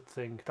 very good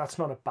thing. That's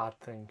not a bad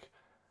thing.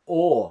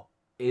 Or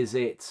is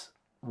it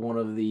one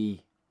of the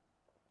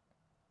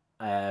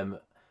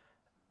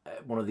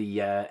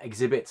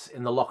exhibits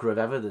in the locker of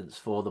evidence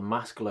for the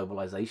mass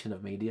globalization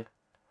of media?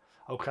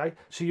 Okay,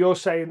 so you're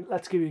saying,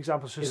 let's give you an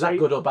example. So is that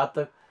good or bad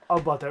though?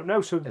 Oh, but I don't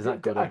know. So is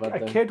that good or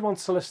bad? A kid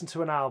wants to listen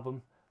to an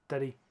album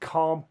that he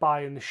can't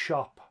buy in the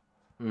shop.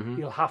 Mm-hmm.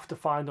 He'll have to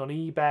find on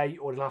eBay,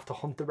 or he'll have to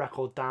hunt the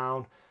record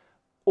down,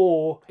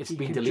 or it's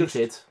been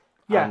deleted.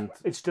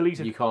 It's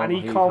deleted, he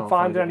can't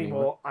find it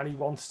anymore, and he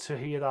wants to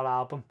hear that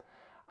album,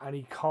 and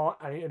he can't.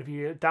 And if he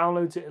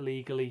downloads it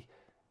illegally,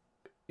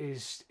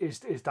 is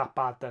that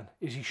bad then?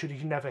 Should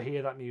he never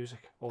hear that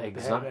music? Or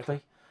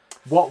exactly.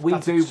 What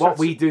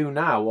we do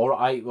now, or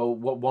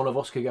what one of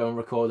us could go and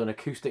record an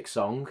acoustic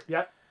song.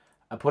 Yeah.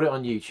 And put it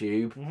on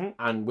YouTube,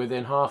 and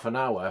within half an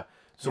hour,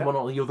 someone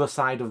on the other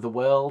side of the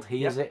world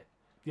hears it.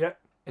 Yeah.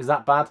 Is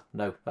that bad?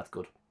 No, that's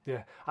good.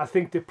 Yeah, I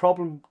think the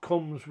problem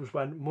comes was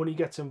when money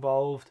gets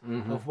involved,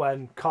 of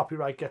when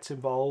copyright gets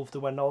involved,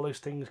 and when all those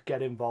things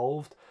get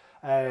involved.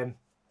 And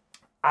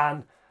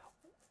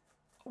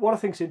what I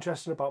think is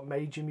interesting about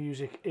major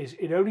music is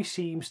it only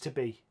seems to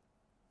be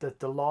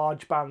that the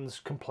large bands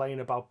complain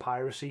about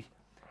piracy,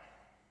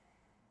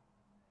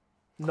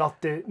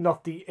 not the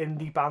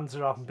indie bands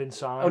that haven't been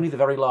signed. Only the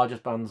very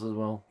largest bands as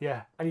well.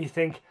 Yeah, and you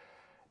think,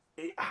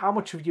 how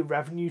much of your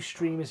revenue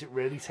stream is it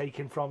really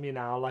taking from you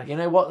now? Like, you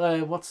know what?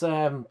 What's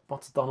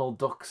Donald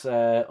Duck's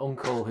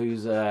uncle?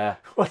 Who's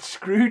what's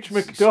Scrooge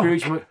McDuck?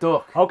 Scrooge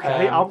McDuck.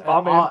 Okay,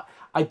 I'm in.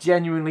 I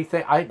genuinely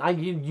think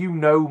you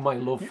know my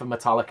love for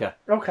Metallica.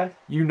 Okay.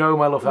 You know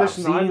my love for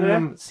Listen,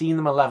 I've seen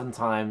them 11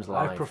 times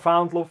live. I have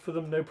profound love for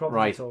them, no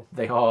problem at all.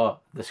 They are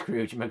the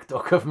Scrooge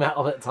McDuck of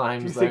metal at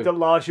times. Do you think that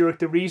Lars Ulrich,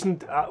 the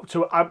reason,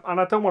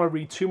 and I don't want to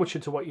read too much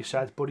into what you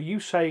said, but are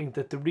you saying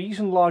that the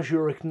reason Lars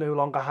Ulrich no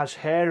longer has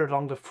hair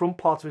along the front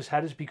part of his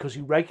head is because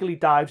he regularly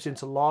dives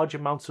into large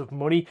amounts of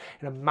money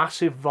in a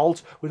massive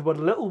vault with a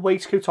little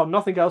waistcoat on,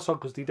 nothing else on,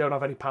 because they don't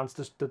have any pants,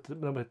 the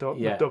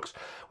McDucks,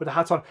 with a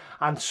hat on,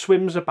 and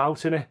swims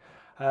about in it?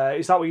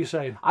 Is that what you're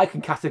saying? I can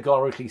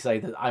categorically say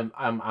that I'm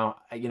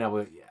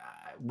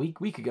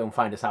we could go and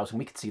find his house and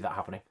we could see that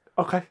happening.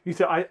 Okay,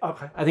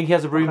 okay. I think he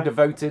has a room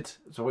devoted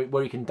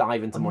where he can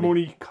dive into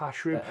money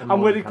cash room,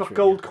 and where they've got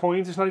gold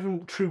coins. It's not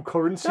even true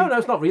currency. No,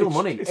 it's not real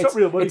money. It's not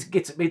real money.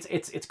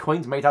 It's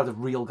coins made out of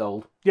real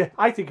gold. Yeah,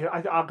 I think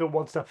I'll go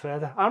one step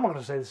further. I'm not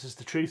going to say this is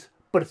the truth,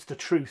 but it's the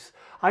truth.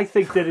 I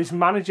think that his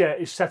manager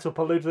is set up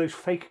a load of those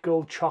fake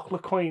gold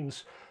chocolate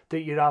coins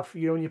that you have,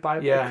 when you buy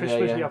at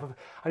Christmas, you have, and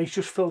he's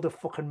just filled a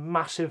fucking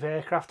massive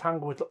aircraft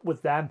hangar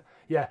with them.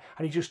 Yeah,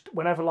 and he just,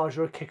 whenever Lars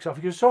Ulrich kicks off,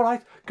 he goes, "It's all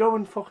right, go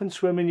and fucking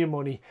swim in your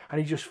money,"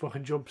 and he just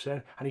fucking jumps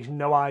in, and he's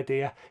no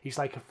idea. He's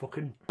like a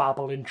fucking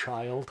babbling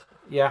child.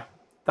 Yeah,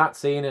 that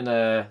scene in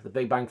The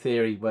Big Bang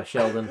Theory where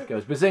Sheldon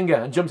goes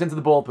 "Bazinga" and jumps into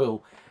the ball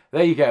pool.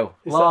 There you go,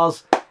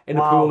 Lars in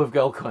a pool of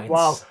gold coins.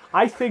 Wow,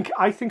 I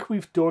think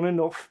we've done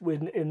enough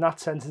in that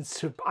sentence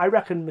to. I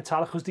reckon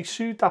Metallica, because they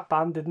sued that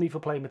band, didn't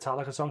even play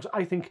Metallica songs.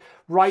 I think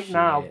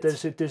now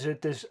there's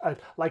a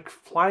like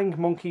Flying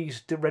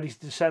Monkeys ready to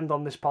descend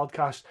on this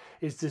podcast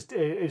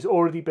is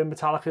already been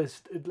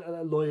Metallica's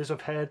lawyers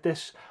have heard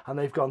this and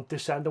they've gone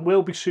descend and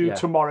will be sued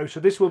tomorrow. So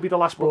this will be the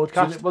last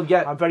broadcast.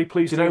 I'm very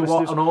pleased. Do you know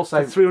what? And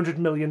also $300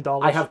 million.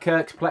 I have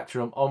Kirk's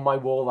plectrum on my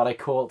wall that I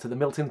call to the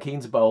Milton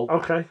Keynes Bowl.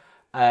 Okay.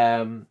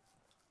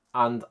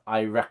 And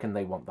I reckon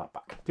they want that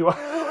back. Do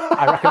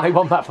I reckon they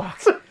want that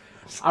back.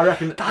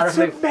 That's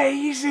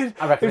amazing.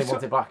 I reckon they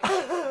want it back.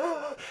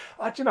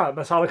 Do you know,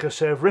 Metallica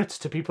serve writs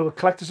to people,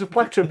 collectors of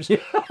plectrums.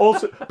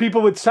 Also,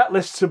 people with set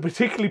lists are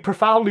particularly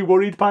profoundly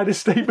worried by this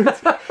statement.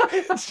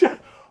 It's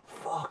just,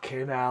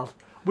 fucking hell.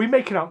 We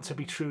make it out to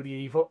be truly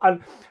evil.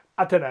 And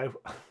I don't know.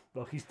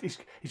 look, he's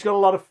got a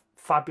lot of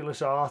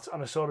fabulous art,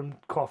 and I saw him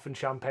quaffing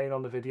champagne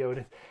on the video,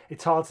 and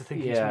it's hard to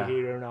think he's my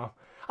hero now.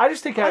 I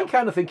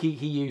kind of think he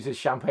uses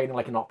champagne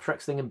like an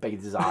Optrex thing and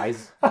bathes his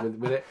eyes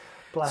with it.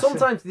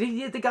 Sometimes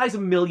the guy's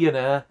a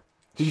millionaire.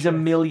 He's a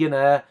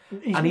millionaire,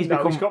 and he's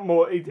got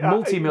more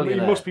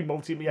multi-millionaire. He must be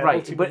multi-millionaire,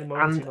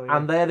 right?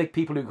 And they're the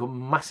people who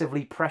become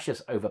massively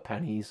precious over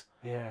pennies.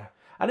 Yeah,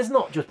 and it's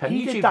not just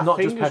pennies. YouTube's not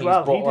just pennies,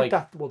 but like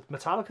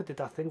Metallica did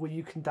that thing where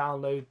you can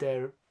download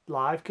their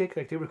live gig,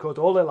 like they record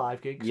all their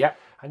live gigs,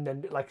 and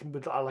then like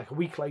a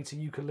week later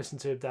you can listen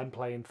to them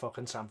playing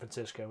fucking San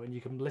Francisco, and you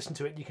can listen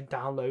to it, and you can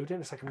download it.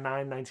 It's like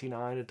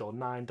 $9.99 or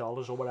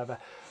 $9 or whatever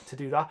to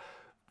do that.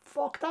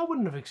 Fuck, that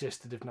wouldn't have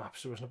existed if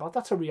Napster wasn't about.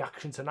 That's a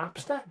reaction to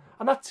Napster,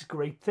 and that's a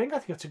great thing. I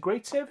think that's a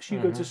great service. You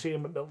go to see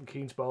him at Milton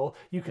Keynes Bowl,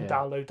 you can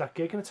download that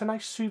gig, and it's a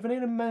nice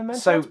souvenir and memento.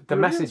 So the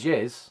message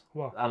is,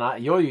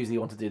 and you're usually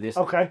want to do this.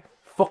 Okay,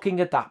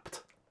 fucking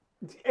adapt.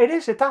 It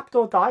is adapt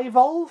or die,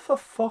 evolve for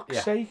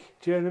fuck's sake.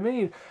 Do you know what I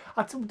mean?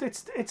 It's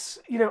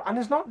and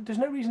there's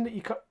no reason that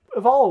you can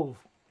evolve.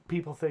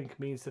 People think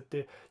means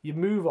that you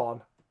move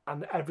on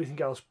and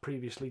everything else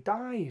previously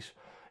dies.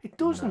 It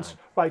doesn't.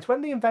 No. Right,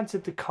 when they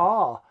invented the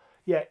car,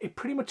 it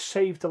pretty much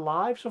saved the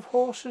lives of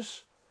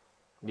horses.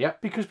 Yeah.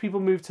 Because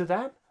people moved to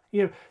them.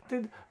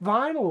 The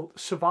vinyl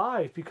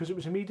survived because it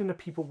was a medium that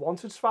people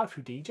wanted to survive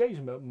through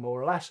DJs,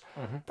 more or less.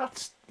 Mm-hmm.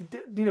 That's,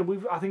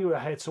 I think we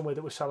heard somewhere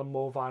that we're selling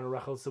more vinyl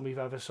records than we've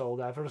ever sold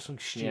ever, or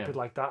something stupid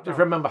like that. Just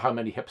remember how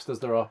many hipsters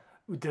there are.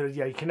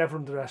 You can never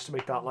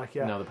underestimate that.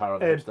 No, the power of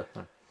the hipster.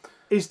 No.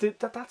 Is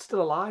that's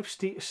still alive?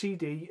 CD,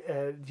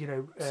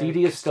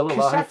 CD is still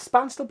alive.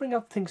 Bands still bring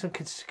out things on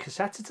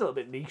cassettes. It's a little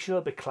bit niche, a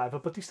little bit clever,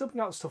 but they still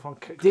bring out stuff on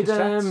cassettes.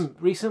 Did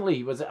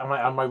recently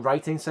am I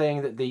right in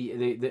saying that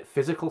the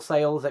physical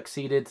sales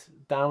exceeded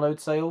download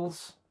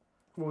sales?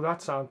 Well, I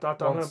don't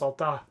know about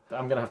that.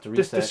 I'm gonna have to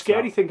research. The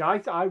scary thing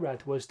I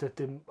read was that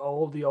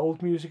all the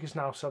old music is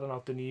now selling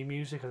out the new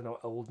music. I don't know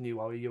old, new,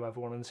 how you ever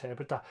want to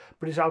interpret that,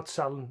 but it's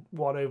outselling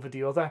one over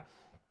the other,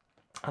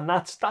 and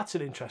that's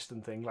an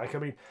interesting thing. Like, I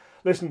mean.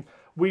 Listen,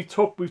 we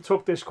took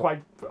this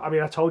quite. I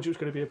mean, I told you it was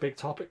going to be a big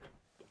topic.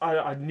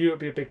 I knew it'd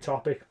be a big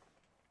topic,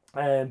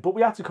 but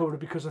we had to cover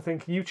it because I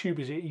think YouTube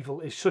is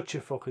evil is such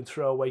a fucking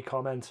throwaway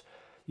comment.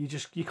 You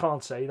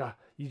can't say that.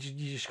 You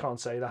just can't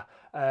say that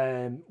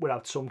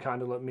without some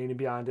kind of meaning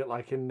behind it.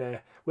 Like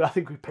I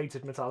think we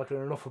painted Metallica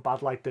enough for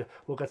bad. Like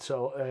we'll get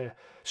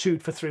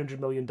sued for $300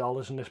 million,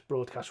 and this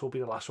broadcast will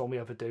be the last one we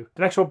ever do.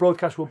 The next one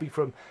broadcast will be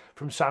from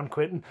San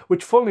Quentin,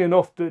 which, funnily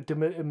enough, the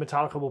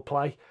Metallica will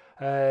play.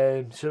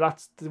 So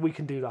we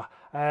can do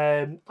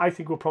that. I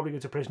think we'll probably go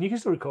to prison. You can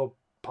still record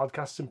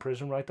podcasts in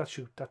prison, right? That's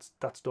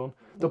done.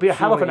 There'll be a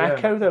hell of an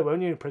echo though,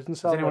 won't you, in prison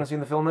cell? Has anyone seen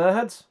the film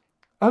Airheads?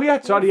 Oh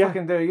yeah, sorry, yeah.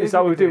 Is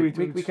that what we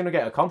do? We can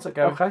get a concert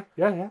going. Okay,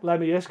 yeah. Let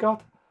me hear,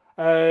 Scott.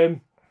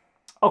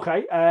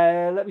 Okay,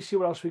 let me see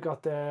what else we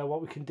got there.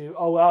 What we can do.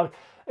 Oh well.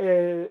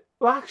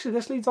 Well, actually,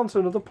 this leads on to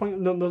another point.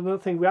 Another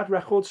thing. We had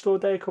Record Store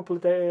Day a couple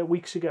of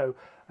weeks ago.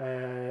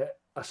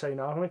 I say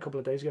now, a couple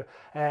of days ago.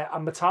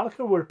 And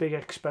Metallica were a big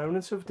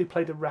exponents of. They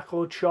played a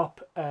record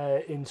shop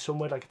in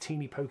somewhere like a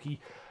teeny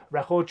pokey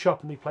record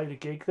shop, and they played a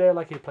gig there.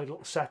 Like they played a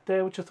little set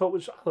there, which I thought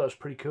was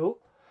pretty cool.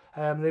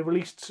 They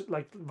released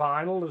like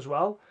vinyl as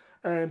well,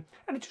 and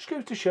it just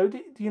goes to show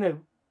that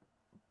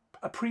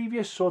a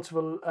previous sort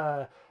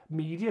of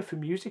media for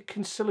music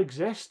can still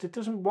exist. It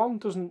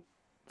doesn't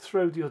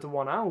throw the other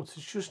one out.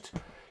 It's just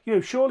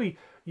surely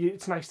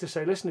it's nice to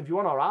say, listen, if you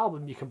want our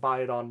album, you can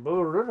buy it on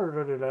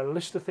a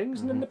list of things,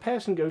 and then the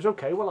person goes,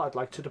 okay, well, I'd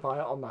like to buy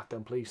it on that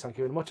then, please, thank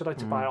you very much. I'd like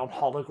to buy it on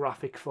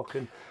holographic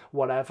fucking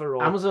whatever.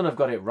 Or Amazon have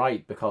got it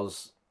right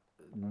because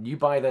you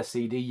buy their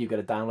CD, you get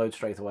a download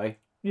straight away.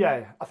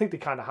 Yeah, I think they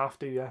kind of have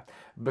to, yeah.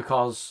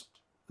 Because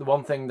the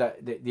one thing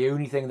the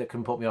only thing that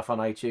can put me off on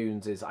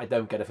iTunes is I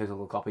don't get a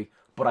physical copy,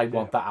 but I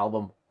want that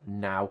album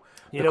now.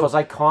 Because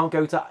I can't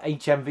go to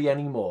HMV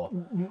anymore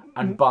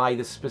and buy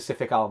the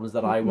specific albums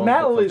that I want.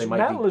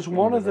 Metal is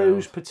one of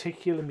those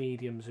particular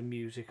mediums in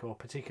music or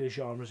particular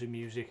genres in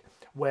music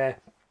where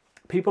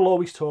people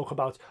always talk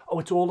about,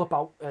 it's all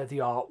about the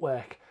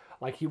artwork.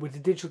 Like with the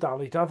digital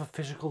download, you don't have a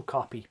physical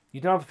copy.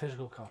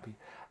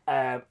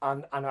 And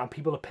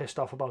people are pissed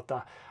off about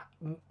that.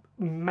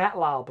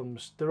 Metal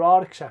albums, there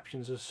are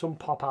exceptions. There's some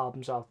pop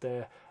albums out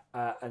there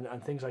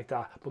and things like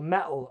that. But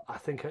metal, I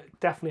think,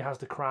 definitely has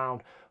the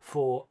crown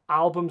for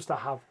albums that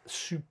have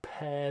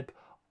superb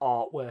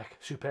artwork,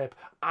 superb,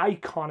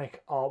 iconic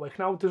artwork.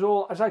 Now,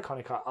 there's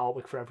iconic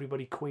artwork for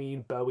everybody,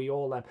 Queen, Bowie,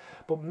 all them.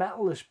 But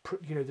metal is,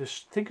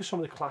 think of some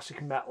of the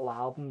classic metal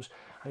albums,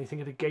 and you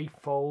think of the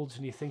gatefolds,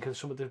 and you think of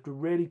some of the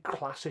really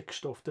classic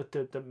stuff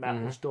that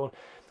metal's done.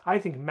 I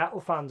think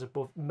metal fans,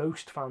 above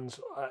most fans,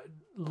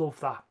 love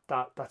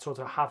that sort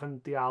of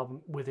having the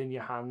album within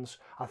your hands.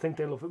 I think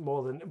they love it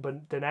more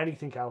than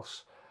anything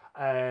else.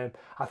 I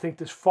think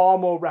there's far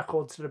more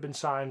records that have been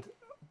signed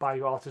by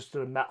artists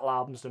that are metal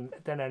albums than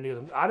any of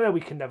them. I know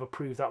we can never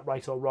prove that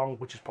right or wrong,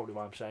 which is probably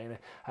why I'm saying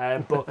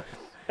it. But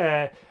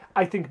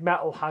I think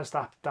metal has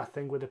that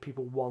thing where the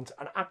people want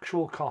an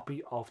actual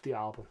copy of the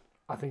album.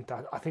 I think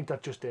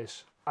that just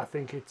is. I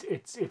think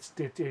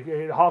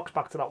it harks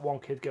back to that one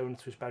kid going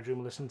into his bedroom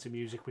and listening to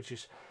music, which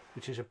is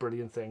a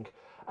brilliant thing.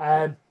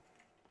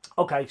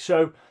 Okay,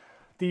 so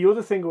the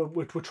other thing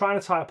we're trying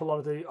to tie up a lot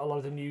of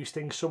the news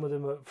things. Some of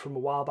them are from a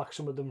while back,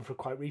 some of them from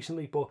quite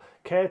recently. But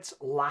Kurt's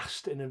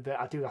last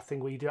I do that thing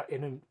where you do that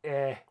in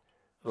an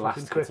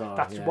last guitar.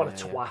 That's what a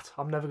twat.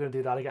 I'm never going to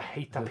do that. I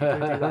hate that people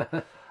do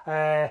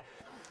that.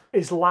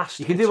 His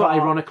last. You can guitar, do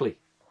it ironically.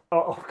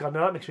 Oh god,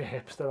 no, that makes me a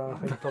hipster. I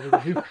think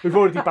probably we've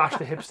already bashed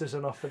the hipsters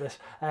enough for this.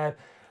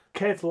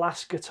 Kurt's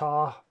last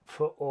guitar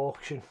for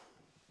auction.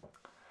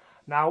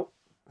 Now,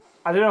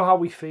 I don't know how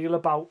we feel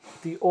about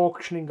the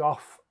auctioning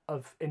off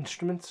of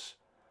instruments,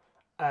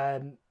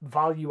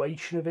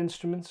 valuation of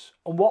instruments,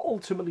 and what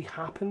ultimately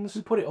happens.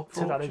 Who put it up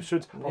to that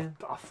instrument? Yeah.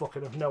 I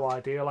fucking have no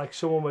idea. Like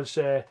someone was.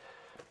 I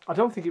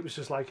don't think it was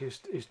just like his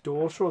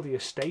daughter or the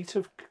estate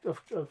of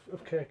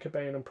Kurt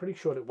Cobain. I'm pretty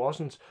sure it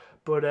wasn't,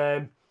 but.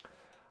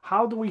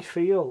 How do we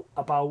feel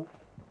about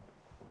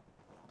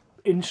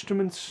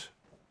instruments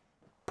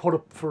put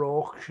up for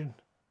auction?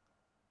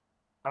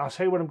 And I'll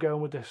say where I'm going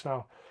with this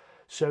now.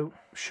 So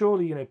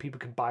surely,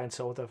 people can buy and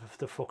sell whatever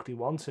the fuck they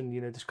want, and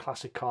there's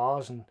classic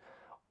cars and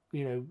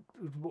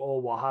or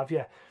what have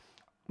you.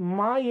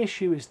 My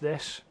issue is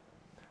this: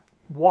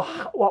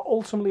 what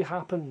ultimately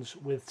happens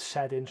with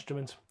said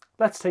instrument?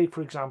 Let's take,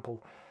 for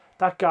example,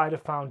 that guy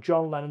that found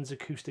John Lennon's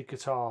acoustic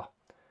guitar.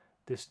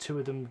 There's two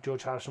of them.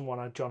 George Harrison one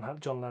had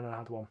John Lennon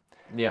had one.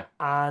 Yeah.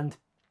 And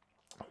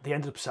they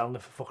ended up selling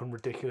it for fucking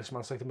ridiculous, man.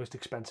 It's like one of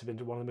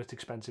the most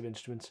expensive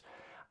instruments.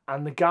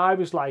 And the guy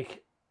was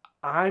like,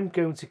 I'm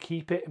going to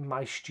keep it in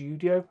my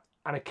studio,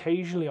 and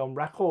occasionally on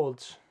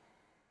records,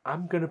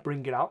 I'm going to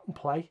bring it out and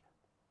play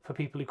for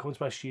people who come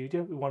to my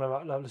studio who want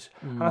to listen.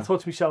 And I thought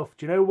to myself,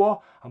 do you know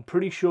what? I'm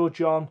pretty sure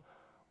John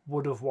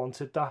would have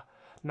wanted that.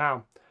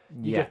 Now,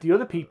 you get the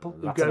other people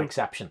who That's an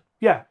exception.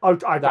 Yeah, I'm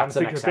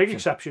thinking a big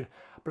exception.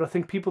 But I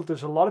think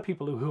there's a lot of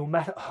people who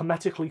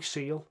hermetically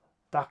seal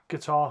that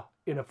guitar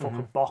in a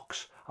fucking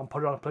box and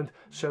put it on a plinth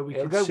so we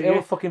can see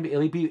it.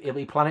 It'll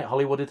be Planet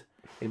Hollywooded.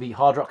 It'll be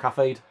Hard Rock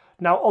Cafe'd.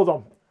 Now, hold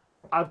on.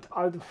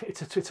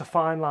 It's a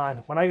fine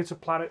line. When I go to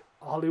Planet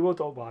Hollywood,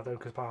 I don't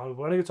because Planet Hollywood.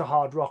 When I go to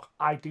Hard Rock,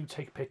 I do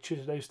take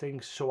pictures of those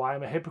things. So I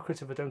am a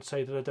hypocrite if I don't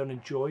say that I don't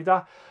enjoy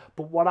that.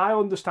 But what I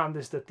understand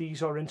is that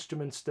these are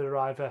instruments that are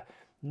either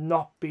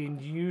not being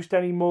used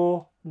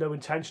anymore, no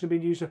intention of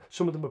being used.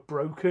 Some of them are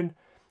broken.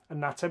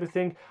 And that type of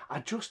thing.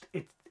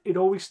 It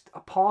always, a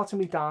part of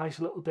me dies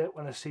a little bit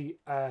when I see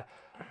an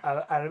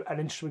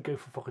instrument go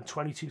for fucking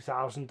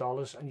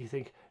 $22,000, and you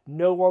think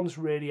no one's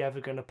really ever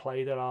going to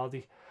play that, are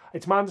they?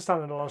 It's my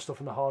understanding a lot of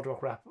stuff in the hard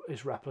rock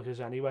is replicas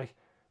anyway.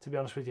 To be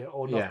honest with you,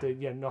 or not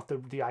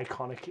the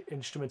iconic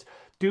instrument.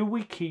 Do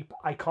we keep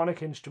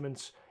iconic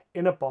instruments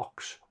in a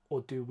box,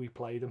 or do we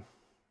play them?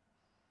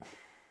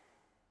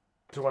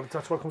 So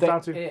that's what it comes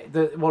down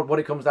to. What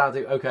it comes down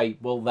to. Okay,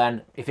 well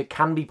then, if it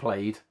can be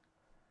played.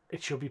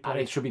 It should be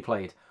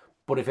played.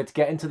 But if it's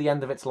getting to the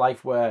end of its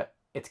life where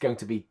it's going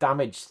to be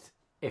damaged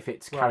if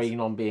it's carrying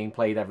on being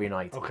played every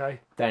night,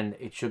 then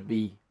it should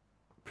be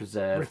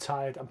preserved.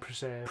 Retired and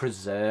preserved.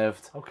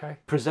 Preserved. Okay.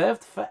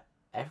 Preserved for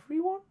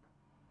everyone?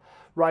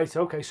 Right,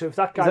 okay. So if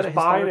that guy's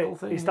buying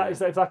it, if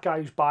that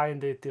guy who's buying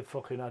the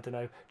fucking, I don't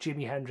know,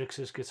 Jimi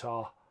Hendrix's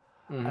guitar,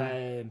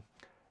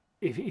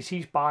 if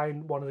he's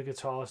buying one of the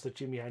guitars that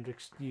Jimi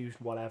Hendrix used,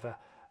 whatever,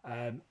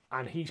 and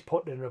he's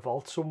putting it in a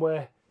vault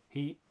somewhere,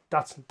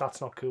 That's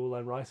not cool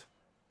then, right?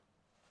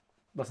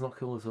 That's not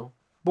cool at all.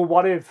 But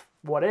what if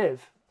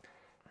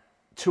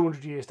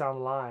 200 years down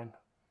the line,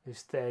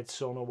 his third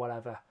son or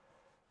whatever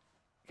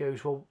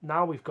goes, well,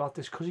 now we've got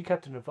this, because he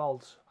kept it in a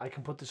vault, I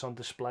can put this on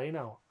display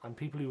now, and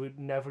people who had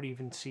never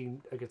even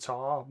seen a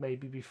guitar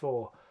maybe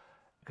before,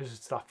 because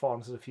it's that far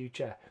into the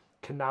future,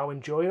 can now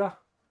enjoy that.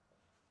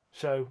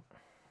 So,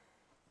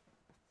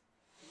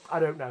 I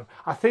don't know.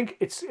 I think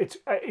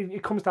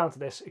it comes down to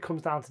this. It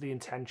comes down to the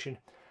intention.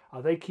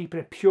 Are they keeping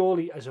it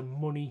purely as a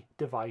money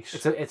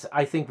device?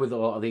 I think with a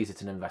lot of these,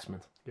 it's an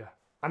investment. Yeah,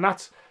 and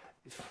it's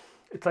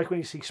like when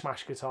you see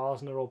smash guitars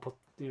and they're all put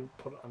it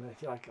on it.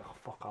 You're like, oh,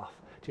 fuck off.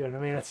 Do you know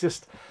what I mean? It's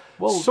just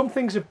some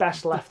things are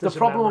best left. The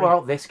problem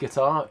about this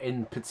guitar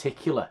in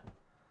particular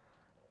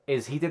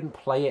is he didn't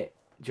play it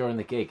during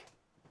the gig.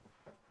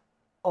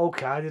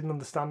 Okay, I didn't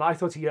understand that. I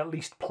thought he at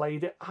least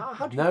played it.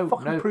 How do you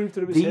fucking prove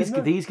that it was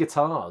him? These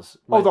guitars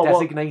were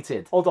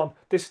designated. Hold on,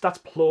 that's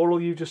plural.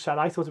 You just said.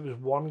 I thought it was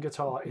one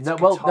guitar.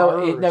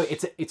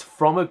 It's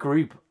from a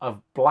group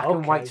of black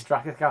and white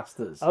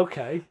Stratocasters.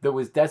 Okay, that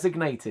was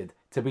designated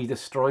to be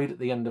destroyed at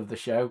the end of the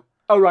show.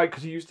 Oh right,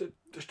 because he used to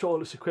destroy all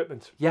this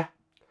equipment. Yeah.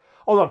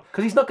 Hold on,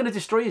 because he's not going to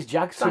destroy his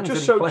Jag songs.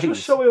 So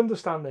just so I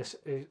understand this,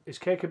 is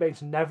Kurt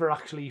Cobain's never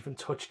actually even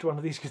touched one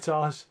of these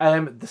guitars?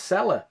 The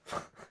seller.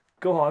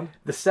 Go on.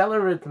 The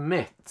seller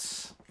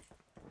admits.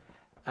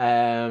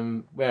 Yeah.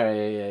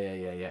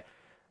 There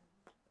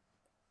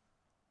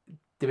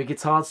were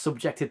guitars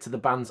subjected to the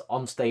band's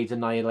onstage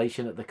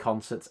annihilation at the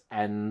concert's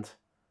end.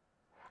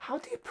 How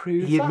do you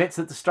prove He admits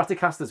that the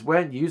Stratocasters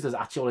weren't used as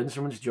actual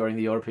instruments during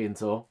the European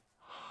tour.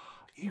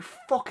 You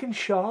fucking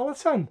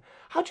charlatan.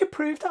 How'd you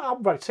prove that?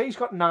 Right, say he's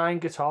got 9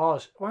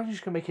 guitars. Why aren't you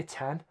just going to make it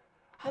 10?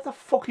 How the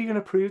fuck are you going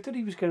to prove that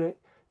he was going to...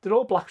 They're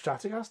all black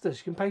Stratocasters.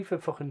 You can pay for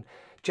fucking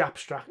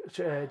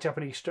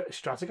Japanese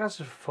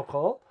Stratocasters for fuck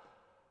all.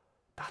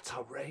 That's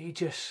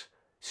outrageous.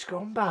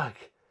 Scumbag.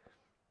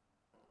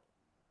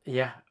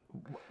 Yeah.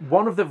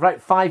 One of the...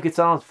 Right, 5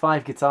 guitars.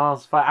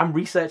 I'm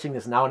researching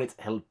this now and it's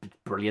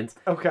brilliant.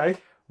 Okay.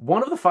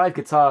 One of the 5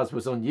 guitars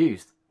was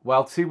unused,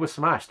 while 2 were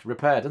smashed,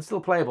 repaired, and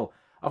still playable.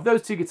 Of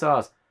those 2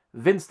 guitars,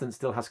 Vincent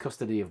still has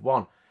custody of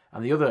one,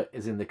 and the other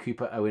is in the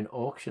Cooper Owen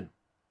auction.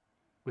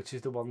 Which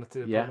is the one that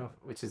did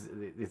which is...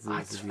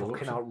 That's fucking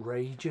auction.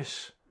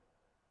 Outrageous.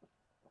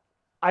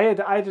 I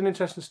had an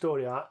interesting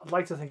story. I'd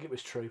like to think it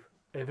was true.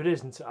 If it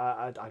isn't,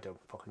 I don't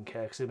fucking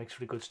care, because it makes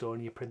for a good story,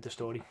 and you print the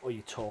story, or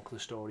you talk the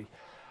story.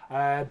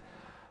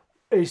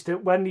 Is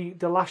that when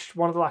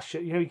one of the last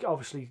shows,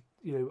 obviously,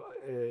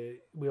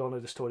 we all know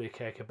the story of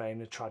Kurt Cobain,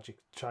 the tragic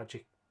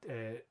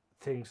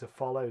things that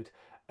followed.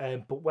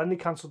 But when they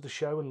cancelled the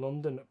show in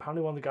London,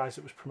 apparently one of the guys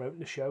that was promoting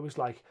the show was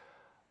like,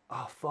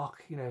 oh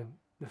fuck,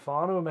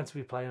 Nirvana were meant to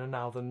be playing and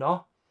now they're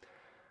not.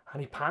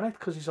 And he panicked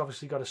because he's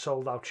obviously got a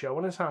sold out show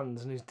on his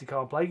hands and he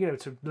can't play.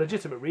 It's a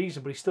legitimate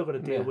reason, but he's still got to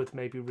deal with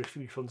maybe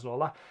refunds and all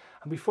that.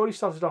 And before he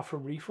started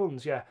offering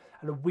refunds,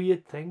 and a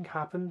weird thing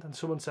happened and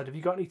someone said, have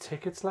you got any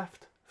tickets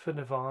left for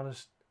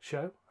Nirvana's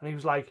show? And he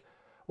was like,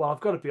 well,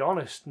 I've got to be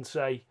honest and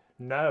say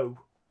no.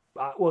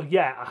 Well,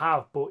 yeah, I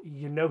have, but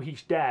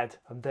he's dead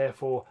and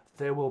therefore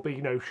there will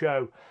be no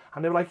show.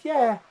 And they were like,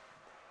 yeah,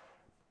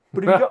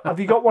 but have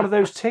you got one of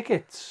those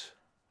tickets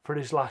for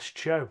his last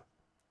show?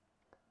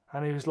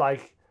 And he was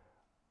like,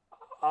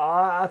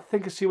 I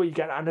think I see what you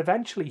get. And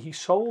eventually he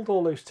sold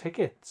all those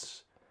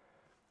tickets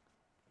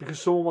because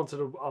someone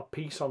wanted a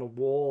piece on a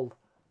wall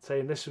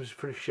saying this was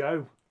for a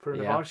show, for an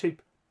Nirvana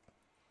sheep.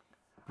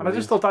 And I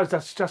just thought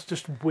that's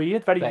just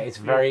weird.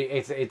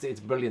 It's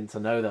brilliant to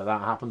know that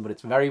happened, but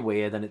it's very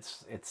weird and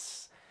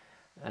it's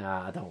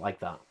I don't like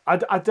that. I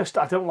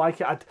don't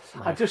like it. I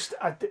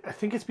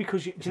think it's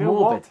because it's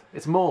morbid.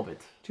 It's morbid.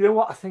 Do you know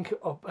what I think?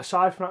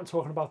 Aside from that,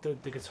 talking about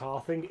the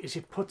guitar thing, is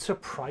it puts a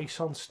price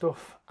on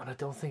stuff, and I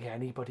don't think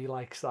anybody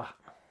likes that.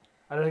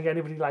 I don't think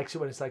anybody likes it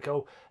when it's like,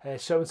 so and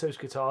so's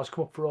guitars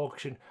come up for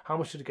auction. How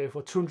much did it go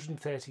for?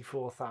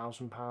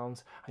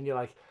 £234,000, and you're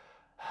like,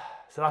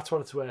 so that's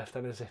what it's worth,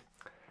 then, is it?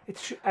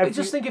 I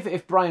just think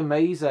if Brian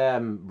May's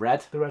the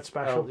Red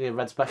Special,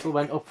 Red Special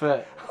went up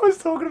for. I was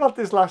talking about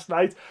this last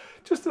night.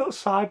 Just a little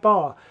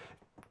sidebar.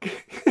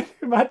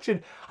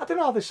 Imagine, I don't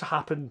know how this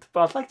happened,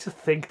 but I'd like to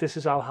think this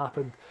is how it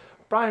happened.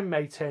 Brian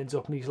May turns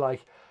up and he's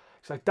like,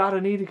 Dad, I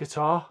need a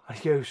guitar. And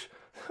he goes,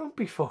 don't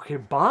be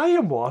fucking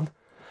buying one.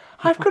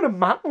 I've got a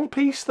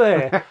mantelpiece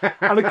there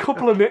and a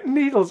couple of knitting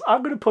needles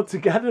I'm going to put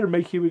together and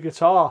make you a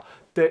guitar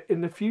that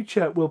in the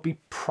future will be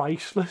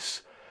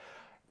priceless.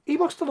 He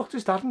must have looked at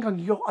his dad and gone,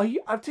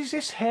 is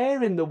this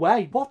hair in the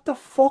way? What the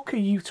fuck are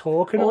you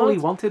talking about? All he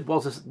wanted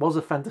was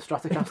a Fender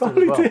Stratocaster as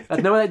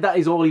well. No, that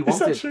is all he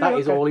wanted. That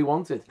is all he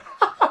wanted.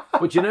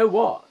 But you know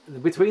what?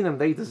 Between them,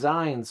 they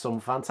designed some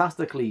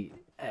fantastically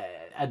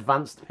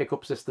advanced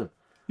pickup system.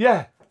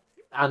 Yeah.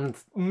 And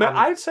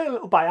I'd say a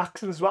little by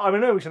accident as well. I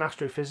mean, I know he's an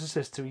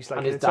astrophysicist, so he's like,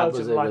 and his dad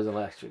was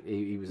electric.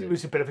 He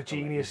was a bit of a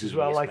genius as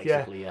well, like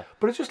yeah.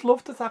 But I just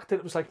loved the fact that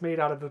it was like made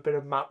out of a bit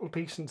of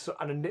mantelpiece and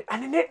a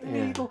knitting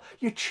needle.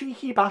 You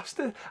cheeky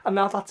bastard! And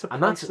now that's a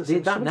priceless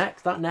instrument.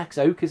 That neck's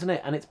oak, isn't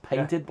it? And it's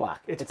painted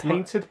black. It's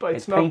painted, but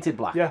it's not painted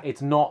black. Yeah.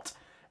 It's not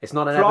an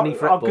ebony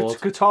fretboard. Our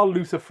Guitar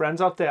Luther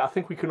friends out there, I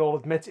think we can all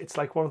admit it's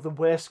like one of the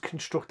worst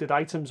constructed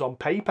items on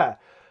paper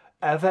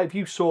ever. If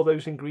you saw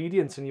those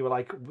ingredients and you were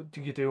like,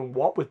 you're doing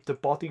what with the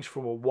bodies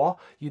from a what?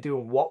 You're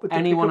doing what with the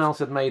anyone else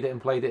had made it and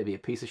played it, it'd be a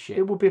piece of shit.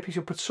 It would be a piece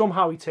of, but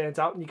somehow he turns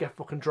out and you get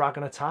fucking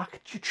Dragon Attack.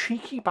 You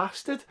cheeky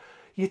bastard.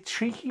 You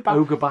cheeky bastard.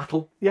 Ogre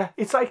Battle. Yeah,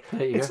 it's like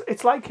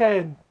it's like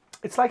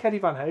Eddie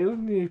Van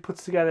Halen. He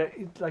puts together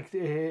like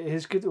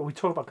his good. We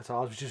talk about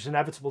guitars, which is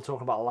inevitable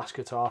talking about the last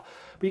guitar.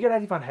 But you get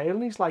Eddie Van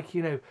Halen. He's like,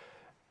 the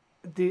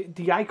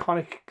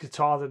iconic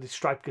guitar, the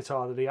striped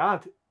guitar that he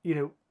had.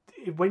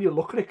 When you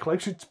look at it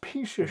close, it's a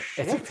piece of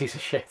shit. It's a piece of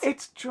shit.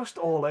 It's just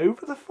all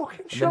over the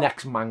fucking shop. The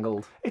neck's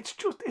mangled. It's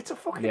a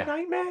fucking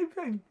nightmare,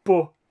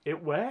 but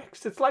it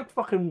works. It's like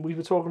fucking. We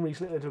were talking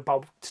recently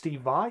about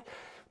Steve Vai.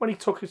 When he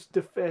took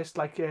the first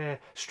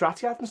Strat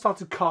he had and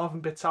started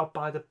carving bits out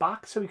by the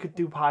back so he could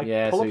do high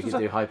pull-ups. So he could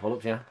do high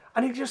pull-ups, yeah.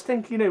 And you just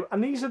think,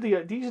 and these are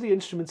the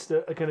instruments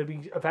that are going to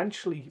be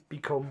eventually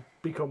become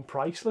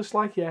priceless,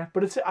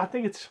 But I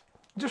think it's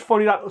just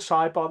funny, that little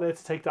sidebar there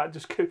to take that,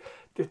 just go,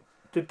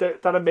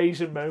 that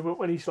amazing moment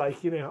when he's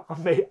like, I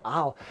made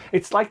Al.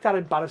 It's like that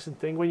embarrassing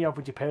thing when you have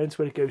with your parents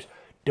where it goes,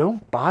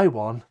 don't buy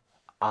one,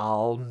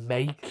 I'll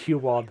make you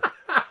one.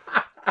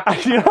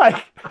 And you're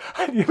like,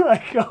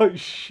 oh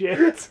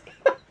shit.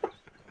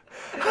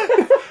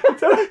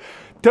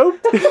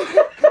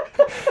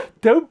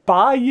 don't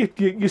buy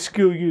your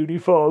school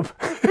uniform.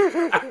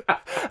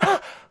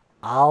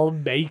 I'll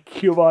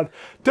make you one.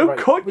 Don't Right.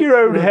 cut your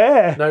own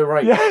hair. No,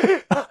 right.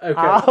 Yeah. Okay.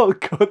 I'll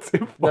cut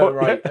it for No, you.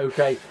 right.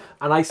 Okay.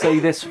 And I say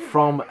this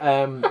from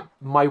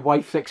my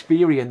wife's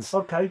experience.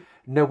 Okay.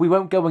 No, we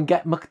won't go and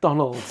get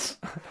McDonald's.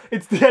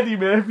 It's the Eddie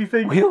Murphy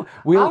thing.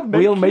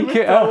 We'll make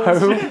it at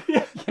home.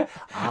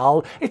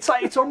 Yeah.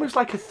 It's almost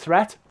like a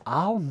threat.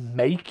 I'll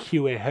make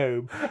you at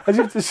home. As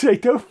if to say,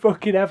 don't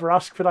fucking ever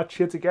ask for that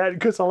shit again,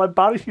 because I'll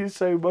embarrass you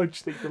so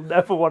much that you'll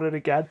never want it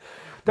again.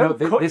 Don't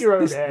cut your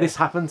own hair. This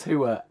happened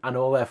to her, and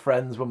all their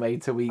friends were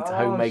made to eat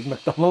homemade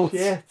McDonald's.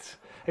 Shit.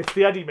 It's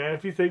the Eddie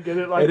Murphy thing, isn't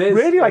it? Like, It is,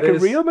 really, like it a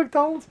is. real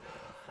McDonald's.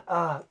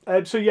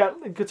 So yeah,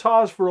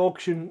 guitars for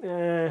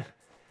auction.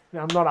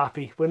 I'm not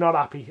happy. We're not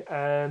happy.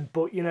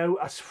 But you know,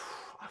 I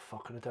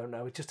don't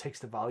know. It just takes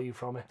the value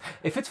from it.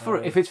 If it's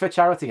for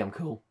charity, I'm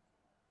cool.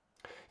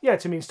 Yeah,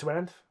 it's a means to an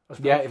end. I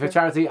suppose. Yeah, if it's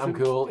charity, I'm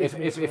cool.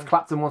 If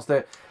Clapton wants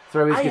to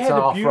throw his guitar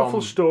I heard a beautiful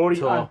from story.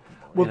 tour,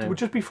 Well,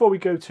 just before we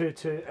go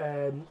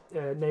to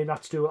Name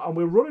That Stool, and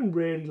we're running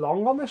really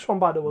long on this one,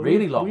 by the way.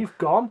 Really long. We've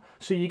gone,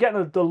 so you're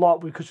getting a lot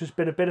because there's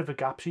been a bit of a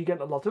gap. So you're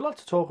getting a lot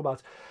to talk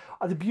about.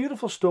 The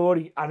beautiful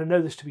story, and I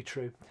know this to be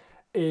true,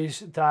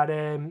 is that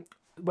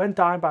when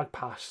Dimebag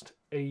passed,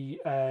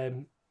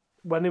 when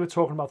they were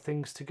talking about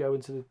things to go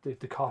into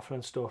the coffin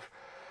and stuff,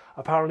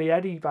 apparently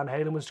Eddie Van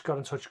Halen got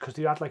in touch because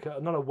they had like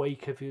not a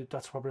wake, if you,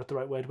 that's probably not the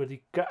right word, where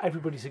they got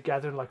everybody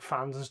together and like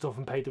fans and stuff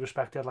and paid the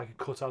respect. They had like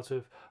a cutout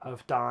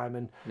of Dime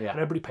and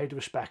everybody paid the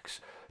respects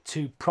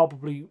to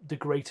probably the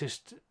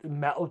greatest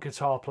metal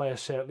guitar player,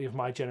 certainly of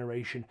my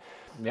generation.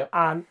 Yep.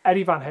 And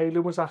Eddie Van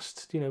Halen was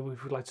asked, you know,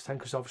 if we'd like to thank,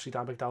 because obviously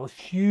Dan McDowell,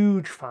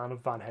 huge fan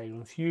of Van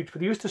Halen, huge.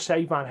 But they used to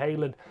say Van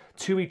Halen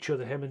to each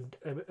other, him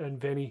and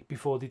Vinny,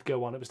 before they'd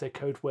go on. It was their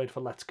code word for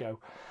 "Let's Go."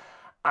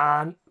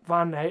 And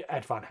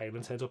Ed Van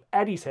Halen turns up,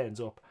 Eddie turns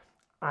up,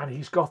 and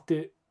he's got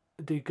the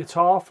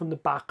guitar from the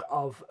back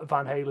of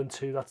Van Halen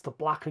 2. That's the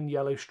black and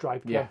yellow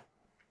striped one.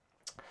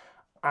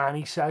 And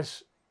he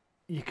says,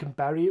 you can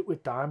bury it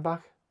with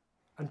Dimebag.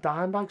 And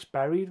Dimebag's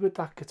buried with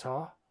that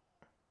guitar.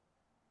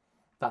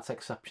 That's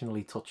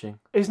exceptionally touching.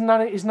 Isn't that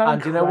and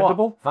incredible? You know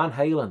what? Van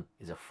Halen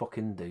is a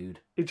fucking dude.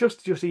 It's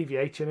just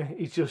EVH, innit?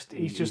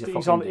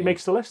 He's on. Dude. He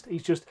makes the list.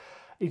 He's just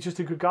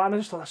a good guy. And I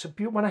just thought that's a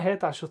beautiful. When I heard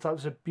that, I just thought that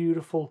was a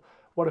beautiful.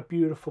 What a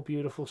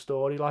beautiful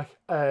story, like.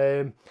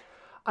 And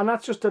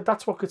that's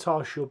what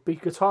guitars should be.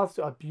 Guitars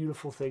are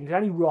beautiful things.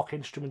 Any rock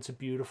instruments are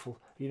beautiful.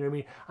 You know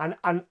what I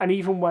mean? And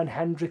even when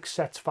Hendrix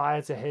sets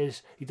fire to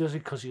his, he does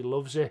it because he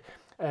loves it.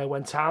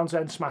 When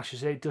Townsend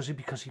smashes it, he does it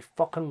because he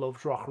fucking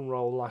loves rock and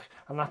roll, like,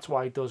 and that's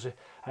why he does it.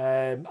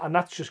 And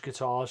that's just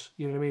guitars.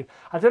 You know what I mean?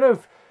 I don't know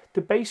if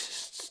the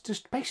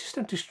bassists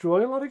don't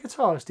destroy a lot of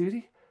guitars, do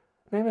they?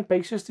 Name a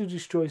bassist who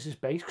destroys his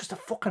bass, because they're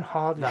fucking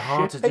hard. They're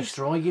hard to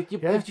destroy.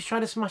 You're just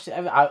trying to smash it.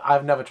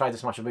 I've never tried to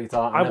smash a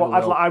guitar.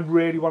 I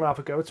really want to have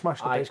a go at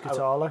smashing the bass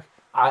guitar. Like,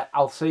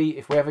 I'll see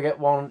if we ever get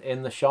one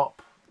in the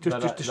shop.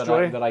 Just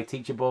destroy that I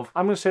teach above.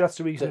 I'm going to say that's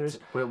the reason.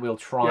 We'll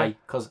try,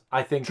 because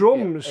I think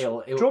drums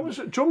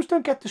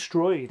don't get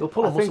destroyed. They'll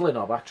pull a muscle in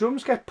our back.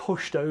 Drums get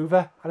pushed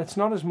over, and it's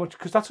not as much,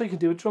 because that's how you can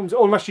do with drums.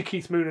 Unless you're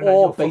Keith Moon,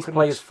 or bass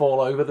players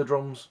fall over the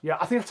drums. Yeah,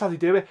 I think that's how they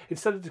do it.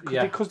 Instead of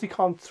because they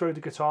can't throw the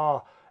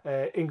guitar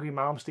Ingrid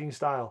Malmsteen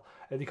style,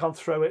 they can't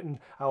throw it, and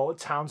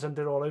Townsend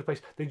did all over the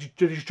place. They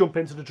just jump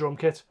into the drum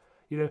kit.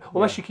 You know,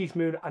 unless you're Keith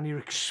Moon and you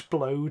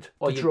explode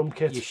the drum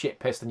kit. You're shit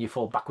pissed and you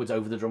fall backwards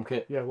over the drum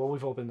kit. Yeah, well,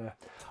 we've all been there.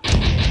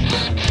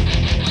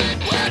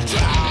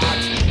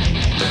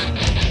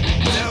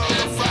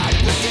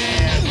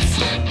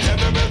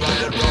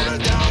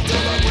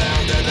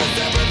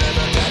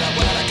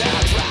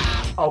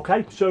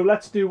 Okay, so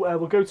let's do.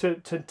 We'll go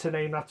to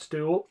Name That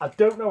Stool. I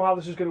don't know how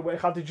this is going to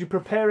work. Did you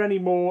prepare any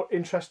more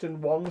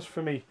interesting ones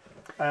for me?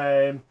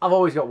 I've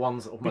always got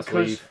ones up my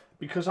sleeve.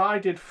 Because I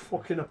did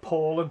fucking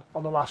appalling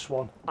on the last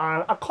one,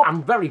 and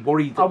I'm very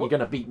worried that you're going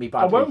to beat me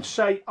badly. I won't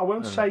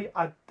say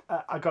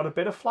I got a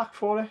bit of flack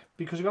for it,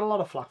 because I got a lot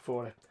of flack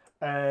for it.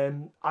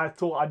 I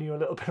thought I knew a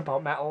little bit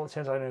about metal. It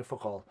turns out I know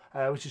fuck all,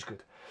 which is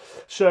good.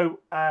 So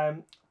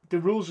the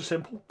rules are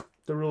simple.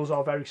 The rules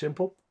are very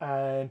simple.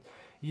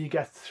 You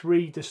get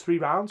there's 3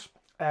 rounds.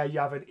 You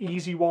have an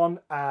easy one,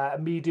 a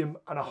medium,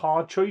 and a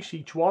hard choice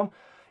each one.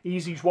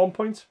 Easy's 1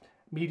 point.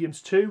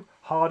 Medium's 2,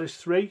 hard is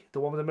 3.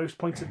 The one with the most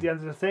points at the end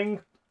of the thing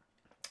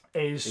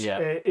is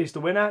the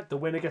winner. The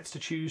winner gets to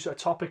choose a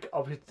topic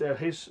of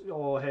his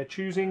or her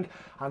choosing,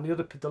 and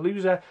the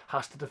loser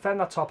has to defend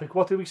that topic.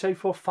 What did we say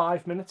for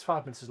 5 minutes?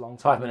 5 minutes is a long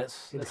time. 5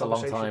 minutes. It's a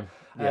long time.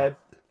 Yeah.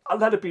 I'll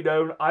let it be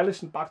known. I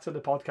listened back to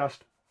the podcast,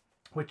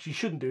 which you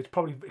shouldn't do. It's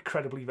probably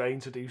incredibly vain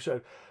to do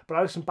so. But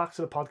I listened back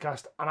to the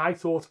podcast, and I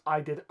thought I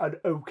did an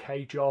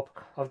okay job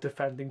of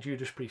defending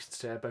Judas Priest's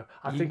Turbo.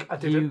 I think I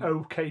did an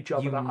okay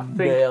job of that. I think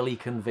barely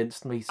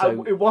convinced me.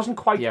 So it wasn't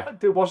quite. Yeah.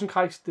 It wasn't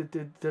quite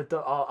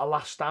a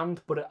last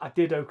stand, but I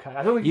did okay.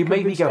 I don't think you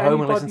made me go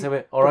home and listen to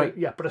it. All right.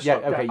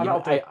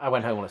 I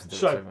went home and listened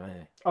to it.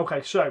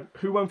 Okay, so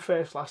who went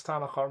first last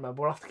time? I can't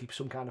remember. We'll have to keep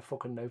some kind of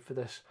fucking note for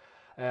this.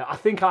 I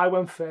think I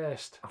went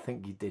first. I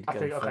think you did.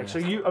 Okay. So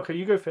you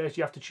go first.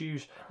 You have to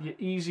choose your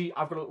easy.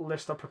 I've got a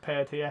list I've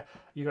prepared here.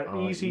 You got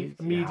easy,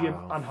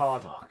 medium, and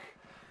hard. Fuck.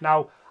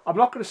 Now, I'm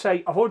not going to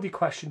say I've already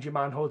questioned your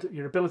manhood,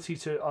 your ability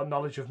to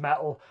knowledge of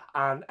metal,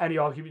 and any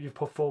argument you've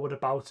put forward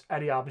about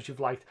any albums you've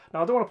liked.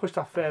 Now, I don't want to push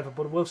that further,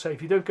 but I will say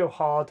if you don't go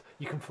hard,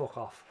 you can fuck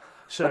off.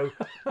 So,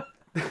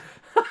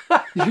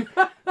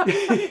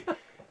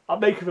 I'll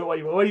make of it what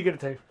you want. What are you going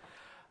to do?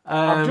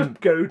 I'm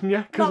just goading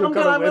you because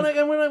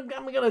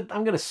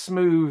I'm gonna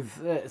smooth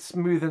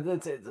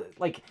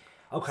like.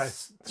 Okay,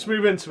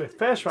 smooth into it.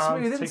 First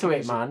round. Smooth into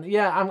it, man.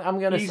 Yeah, I'm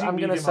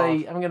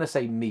gonna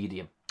say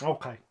medium.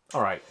 Okay.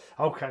 All right.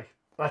 Okay.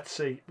 Let's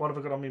see. What have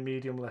I got on my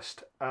medium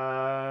list?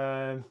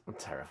 I'm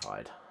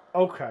terrified.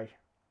 Okay.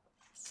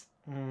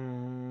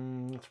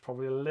 It's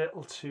probably a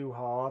little too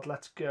hard.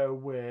 Let's go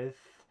with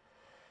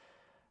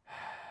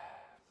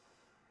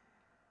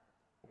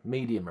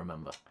medium.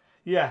 Remember.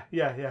 Yeah.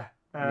 Medium, yeah.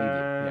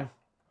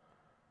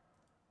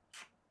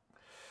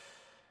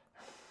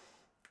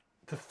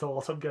 The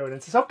thought I'm going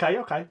into.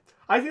 Okay.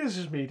 I think this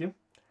is medium.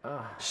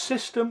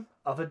 System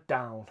of a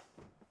Down.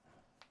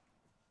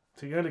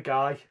 So you're the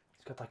guy.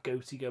 He's got that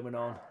goatee going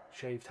on,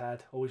 shaved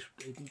head. Always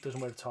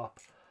doesn't wear the top.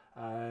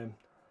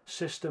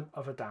 System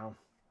of a Down.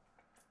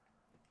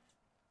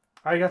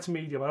 I think that's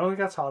medium. I don't think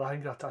that's hard. I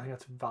think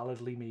that's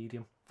validly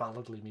medium.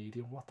 Validly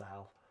medium. What the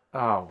hell?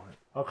 Oh.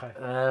 Okay.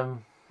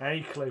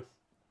 Any clue?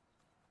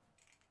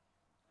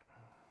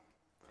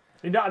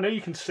 I know you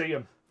can see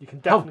him. You can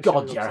definitely. Oh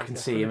God, yeah, I can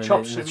see him in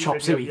the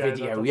Chop Suey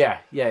video. Yeah.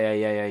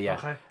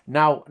 Okay.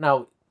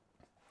 Now,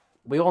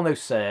 we all know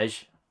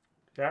Serge.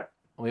 Yeah.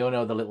 We all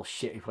know the little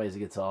shit who plays the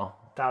guitar.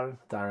 Darren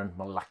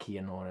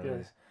Malakian or whatever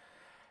it is.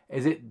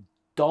 Is it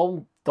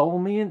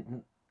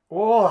Dolmian?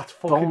 Oh, that's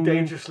fucking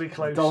dangerously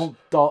close.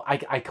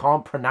 I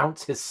can't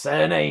pronounce his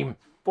surname.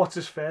 What's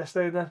his first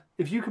name then?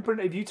 If you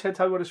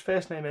tell me what his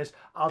first name is,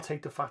 I'll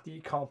take the fact that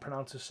you can't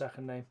pronounce his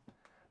second name.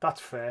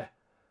 That's fair.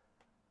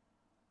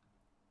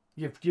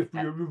 You're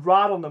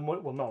right on the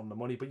money. Well, not on the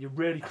money, but you're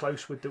really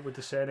close with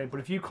the surname. But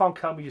if you can't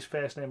tell me his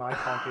first name, I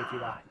can't give you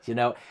that. You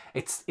know,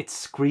 it's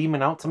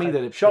screaming out to me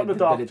that it's shot in the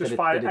dark. Just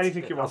fire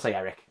anything you want. I'll say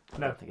Eric.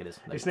 No, I don't think it is.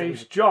 His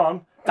name's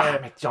John.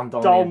 Damn it, John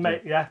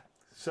Dolman. Yeah.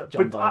 So,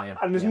 John Dolman.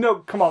 And there's no.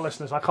 Come on,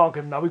 listeners. I can't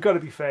give him that. We've got to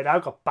be fair. I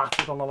got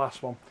battered on the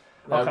last one.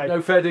 Okay.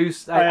 No fair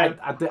dues. I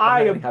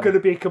am going to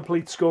be a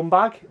complete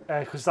scumbag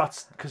because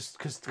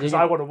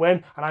I want to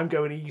win and I'm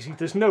going easy.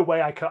 There's no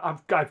way I can.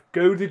 I've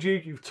goaded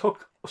you. You've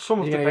took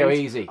some of the bait, go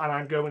easy. And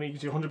I'm going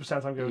easy.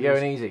 100%. I'm going. You're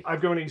going easy. I'm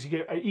going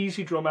easy. An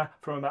easy drummer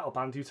from a metal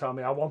band. You tell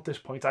me. I want this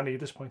point. I need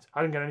this point.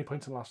 I didn't get any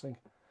points in the last thing.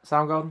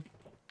 Soundgarden.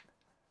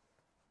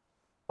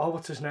 Oh,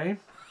 what's his name?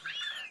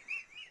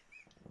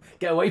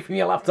 Get away from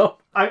your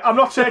laptop. I'm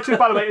not searching.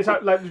 By the way,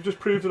 you just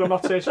proved that I'm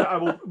not searching. I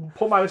will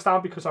put my list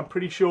down because I'm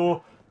pretty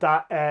sure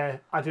that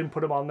I didn't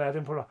put him on there. I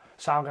didn't put a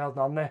Soundgarden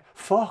on there.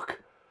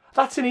 Fuck.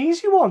 That's an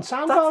easy one.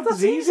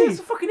 Soundgarden's easy.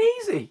 It's fucking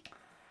easy.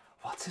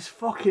 What's his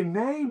fucking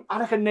name?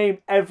 And I can name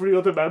every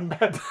other member.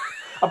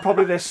 And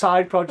probably their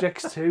side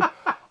projects too.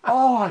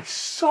 Oh, I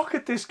suck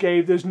at this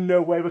game. There's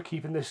no way we're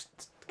keeping this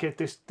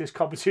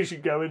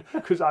competition going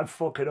because I'm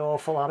fucking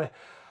awful at it.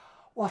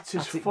 What's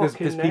his fucking name?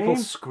 There's people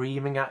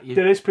screaming at you.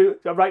 There is people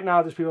right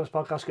now. There's people on this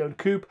podcast going,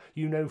 "Coop,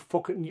 you know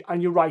fucking,"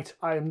 and you're right.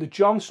 I am the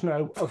Jon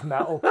Snow of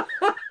metal.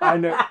 I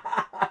know.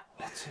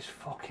 What's his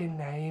fucking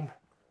name?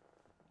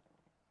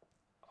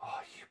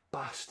 Oh, you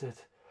bastard!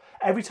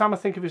 Every time I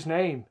think of his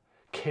name,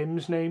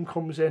 Kim's name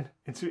comes in.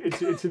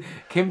 Into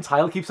Kim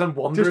Tile keeps on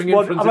wandering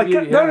in front of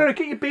you. No,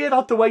 get your beard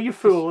out the way, you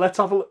fool. Let's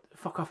have a look.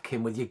 Fuck off,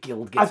 Kim, with your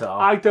guild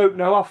guitar. I don't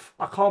know.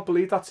 I can't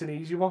believe that's an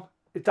easy one.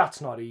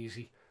 That's not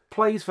easy.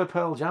 Plays for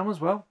Pearl Jam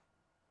as well.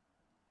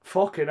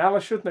 Fucking hell, I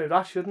should know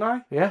that, shouldn't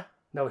I? Yeah.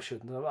 No, I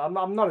shouldn't.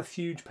 I'm not a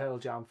huge Pearl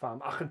Jam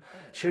fan. I can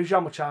shows you how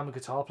much I'm a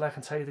guitar player. I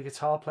can tell you the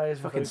guitar players.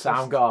 Fucking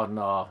Soundgarden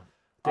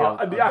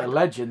are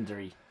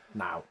legendary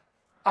now.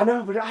 I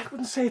know, but I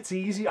wouldn't say it's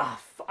easy. I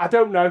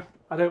don't know.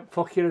 I don't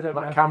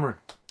know. Cameron.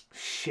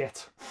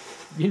 Shit.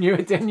 You knew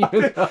it, didn't you?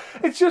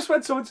 It's just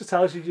when someone just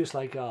tells you, just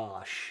like,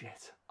 oh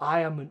shit.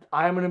 I am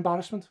an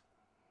embarrassment.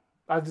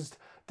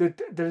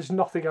 There's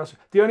nothing else.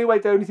 The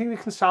only thing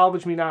that can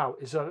salvage me now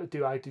is I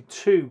do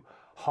two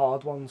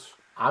hard ones.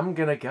 I'm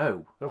gonna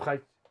go. Okay,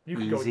 you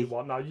can go if you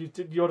want now.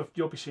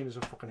 You'll be seen as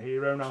a fucking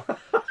hero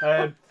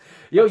now.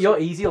 Your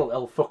easy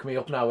will fuck me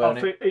up now, won't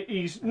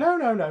it?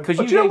 No. Because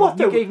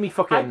you gave me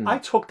fucking. I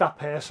took that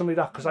personally,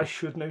 because I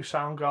should know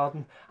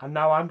Soundgarden, and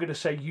now I'm gonna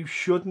say you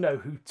should know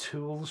who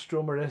Tool's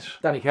drummer is.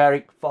 Danny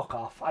Carey. Fuck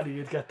off! I knew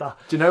you'd get that.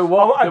 Do you know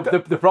what?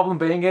 The problem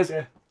being is.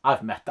 Yeah.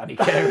 I've met Danny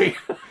Carey.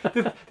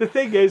 the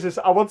thing is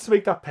I want to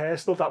make that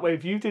personal. That way,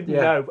 if you didn't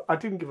know, I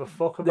didn't give a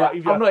fuck about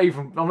you. I'm not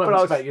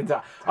expecting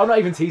that. I'm not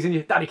even teasing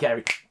you. Danny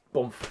Carey.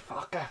 Bump.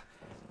 Fucker.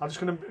 I'm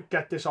just going to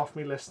get this off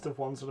my list of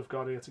ones that I've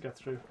got here to get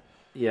through.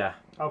 Yeah.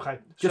 Okay.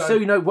 Just so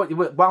you know,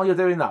 while you're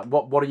doing that,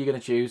 what are you going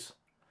to choose?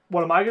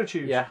 What am I going to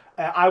choose? Yeah.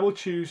 I will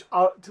choose.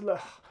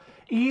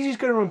 Easy's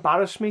going to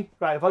embarrass me.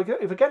 Right. If I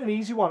get an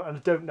easy one and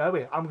I don't know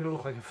it, I'm going to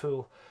look like a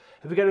fool.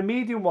 If we get a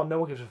medium one, no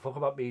one gives a fuck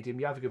about medium.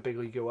 You have a go big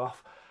or you go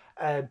off.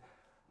 I'm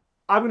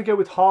going to go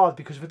with hard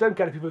because if I don't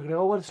get it, people are going to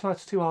go, oh, well, it's not,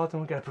 it's too hard. I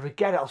don't get it. But if I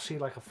get it, I'll see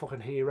like a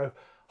fucking hero.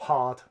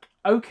 Hard.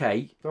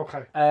 Okay.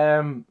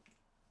 I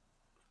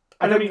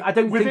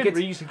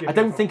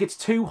don't think it's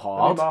too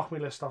hard. Let me mark my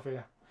list off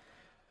here.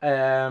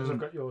 I've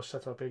got yours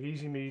set up big.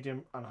 Easy,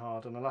 medium, and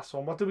hard. And the last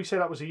one. What did we say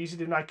that was easy?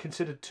 Didn't I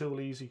consider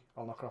Tool easy?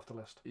 I'll knock it off the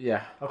list.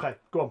 Yeah. Okay,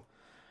 go on.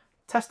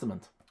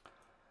 Testament.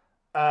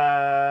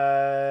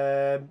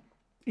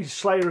 He's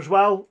Slayer as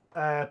well.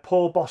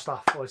 Paul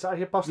Bostaff. Oh, is that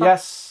here, Bostaff?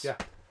 Yes. Yeah.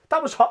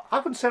 That was hard. I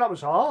wouldn't say that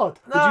was hard.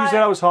 No, Would you say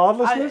that was hard,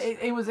 listeners?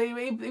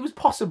 It was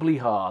possibly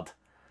hard.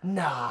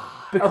 Nah.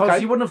 Because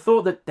you wouldn't have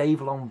thought that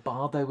Dave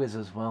Lombardo is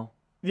as well.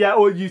 Yeah,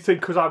 or you think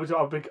because I was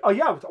big. Oh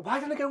yeah, why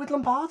didn't I go with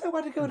Lombardo?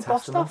 Why did I go with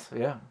Bostaff?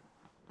 Yeah.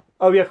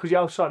 Oh yeah,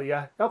 because sorry,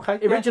 yeah. Okay.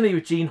 Originally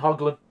with Gene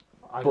Hoglan.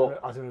 I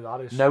don't know who that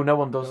is. No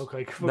one does.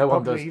 Okay, no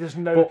one does. He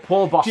doesn't know. But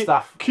Paul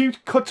Bostaff.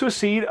 Cute cut to a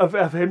scene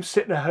of him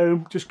sitting at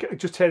home, just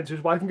turning to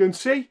his wife and going,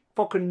 "See,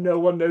 fucking no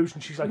one knows,"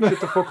 and she's like,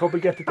 "Shut the fuck up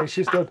and get the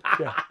dishes done."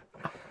 Yeah.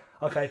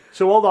 Okay,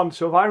 so hold on.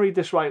 So if I read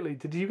this rightly,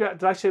 did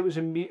I say it was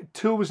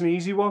Tool was an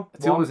easy one?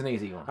 Tool was an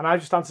easy one. And I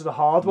just answered a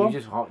hard one.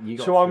 You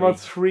got so I'm on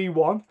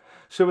 3-1.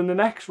 So in the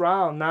next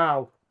round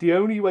now, the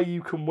only way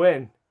you can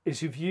win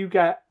is if you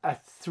get a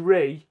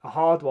 3, a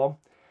hard one,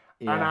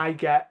 and I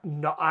get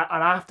and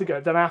I have to go.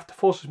 Then I have to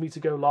forces me to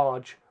go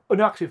large. Oh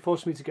no, actually, it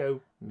forces me to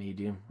go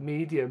medium.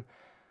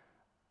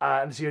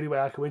 And it's the only way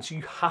I can win. So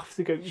you have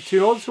to go. So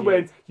in order to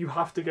win, you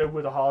have to go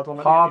with a hard one.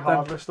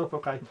 Hard list up,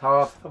 okay?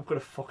 Hard. I'm gonna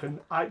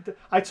fucking.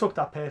 I took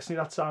that personally.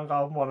 That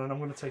Soundgarden one, and I'm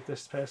gonna take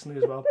this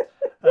personally as well.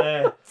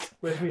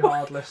 Where's my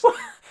hard list?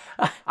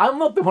 I'm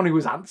not the one who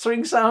was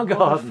answering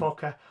Soundgarden.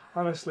 Motherfucker.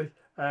 Honestly.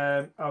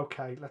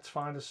 Okay. Let's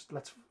find us.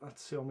 Let's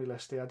see on my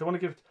list here. I don't want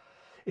to give.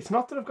 It's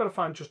not that I've got to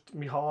find just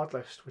my hard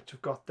list, which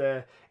I've got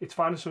there. It's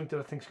finding something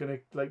that I think's gonna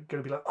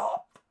be like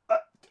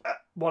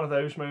one of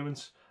those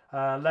moments.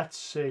 Let's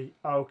see.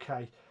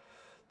 Okay.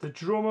 The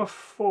drummer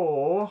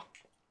for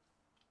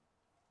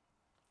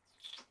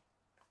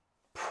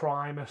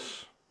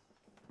Primus.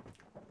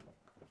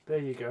 There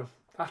you go.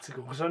 That's a good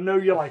one, because I know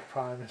you like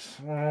Primus.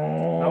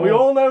 Now, we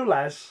all know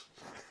Les.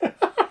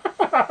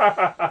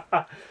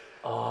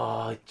 And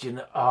I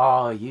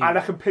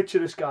can picture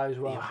this guy as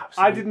well.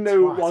 I didn't know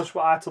who it was, but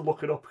I had to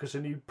look it up because I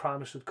knew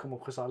Primus would come up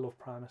because I love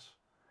Primus.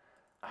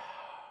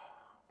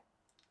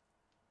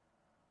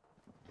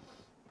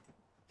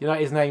 You know,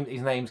 his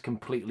name's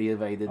completely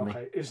evaded me.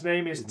 Okay, his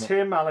name is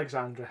Tim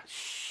Alexandra.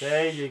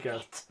 There you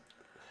go.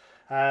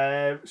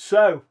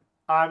 So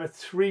I'm at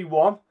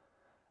 3-1.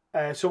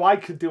 So I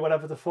could do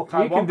whatever the fuck I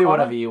want. You can do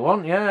whatever you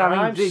want,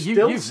 yeah.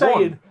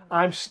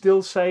 I'm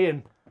still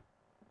saying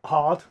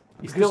hard.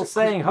 You're still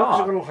saying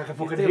hard. I'm going to look like a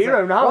fucking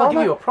hero now. Well, I'll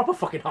give you a proper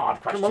fucking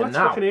hard question let's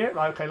now. Fucking hear it.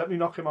 Right, okay, let me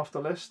knock him off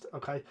the list.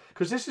 Okay,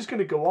 because this is going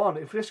to go on.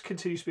 If this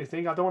continues to be a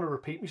thing, I don't want to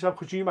repeat myself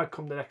because you might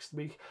come the next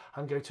week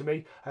and go to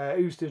me,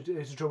 who's the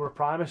drummer of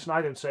Primus? And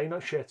I don't say no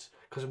shit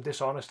because I'm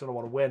dishonest and I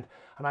want to win.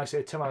 And I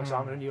say Tim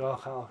Alexander and you go,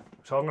 oh.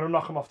 So I'm going to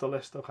knock him off the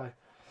list. Okay.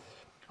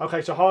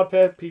 Okay, so hard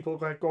pair people.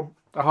 Go on.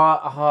 A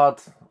hard.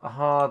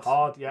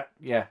 Hard, yeah.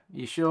 Yeah,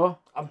 you sure?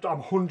 I'm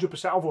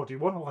 100%. I've already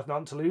won. I've got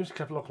nothing to lose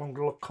except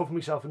cover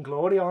myself in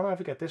glory, aren't I? If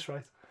I get this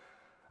right.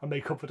 And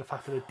make up for the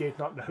fact that I did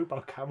not know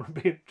about Cameron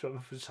being drummer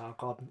for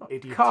Soundgarden.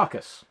 Idiot.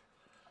 Carcass.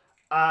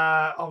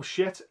 Oh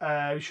shit.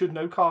 You should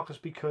know Carcass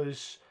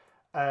because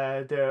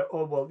they're.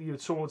 Oh well,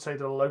 someone would say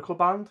they're a local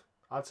band.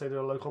 I'd say they're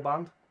a local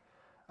band.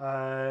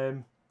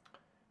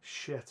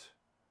 Shit.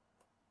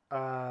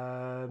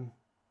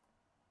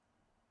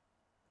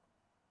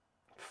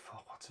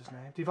 What's his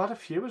name? They've had a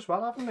few as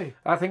well, haven't they?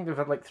 I think they've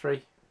had like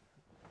 3.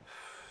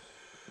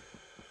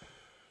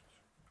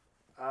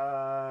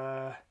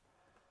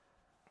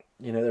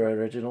 You know, their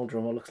original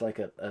drummer looks like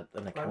an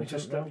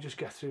accountant. Let me just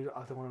get through.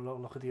 I don't want to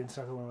look at the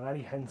inside. I don't want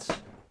any hints.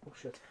 Oh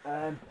shit.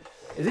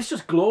 Is this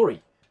just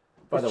glory?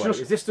 By the way,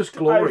 is this just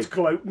glory? It's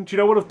gloating. Do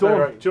you know what I've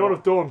done? Do you know what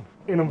I've done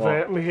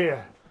inadvertently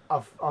here?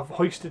 I've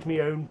hoisted my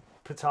own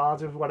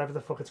petard or whatever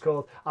the fuck it's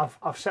called.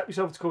 I've set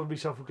myself to cover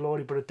myself with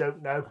glory, but I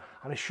don't know,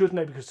 and I should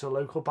know because it's a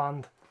local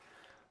band.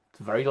 It's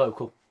very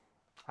local.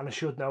 And I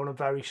should know, and I'm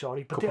very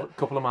sorry. But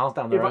couple of miles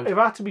down the road. If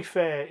I had to be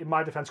fair, in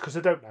my defence, because I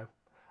don't know,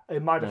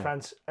 in my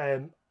defence, I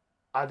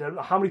don't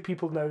know how many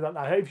people know that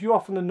now. If you're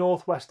off in the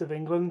northwest of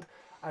England,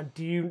 and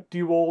do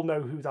you all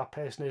know who that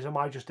person is? Am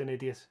I just an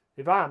idiot?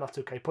 If I am, that's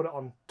okay. Put it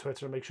on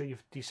Twitter and make sure you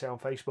say on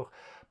Facebook.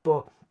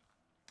 But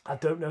I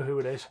don't know who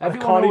it is.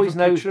 Everyone always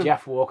knows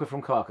Jeff Walker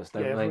from Carcass,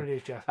 don't they? Everyone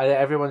knows Jeff.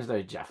 Everyone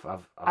knows Jeff.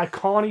 I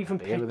can't even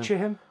picture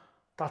him.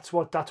 That's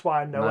why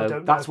I know I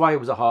don't know. That's why it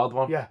was a hard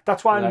one. Yeah,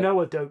 that's why I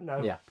know I don't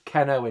know. Yeah,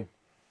 Ken Owen.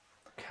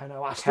 Ken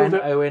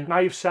Owen. Now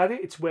you've said it,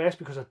 it's worse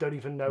because I don't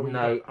even know.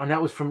 No, and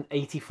that was from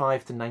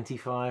 85 to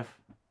 95.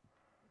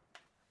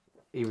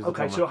 He was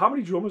okay, so how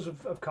many drummers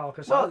of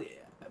Carcass?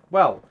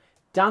 Well,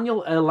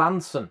 Daniel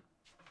Erlandson,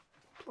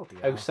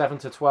 07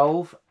 to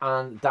 12,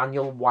 and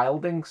Daniel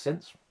Wilding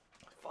since.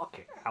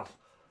 Fucking hell.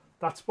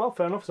 That's well,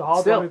 fair enough. It's a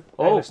hard Still, one.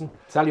 Hey, listen,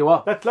 tell you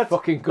what, let's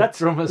fucking good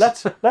drummers.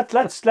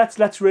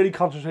 Let's really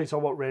concentrate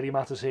on what really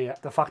matters here.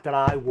 The fact that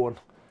I won.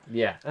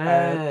 Yeah.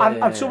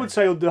 And some would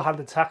say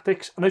underhanded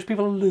tactics, and those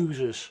people are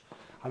losers.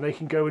 And they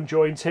can go and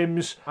join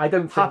Tim's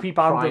happy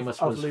band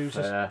of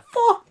losers. Fair.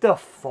 Fuck the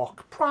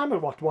fuck.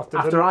 Primus, what did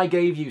After I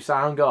gave you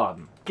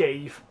Soundgarden.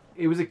 Gave.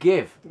 It was a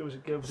give. It was a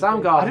give.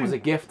 Soundgarden was a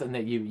gift, and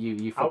that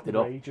you fucked it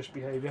up. Outrageous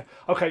behaviour.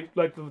 Okay,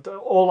 like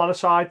all that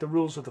aside, the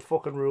rules are the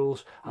fucking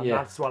rules, and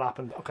that's what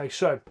happened. Okay,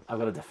 so I've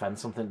got to defend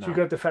something now. So you've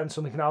got to defend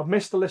something now. I've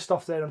missed the list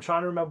off there. I'm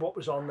trying to remember what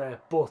was on there,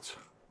 but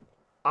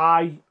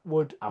I've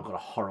got a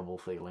horrible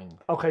feeling.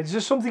 Okay, is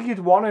this something you'd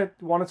want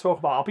to talk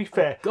about? I'll be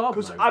fair,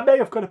 because I may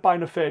have got it by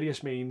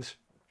nefarious means.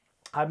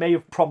 I may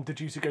have prompted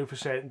you to go for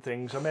certain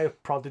things. I may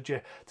have prodded you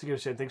to go for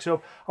certain things.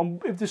 So,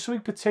 if there's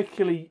something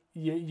particularly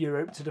you're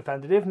open to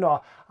defend it, if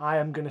not, I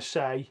am going to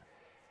say,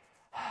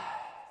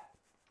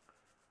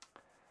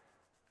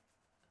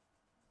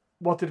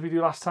 what did we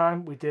do last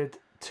time? We did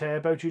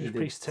Turbo, Judas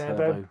Priest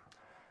Turbo.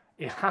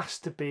 It has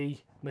to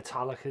be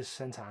Metallica's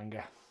Saint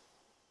Anger.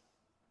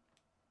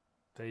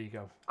 There you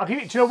go. I'll give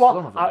you. Do you know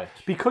what?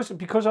 Because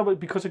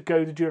I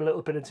goaded you a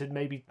little bit into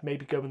maybe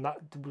go in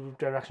that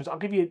directions. I'll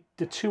give you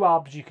the two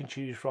albums you can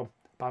choose from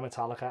by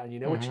Metallica, and you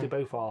know which they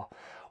both are.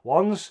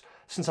 One's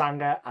Saint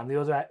Anger, and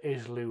the other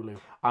is Lulu.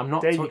 I'm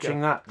not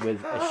touching that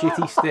with a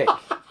shitty stick.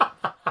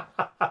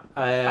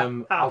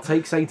 I'll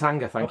take Saint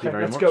Anger. Thank you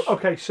very much. Let's go.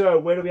 Okay, so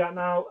where are we at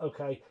now?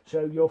 Okay,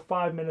 so your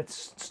 5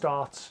 minutes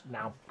starts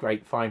now.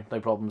 Great, fine, no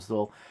problems at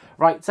all.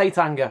 Right, Saint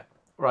Anger.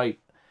 Right.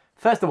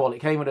 First of all, it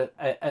came at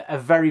a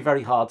very,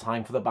 very hard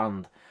time for the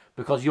band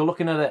because you're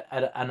looking at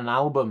an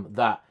album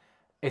that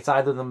it's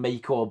either the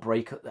make or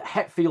break.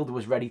 Hetfield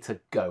was ready to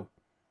go.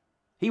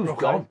 He was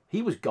gone.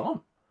 He was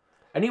gone.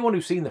 Anyone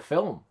who's seen the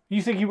film,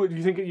 you think he would?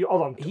 You think?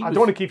 Hold on. I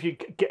don't want to keep you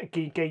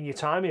gain your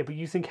time here, but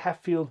you think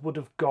Hetfield would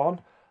have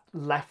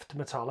left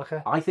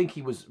Metallica? I think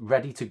he was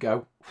ready to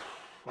go.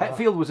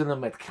 Hetfield was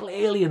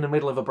clearly in the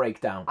middle of a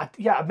breakdown.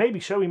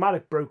 Maybe so. He might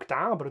have broke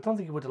down, but I don't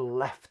think he would have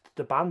left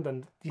the band.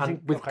 And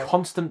with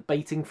constant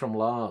baiting from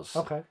Lars,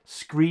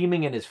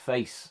 screaming in his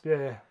face.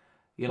 Yeah.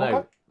 You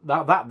know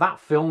that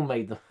film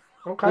made them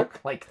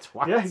look like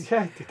twats.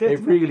 Yeah, it did.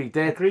 It really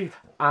did. Agreed.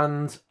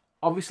 And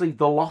obviously,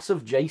 the loss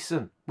of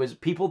Jason was.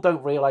 People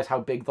don't realise how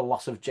big the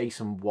loss of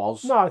Jason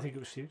was. No, I think it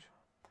was huge.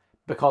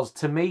 Because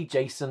to me,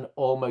 Jason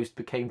almost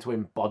became to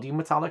embody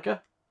Metallica.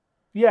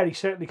 Yeah, he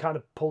certainly kind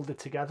of pulled it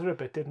together a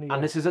bit, didn't he?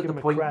 And this is at the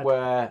point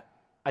where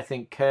I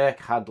think Kirk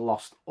had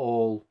lost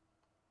all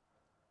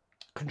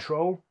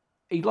control.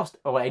 He'd lost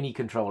any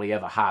control he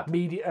ever had.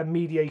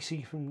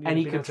 Mediacy from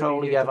any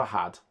control he ever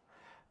had.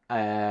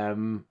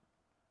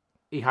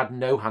 He had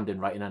no hand in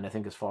writing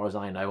anything, as far as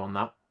I know, on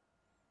that.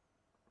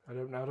 I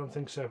don't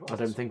think so. I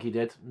don't think he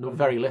did. No,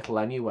 very little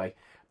anyway.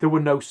 There were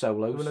no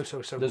solos.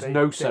 There's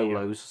no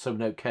solos, so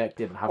no, Kirk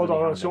didn't have any.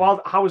 Hold on.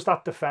 So how is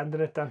that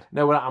defending it then?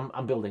 No,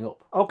 I'm building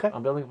up. Okay.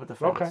 I'm building up a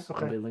defense.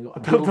 Okay. I'm building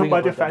up. Building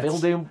my defense.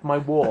 Building my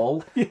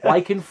wall,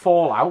 like in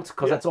Fallout,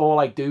 because that's all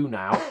I do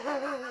now.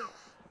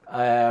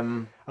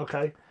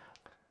 Okay.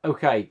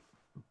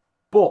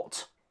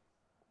 But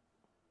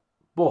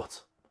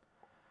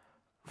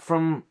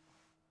from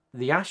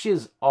the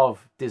ashes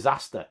of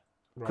disaster,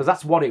 because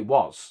that's what it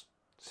was.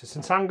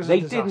 So they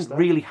didn't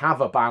really have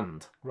a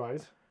band.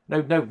 Right.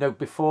 No.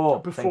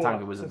 Before Saint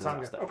Anger was a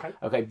disaster.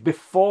 Okay.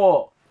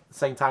 Before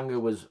Saint Anger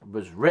was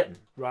written.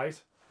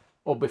 Right.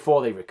 Or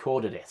before they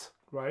recorded it.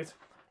 Right.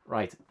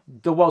 Right.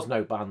 There was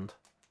no band.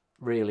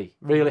 Really.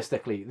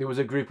 Realistically, there was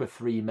a group of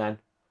 3 men.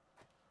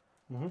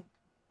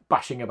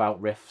 Bashing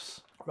about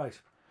riffs. Right.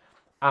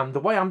 And the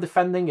way I'm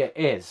defending it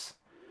is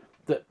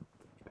that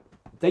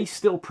they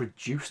still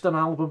produced an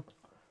album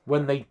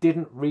when they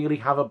didn't really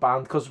have a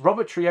band, because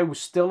Robert Trio was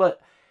still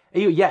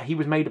he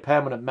was made a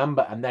permanent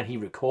member and then he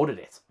recorded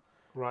it.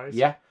 Right.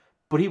 Yeah,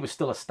 but he was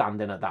still a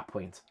stand-in at that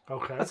point.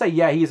 Okay. I'd say,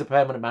 he is a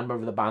permanent member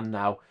of the band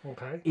now.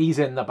 Okay. He's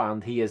in the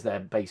band, he is their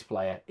bass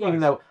player,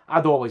 even though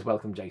I'd always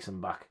welcome Jason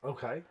back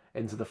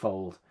into the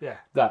fold. Yeah.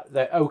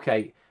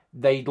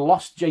 They'd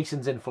lost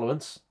Jason's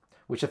influence,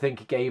 which I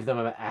think gave them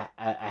a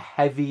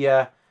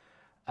heavier,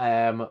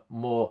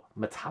 more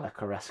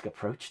Metallica-esque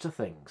approach to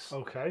things.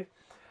 Okay.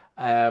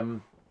 The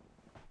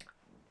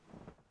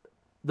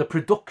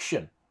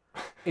production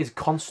is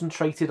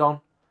concentrated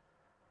on.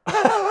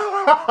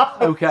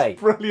 Okay.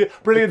 Brilliant.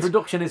 The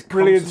production is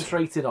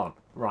concentrated on.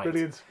 Right.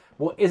 Brilliant.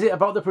 What is it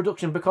about the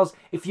production? Because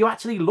if you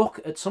actually look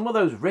at some of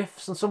those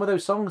riffs and some of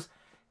those songs,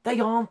 they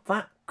aren't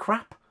that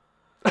crap.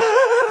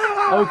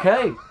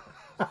 Okay.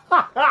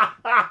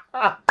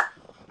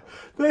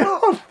 They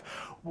aren't.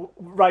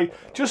 Right,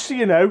 just so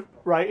you know,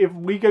 right, if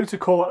we go to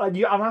court, and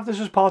you have this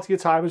as part of your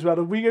time as well,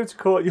 if we go to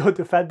court, you're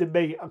defending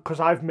me because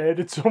I've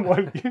murdered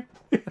someone,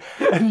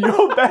 and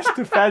your best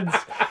defence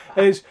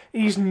is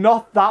he's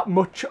not that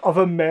much of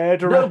a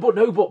murderer.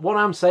 No, but what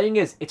I'm saying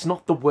is, it's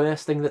not the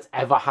worst thing that's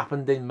ever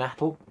happened in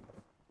metal.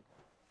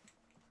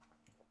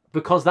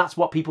 Because that's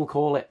what people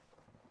call it.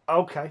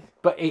 Okay.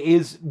 But it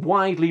is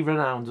widely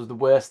renowned as the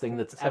worst thing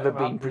that's ever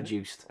been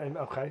produced.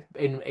 Okay.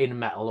 In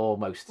metal,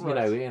 almost.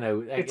 Right. You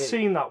know. It's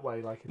seen that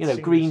way, like.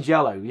 Green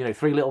Jello.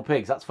 Three Little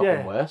Pigs. That's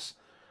fucking worse.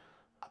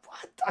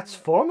 That's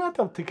fun. I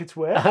don't think it's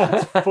worse.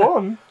 It's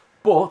fun.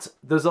 But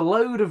there's a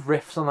load of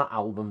riffs on that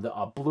album that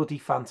are bloody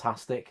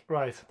fantastic.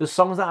 Right. There's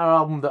songs on that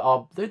album that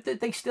are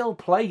they still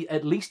play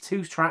at least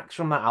 2 tracks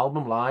from that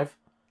album live.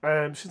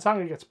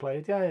 Sintanga gets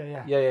played.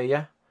 Yeah.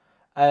 Yeah.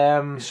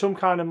 Some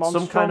Kind of Monster.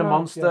 Some Kind of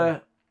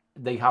Monster.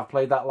 They have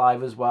played that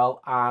live as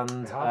well,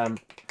 and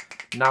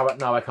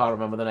now I can't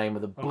remember the name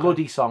of the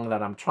bloody song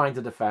that I'm trying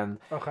to defend.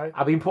 Okay.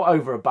 I've been put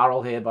over a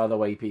barrel here, by the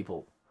way,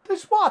 people.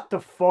 This what the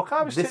fuck?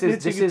 I was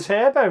thinking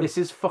Turbo. This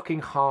is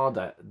fucking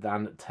harder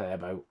than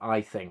Turbo,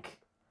 I think.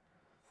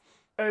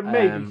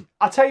 Maybe.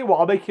 I'll tell you what.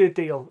 I'll make you a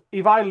deal.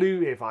 If I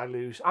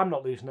lose, I'm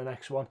not losing the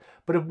next one.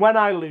 But when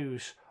I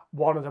lose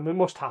one of them, it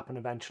must happen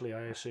eventually,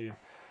 I assume.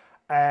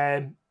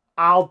 I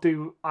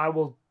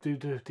will do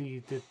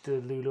the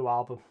Lulu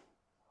album.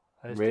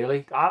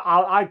 Really?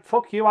 I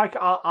fuck you.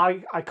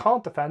 I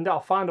can't defend it.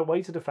 I'll find a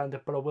way to defend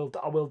it, but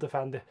I will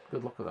defend it.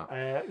 Good luck with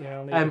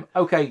that.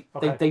 Okay.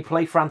 They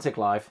play Frantic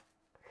live.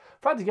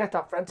 Frantic, get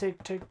that Frantic.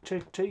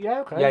 Yeah,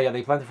 okay. Yeah.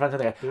 They play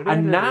Frantic.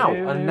 And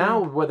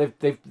now, where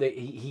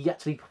he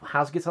actually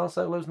has guitar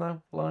solos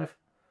now live.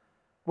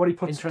 What he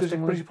puts? Does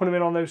he put him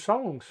in on those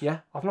songs?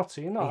 Yeah, I've not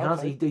seen that. He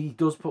has. He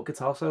does put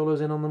guitar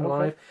solos in on them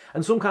live.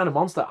 And Some Kind of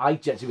Monster, I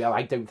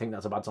don't think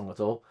that's a bad song at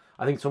all.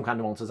 I think Some Kind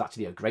of Monster is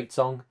actually a great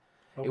song.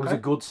 Okay. It was a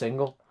good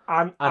single,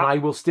 and I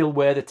will still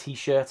wear the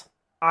T-shirt.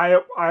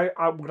 I'm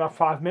gonna have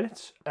 5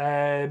 minutes.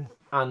 And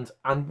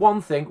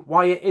one thing,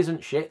 why it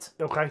isn't shit.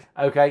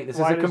 Okay. This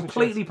is a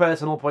completely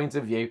personal point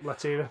of view.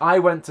 Let's hear it. I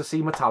went to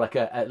see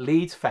Metallica at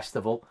Leeds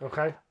Festival.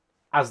 Okay.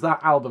 As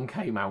that album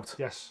came out.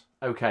 Yes.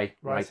 Okay.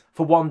 Right.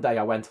 For one day,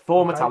 I went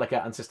for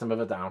Metallica and System of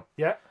a Down.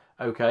 Yeah.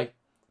 Okay.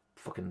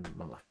 Fucking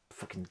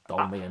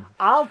doll me in.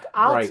 I'll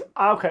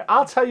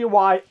tell you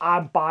why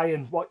I'm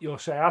buying what you're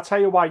saying. I'll tell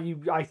you why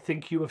I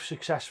think you have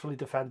successfully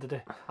defended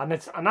it, and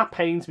that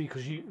pains me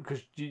because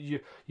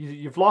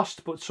you've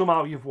lost, but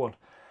somehow you've won.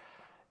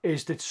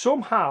 Is that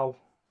somehow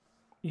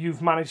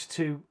you've managed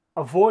to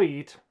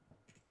avoid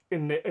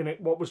in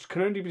what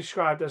can only be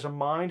described as a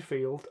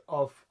minefield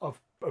of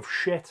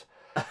shit.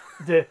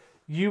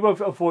 You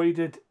have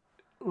avoided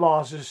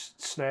Lars's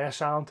snare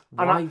sound.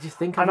 Why do you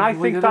think? And I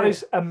think that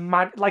is a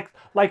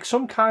like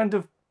some kind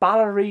of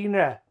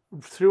ballerina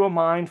through a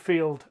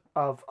minefield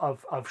of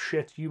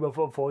shit. You have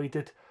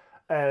avoided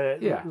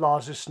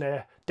Lars's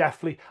snare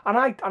deftly, and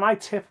I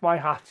tip my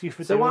hat to you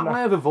for doing that. So I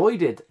have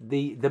avoided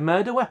the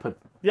murder weapon.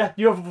 Yeah,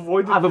 you have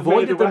avoided. I've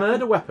avoided the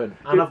murder weapon,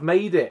 and I've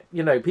made it.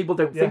 People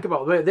don't think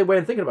about it. They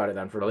weren't thinking about it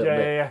then for a little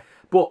bit. Yeah.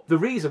 But the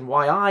reason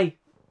why I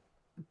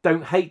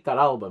don't hate that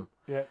album.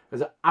 Yeah.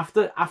 Because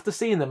after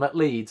seeing them at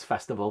Leeds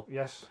Festival,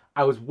 yes,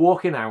 I was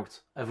walking out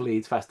of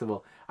Leeds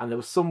Festival and there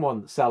was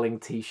someone selling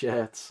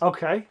T-shirts.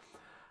 Okay.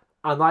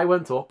 And I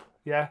went up.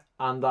 Yeah.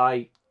 And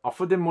I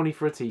offered him money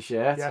for a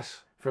T-shirt.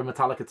 Yes. For a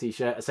Metallica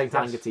T-shirt, a Saint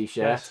Anger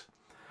T-shirt. Yes.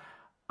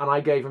 And I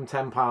gave him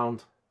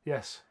 £10.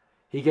 Yes.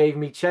 He gave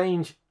me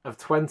change of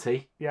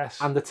 20. Yes.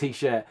 And the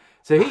T-shirt.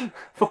 So he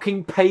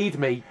fucking paid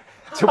me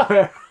to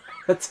wear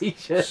a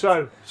T-shirt.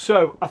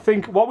 So I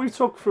think what we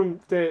took from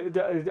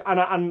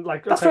and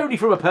like that's only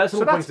from a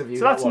personal point of view.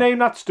 So that's Name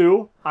That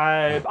Stool.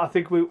 I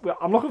think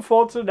I'm looking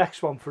forward to the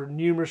next one for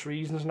numerous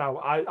reasons. Now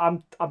I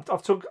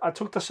took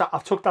that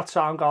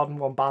Soundgarden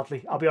one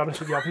badly. I'll be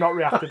honest with you, I've not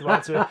reacted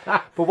well to it.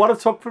 But what I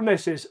took from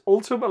this is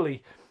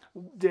ultimately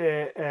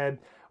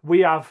we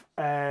have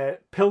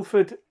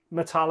pilfered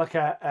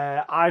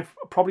Metallica. I've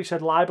probably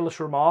said libelous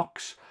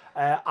remarks.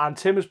 And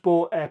Tim has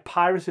bought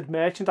pirated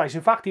merchandise.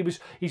 In fact,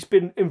 he's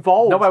been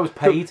involved. No, I was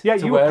paid.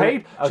 You were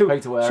paid. I was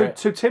paid to wear it.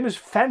 So Tim has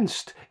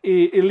fenced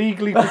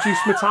illegally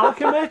produced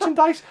Metallica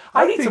merchandise.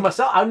 I think to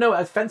myself. I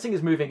know fencing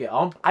is moving it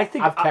on. I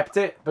think I've kept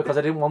it because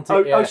I didn't want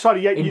it.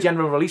 In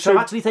general release. So I've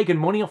actually taken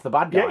money off the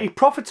bad guy. Yeah, he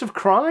profits of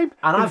crime.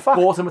 And I've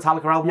bought a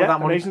Metallica album with that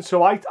money. Amazing.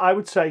 So I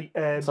would say.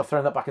 So I've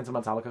thrown that back into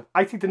Metallica.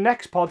 I think the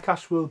next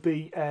podcast will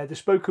be the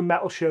Spoken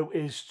Metal Show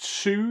is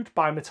sued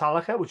by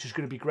Metallica, which is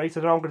going to be great.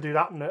 I know I'm going to do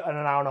that in an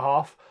hour and a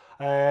half.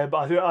 But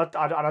I think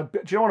do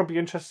you know what? I'd be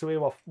interested to hear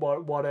what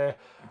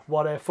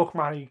Fuck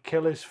Marry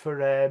Kill is for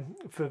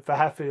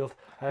Hetfield.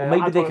 Well,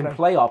 maybe they can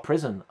play our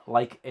prison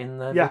like in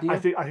the video. I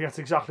think that's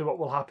exactly what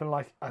will happen.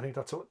 Like I think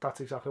that's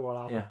exactly what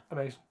will happen. Yeah.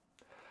 Amazing.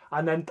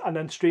 And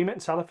then stream it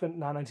and sell it for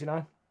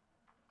 $9.99.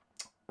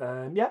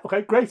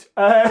 Okay, great.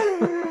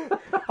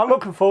 I'm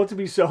looking forward to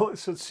being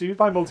sued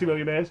by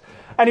multimillionaires.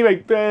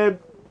 Anyway,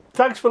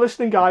 thanks for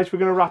listening, guys. We're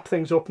going to wrap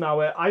things up now.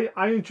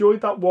 I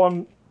enjoyed that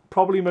one.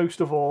 Probably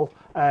most of all.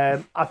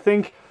 I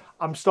think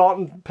I'm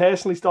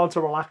personally starting to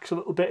relax a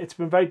little bit. It's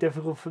been very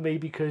difficult for me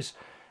because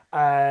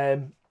I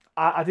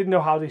didn't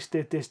know how this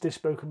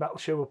Spoken Metal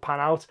show would pan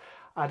out.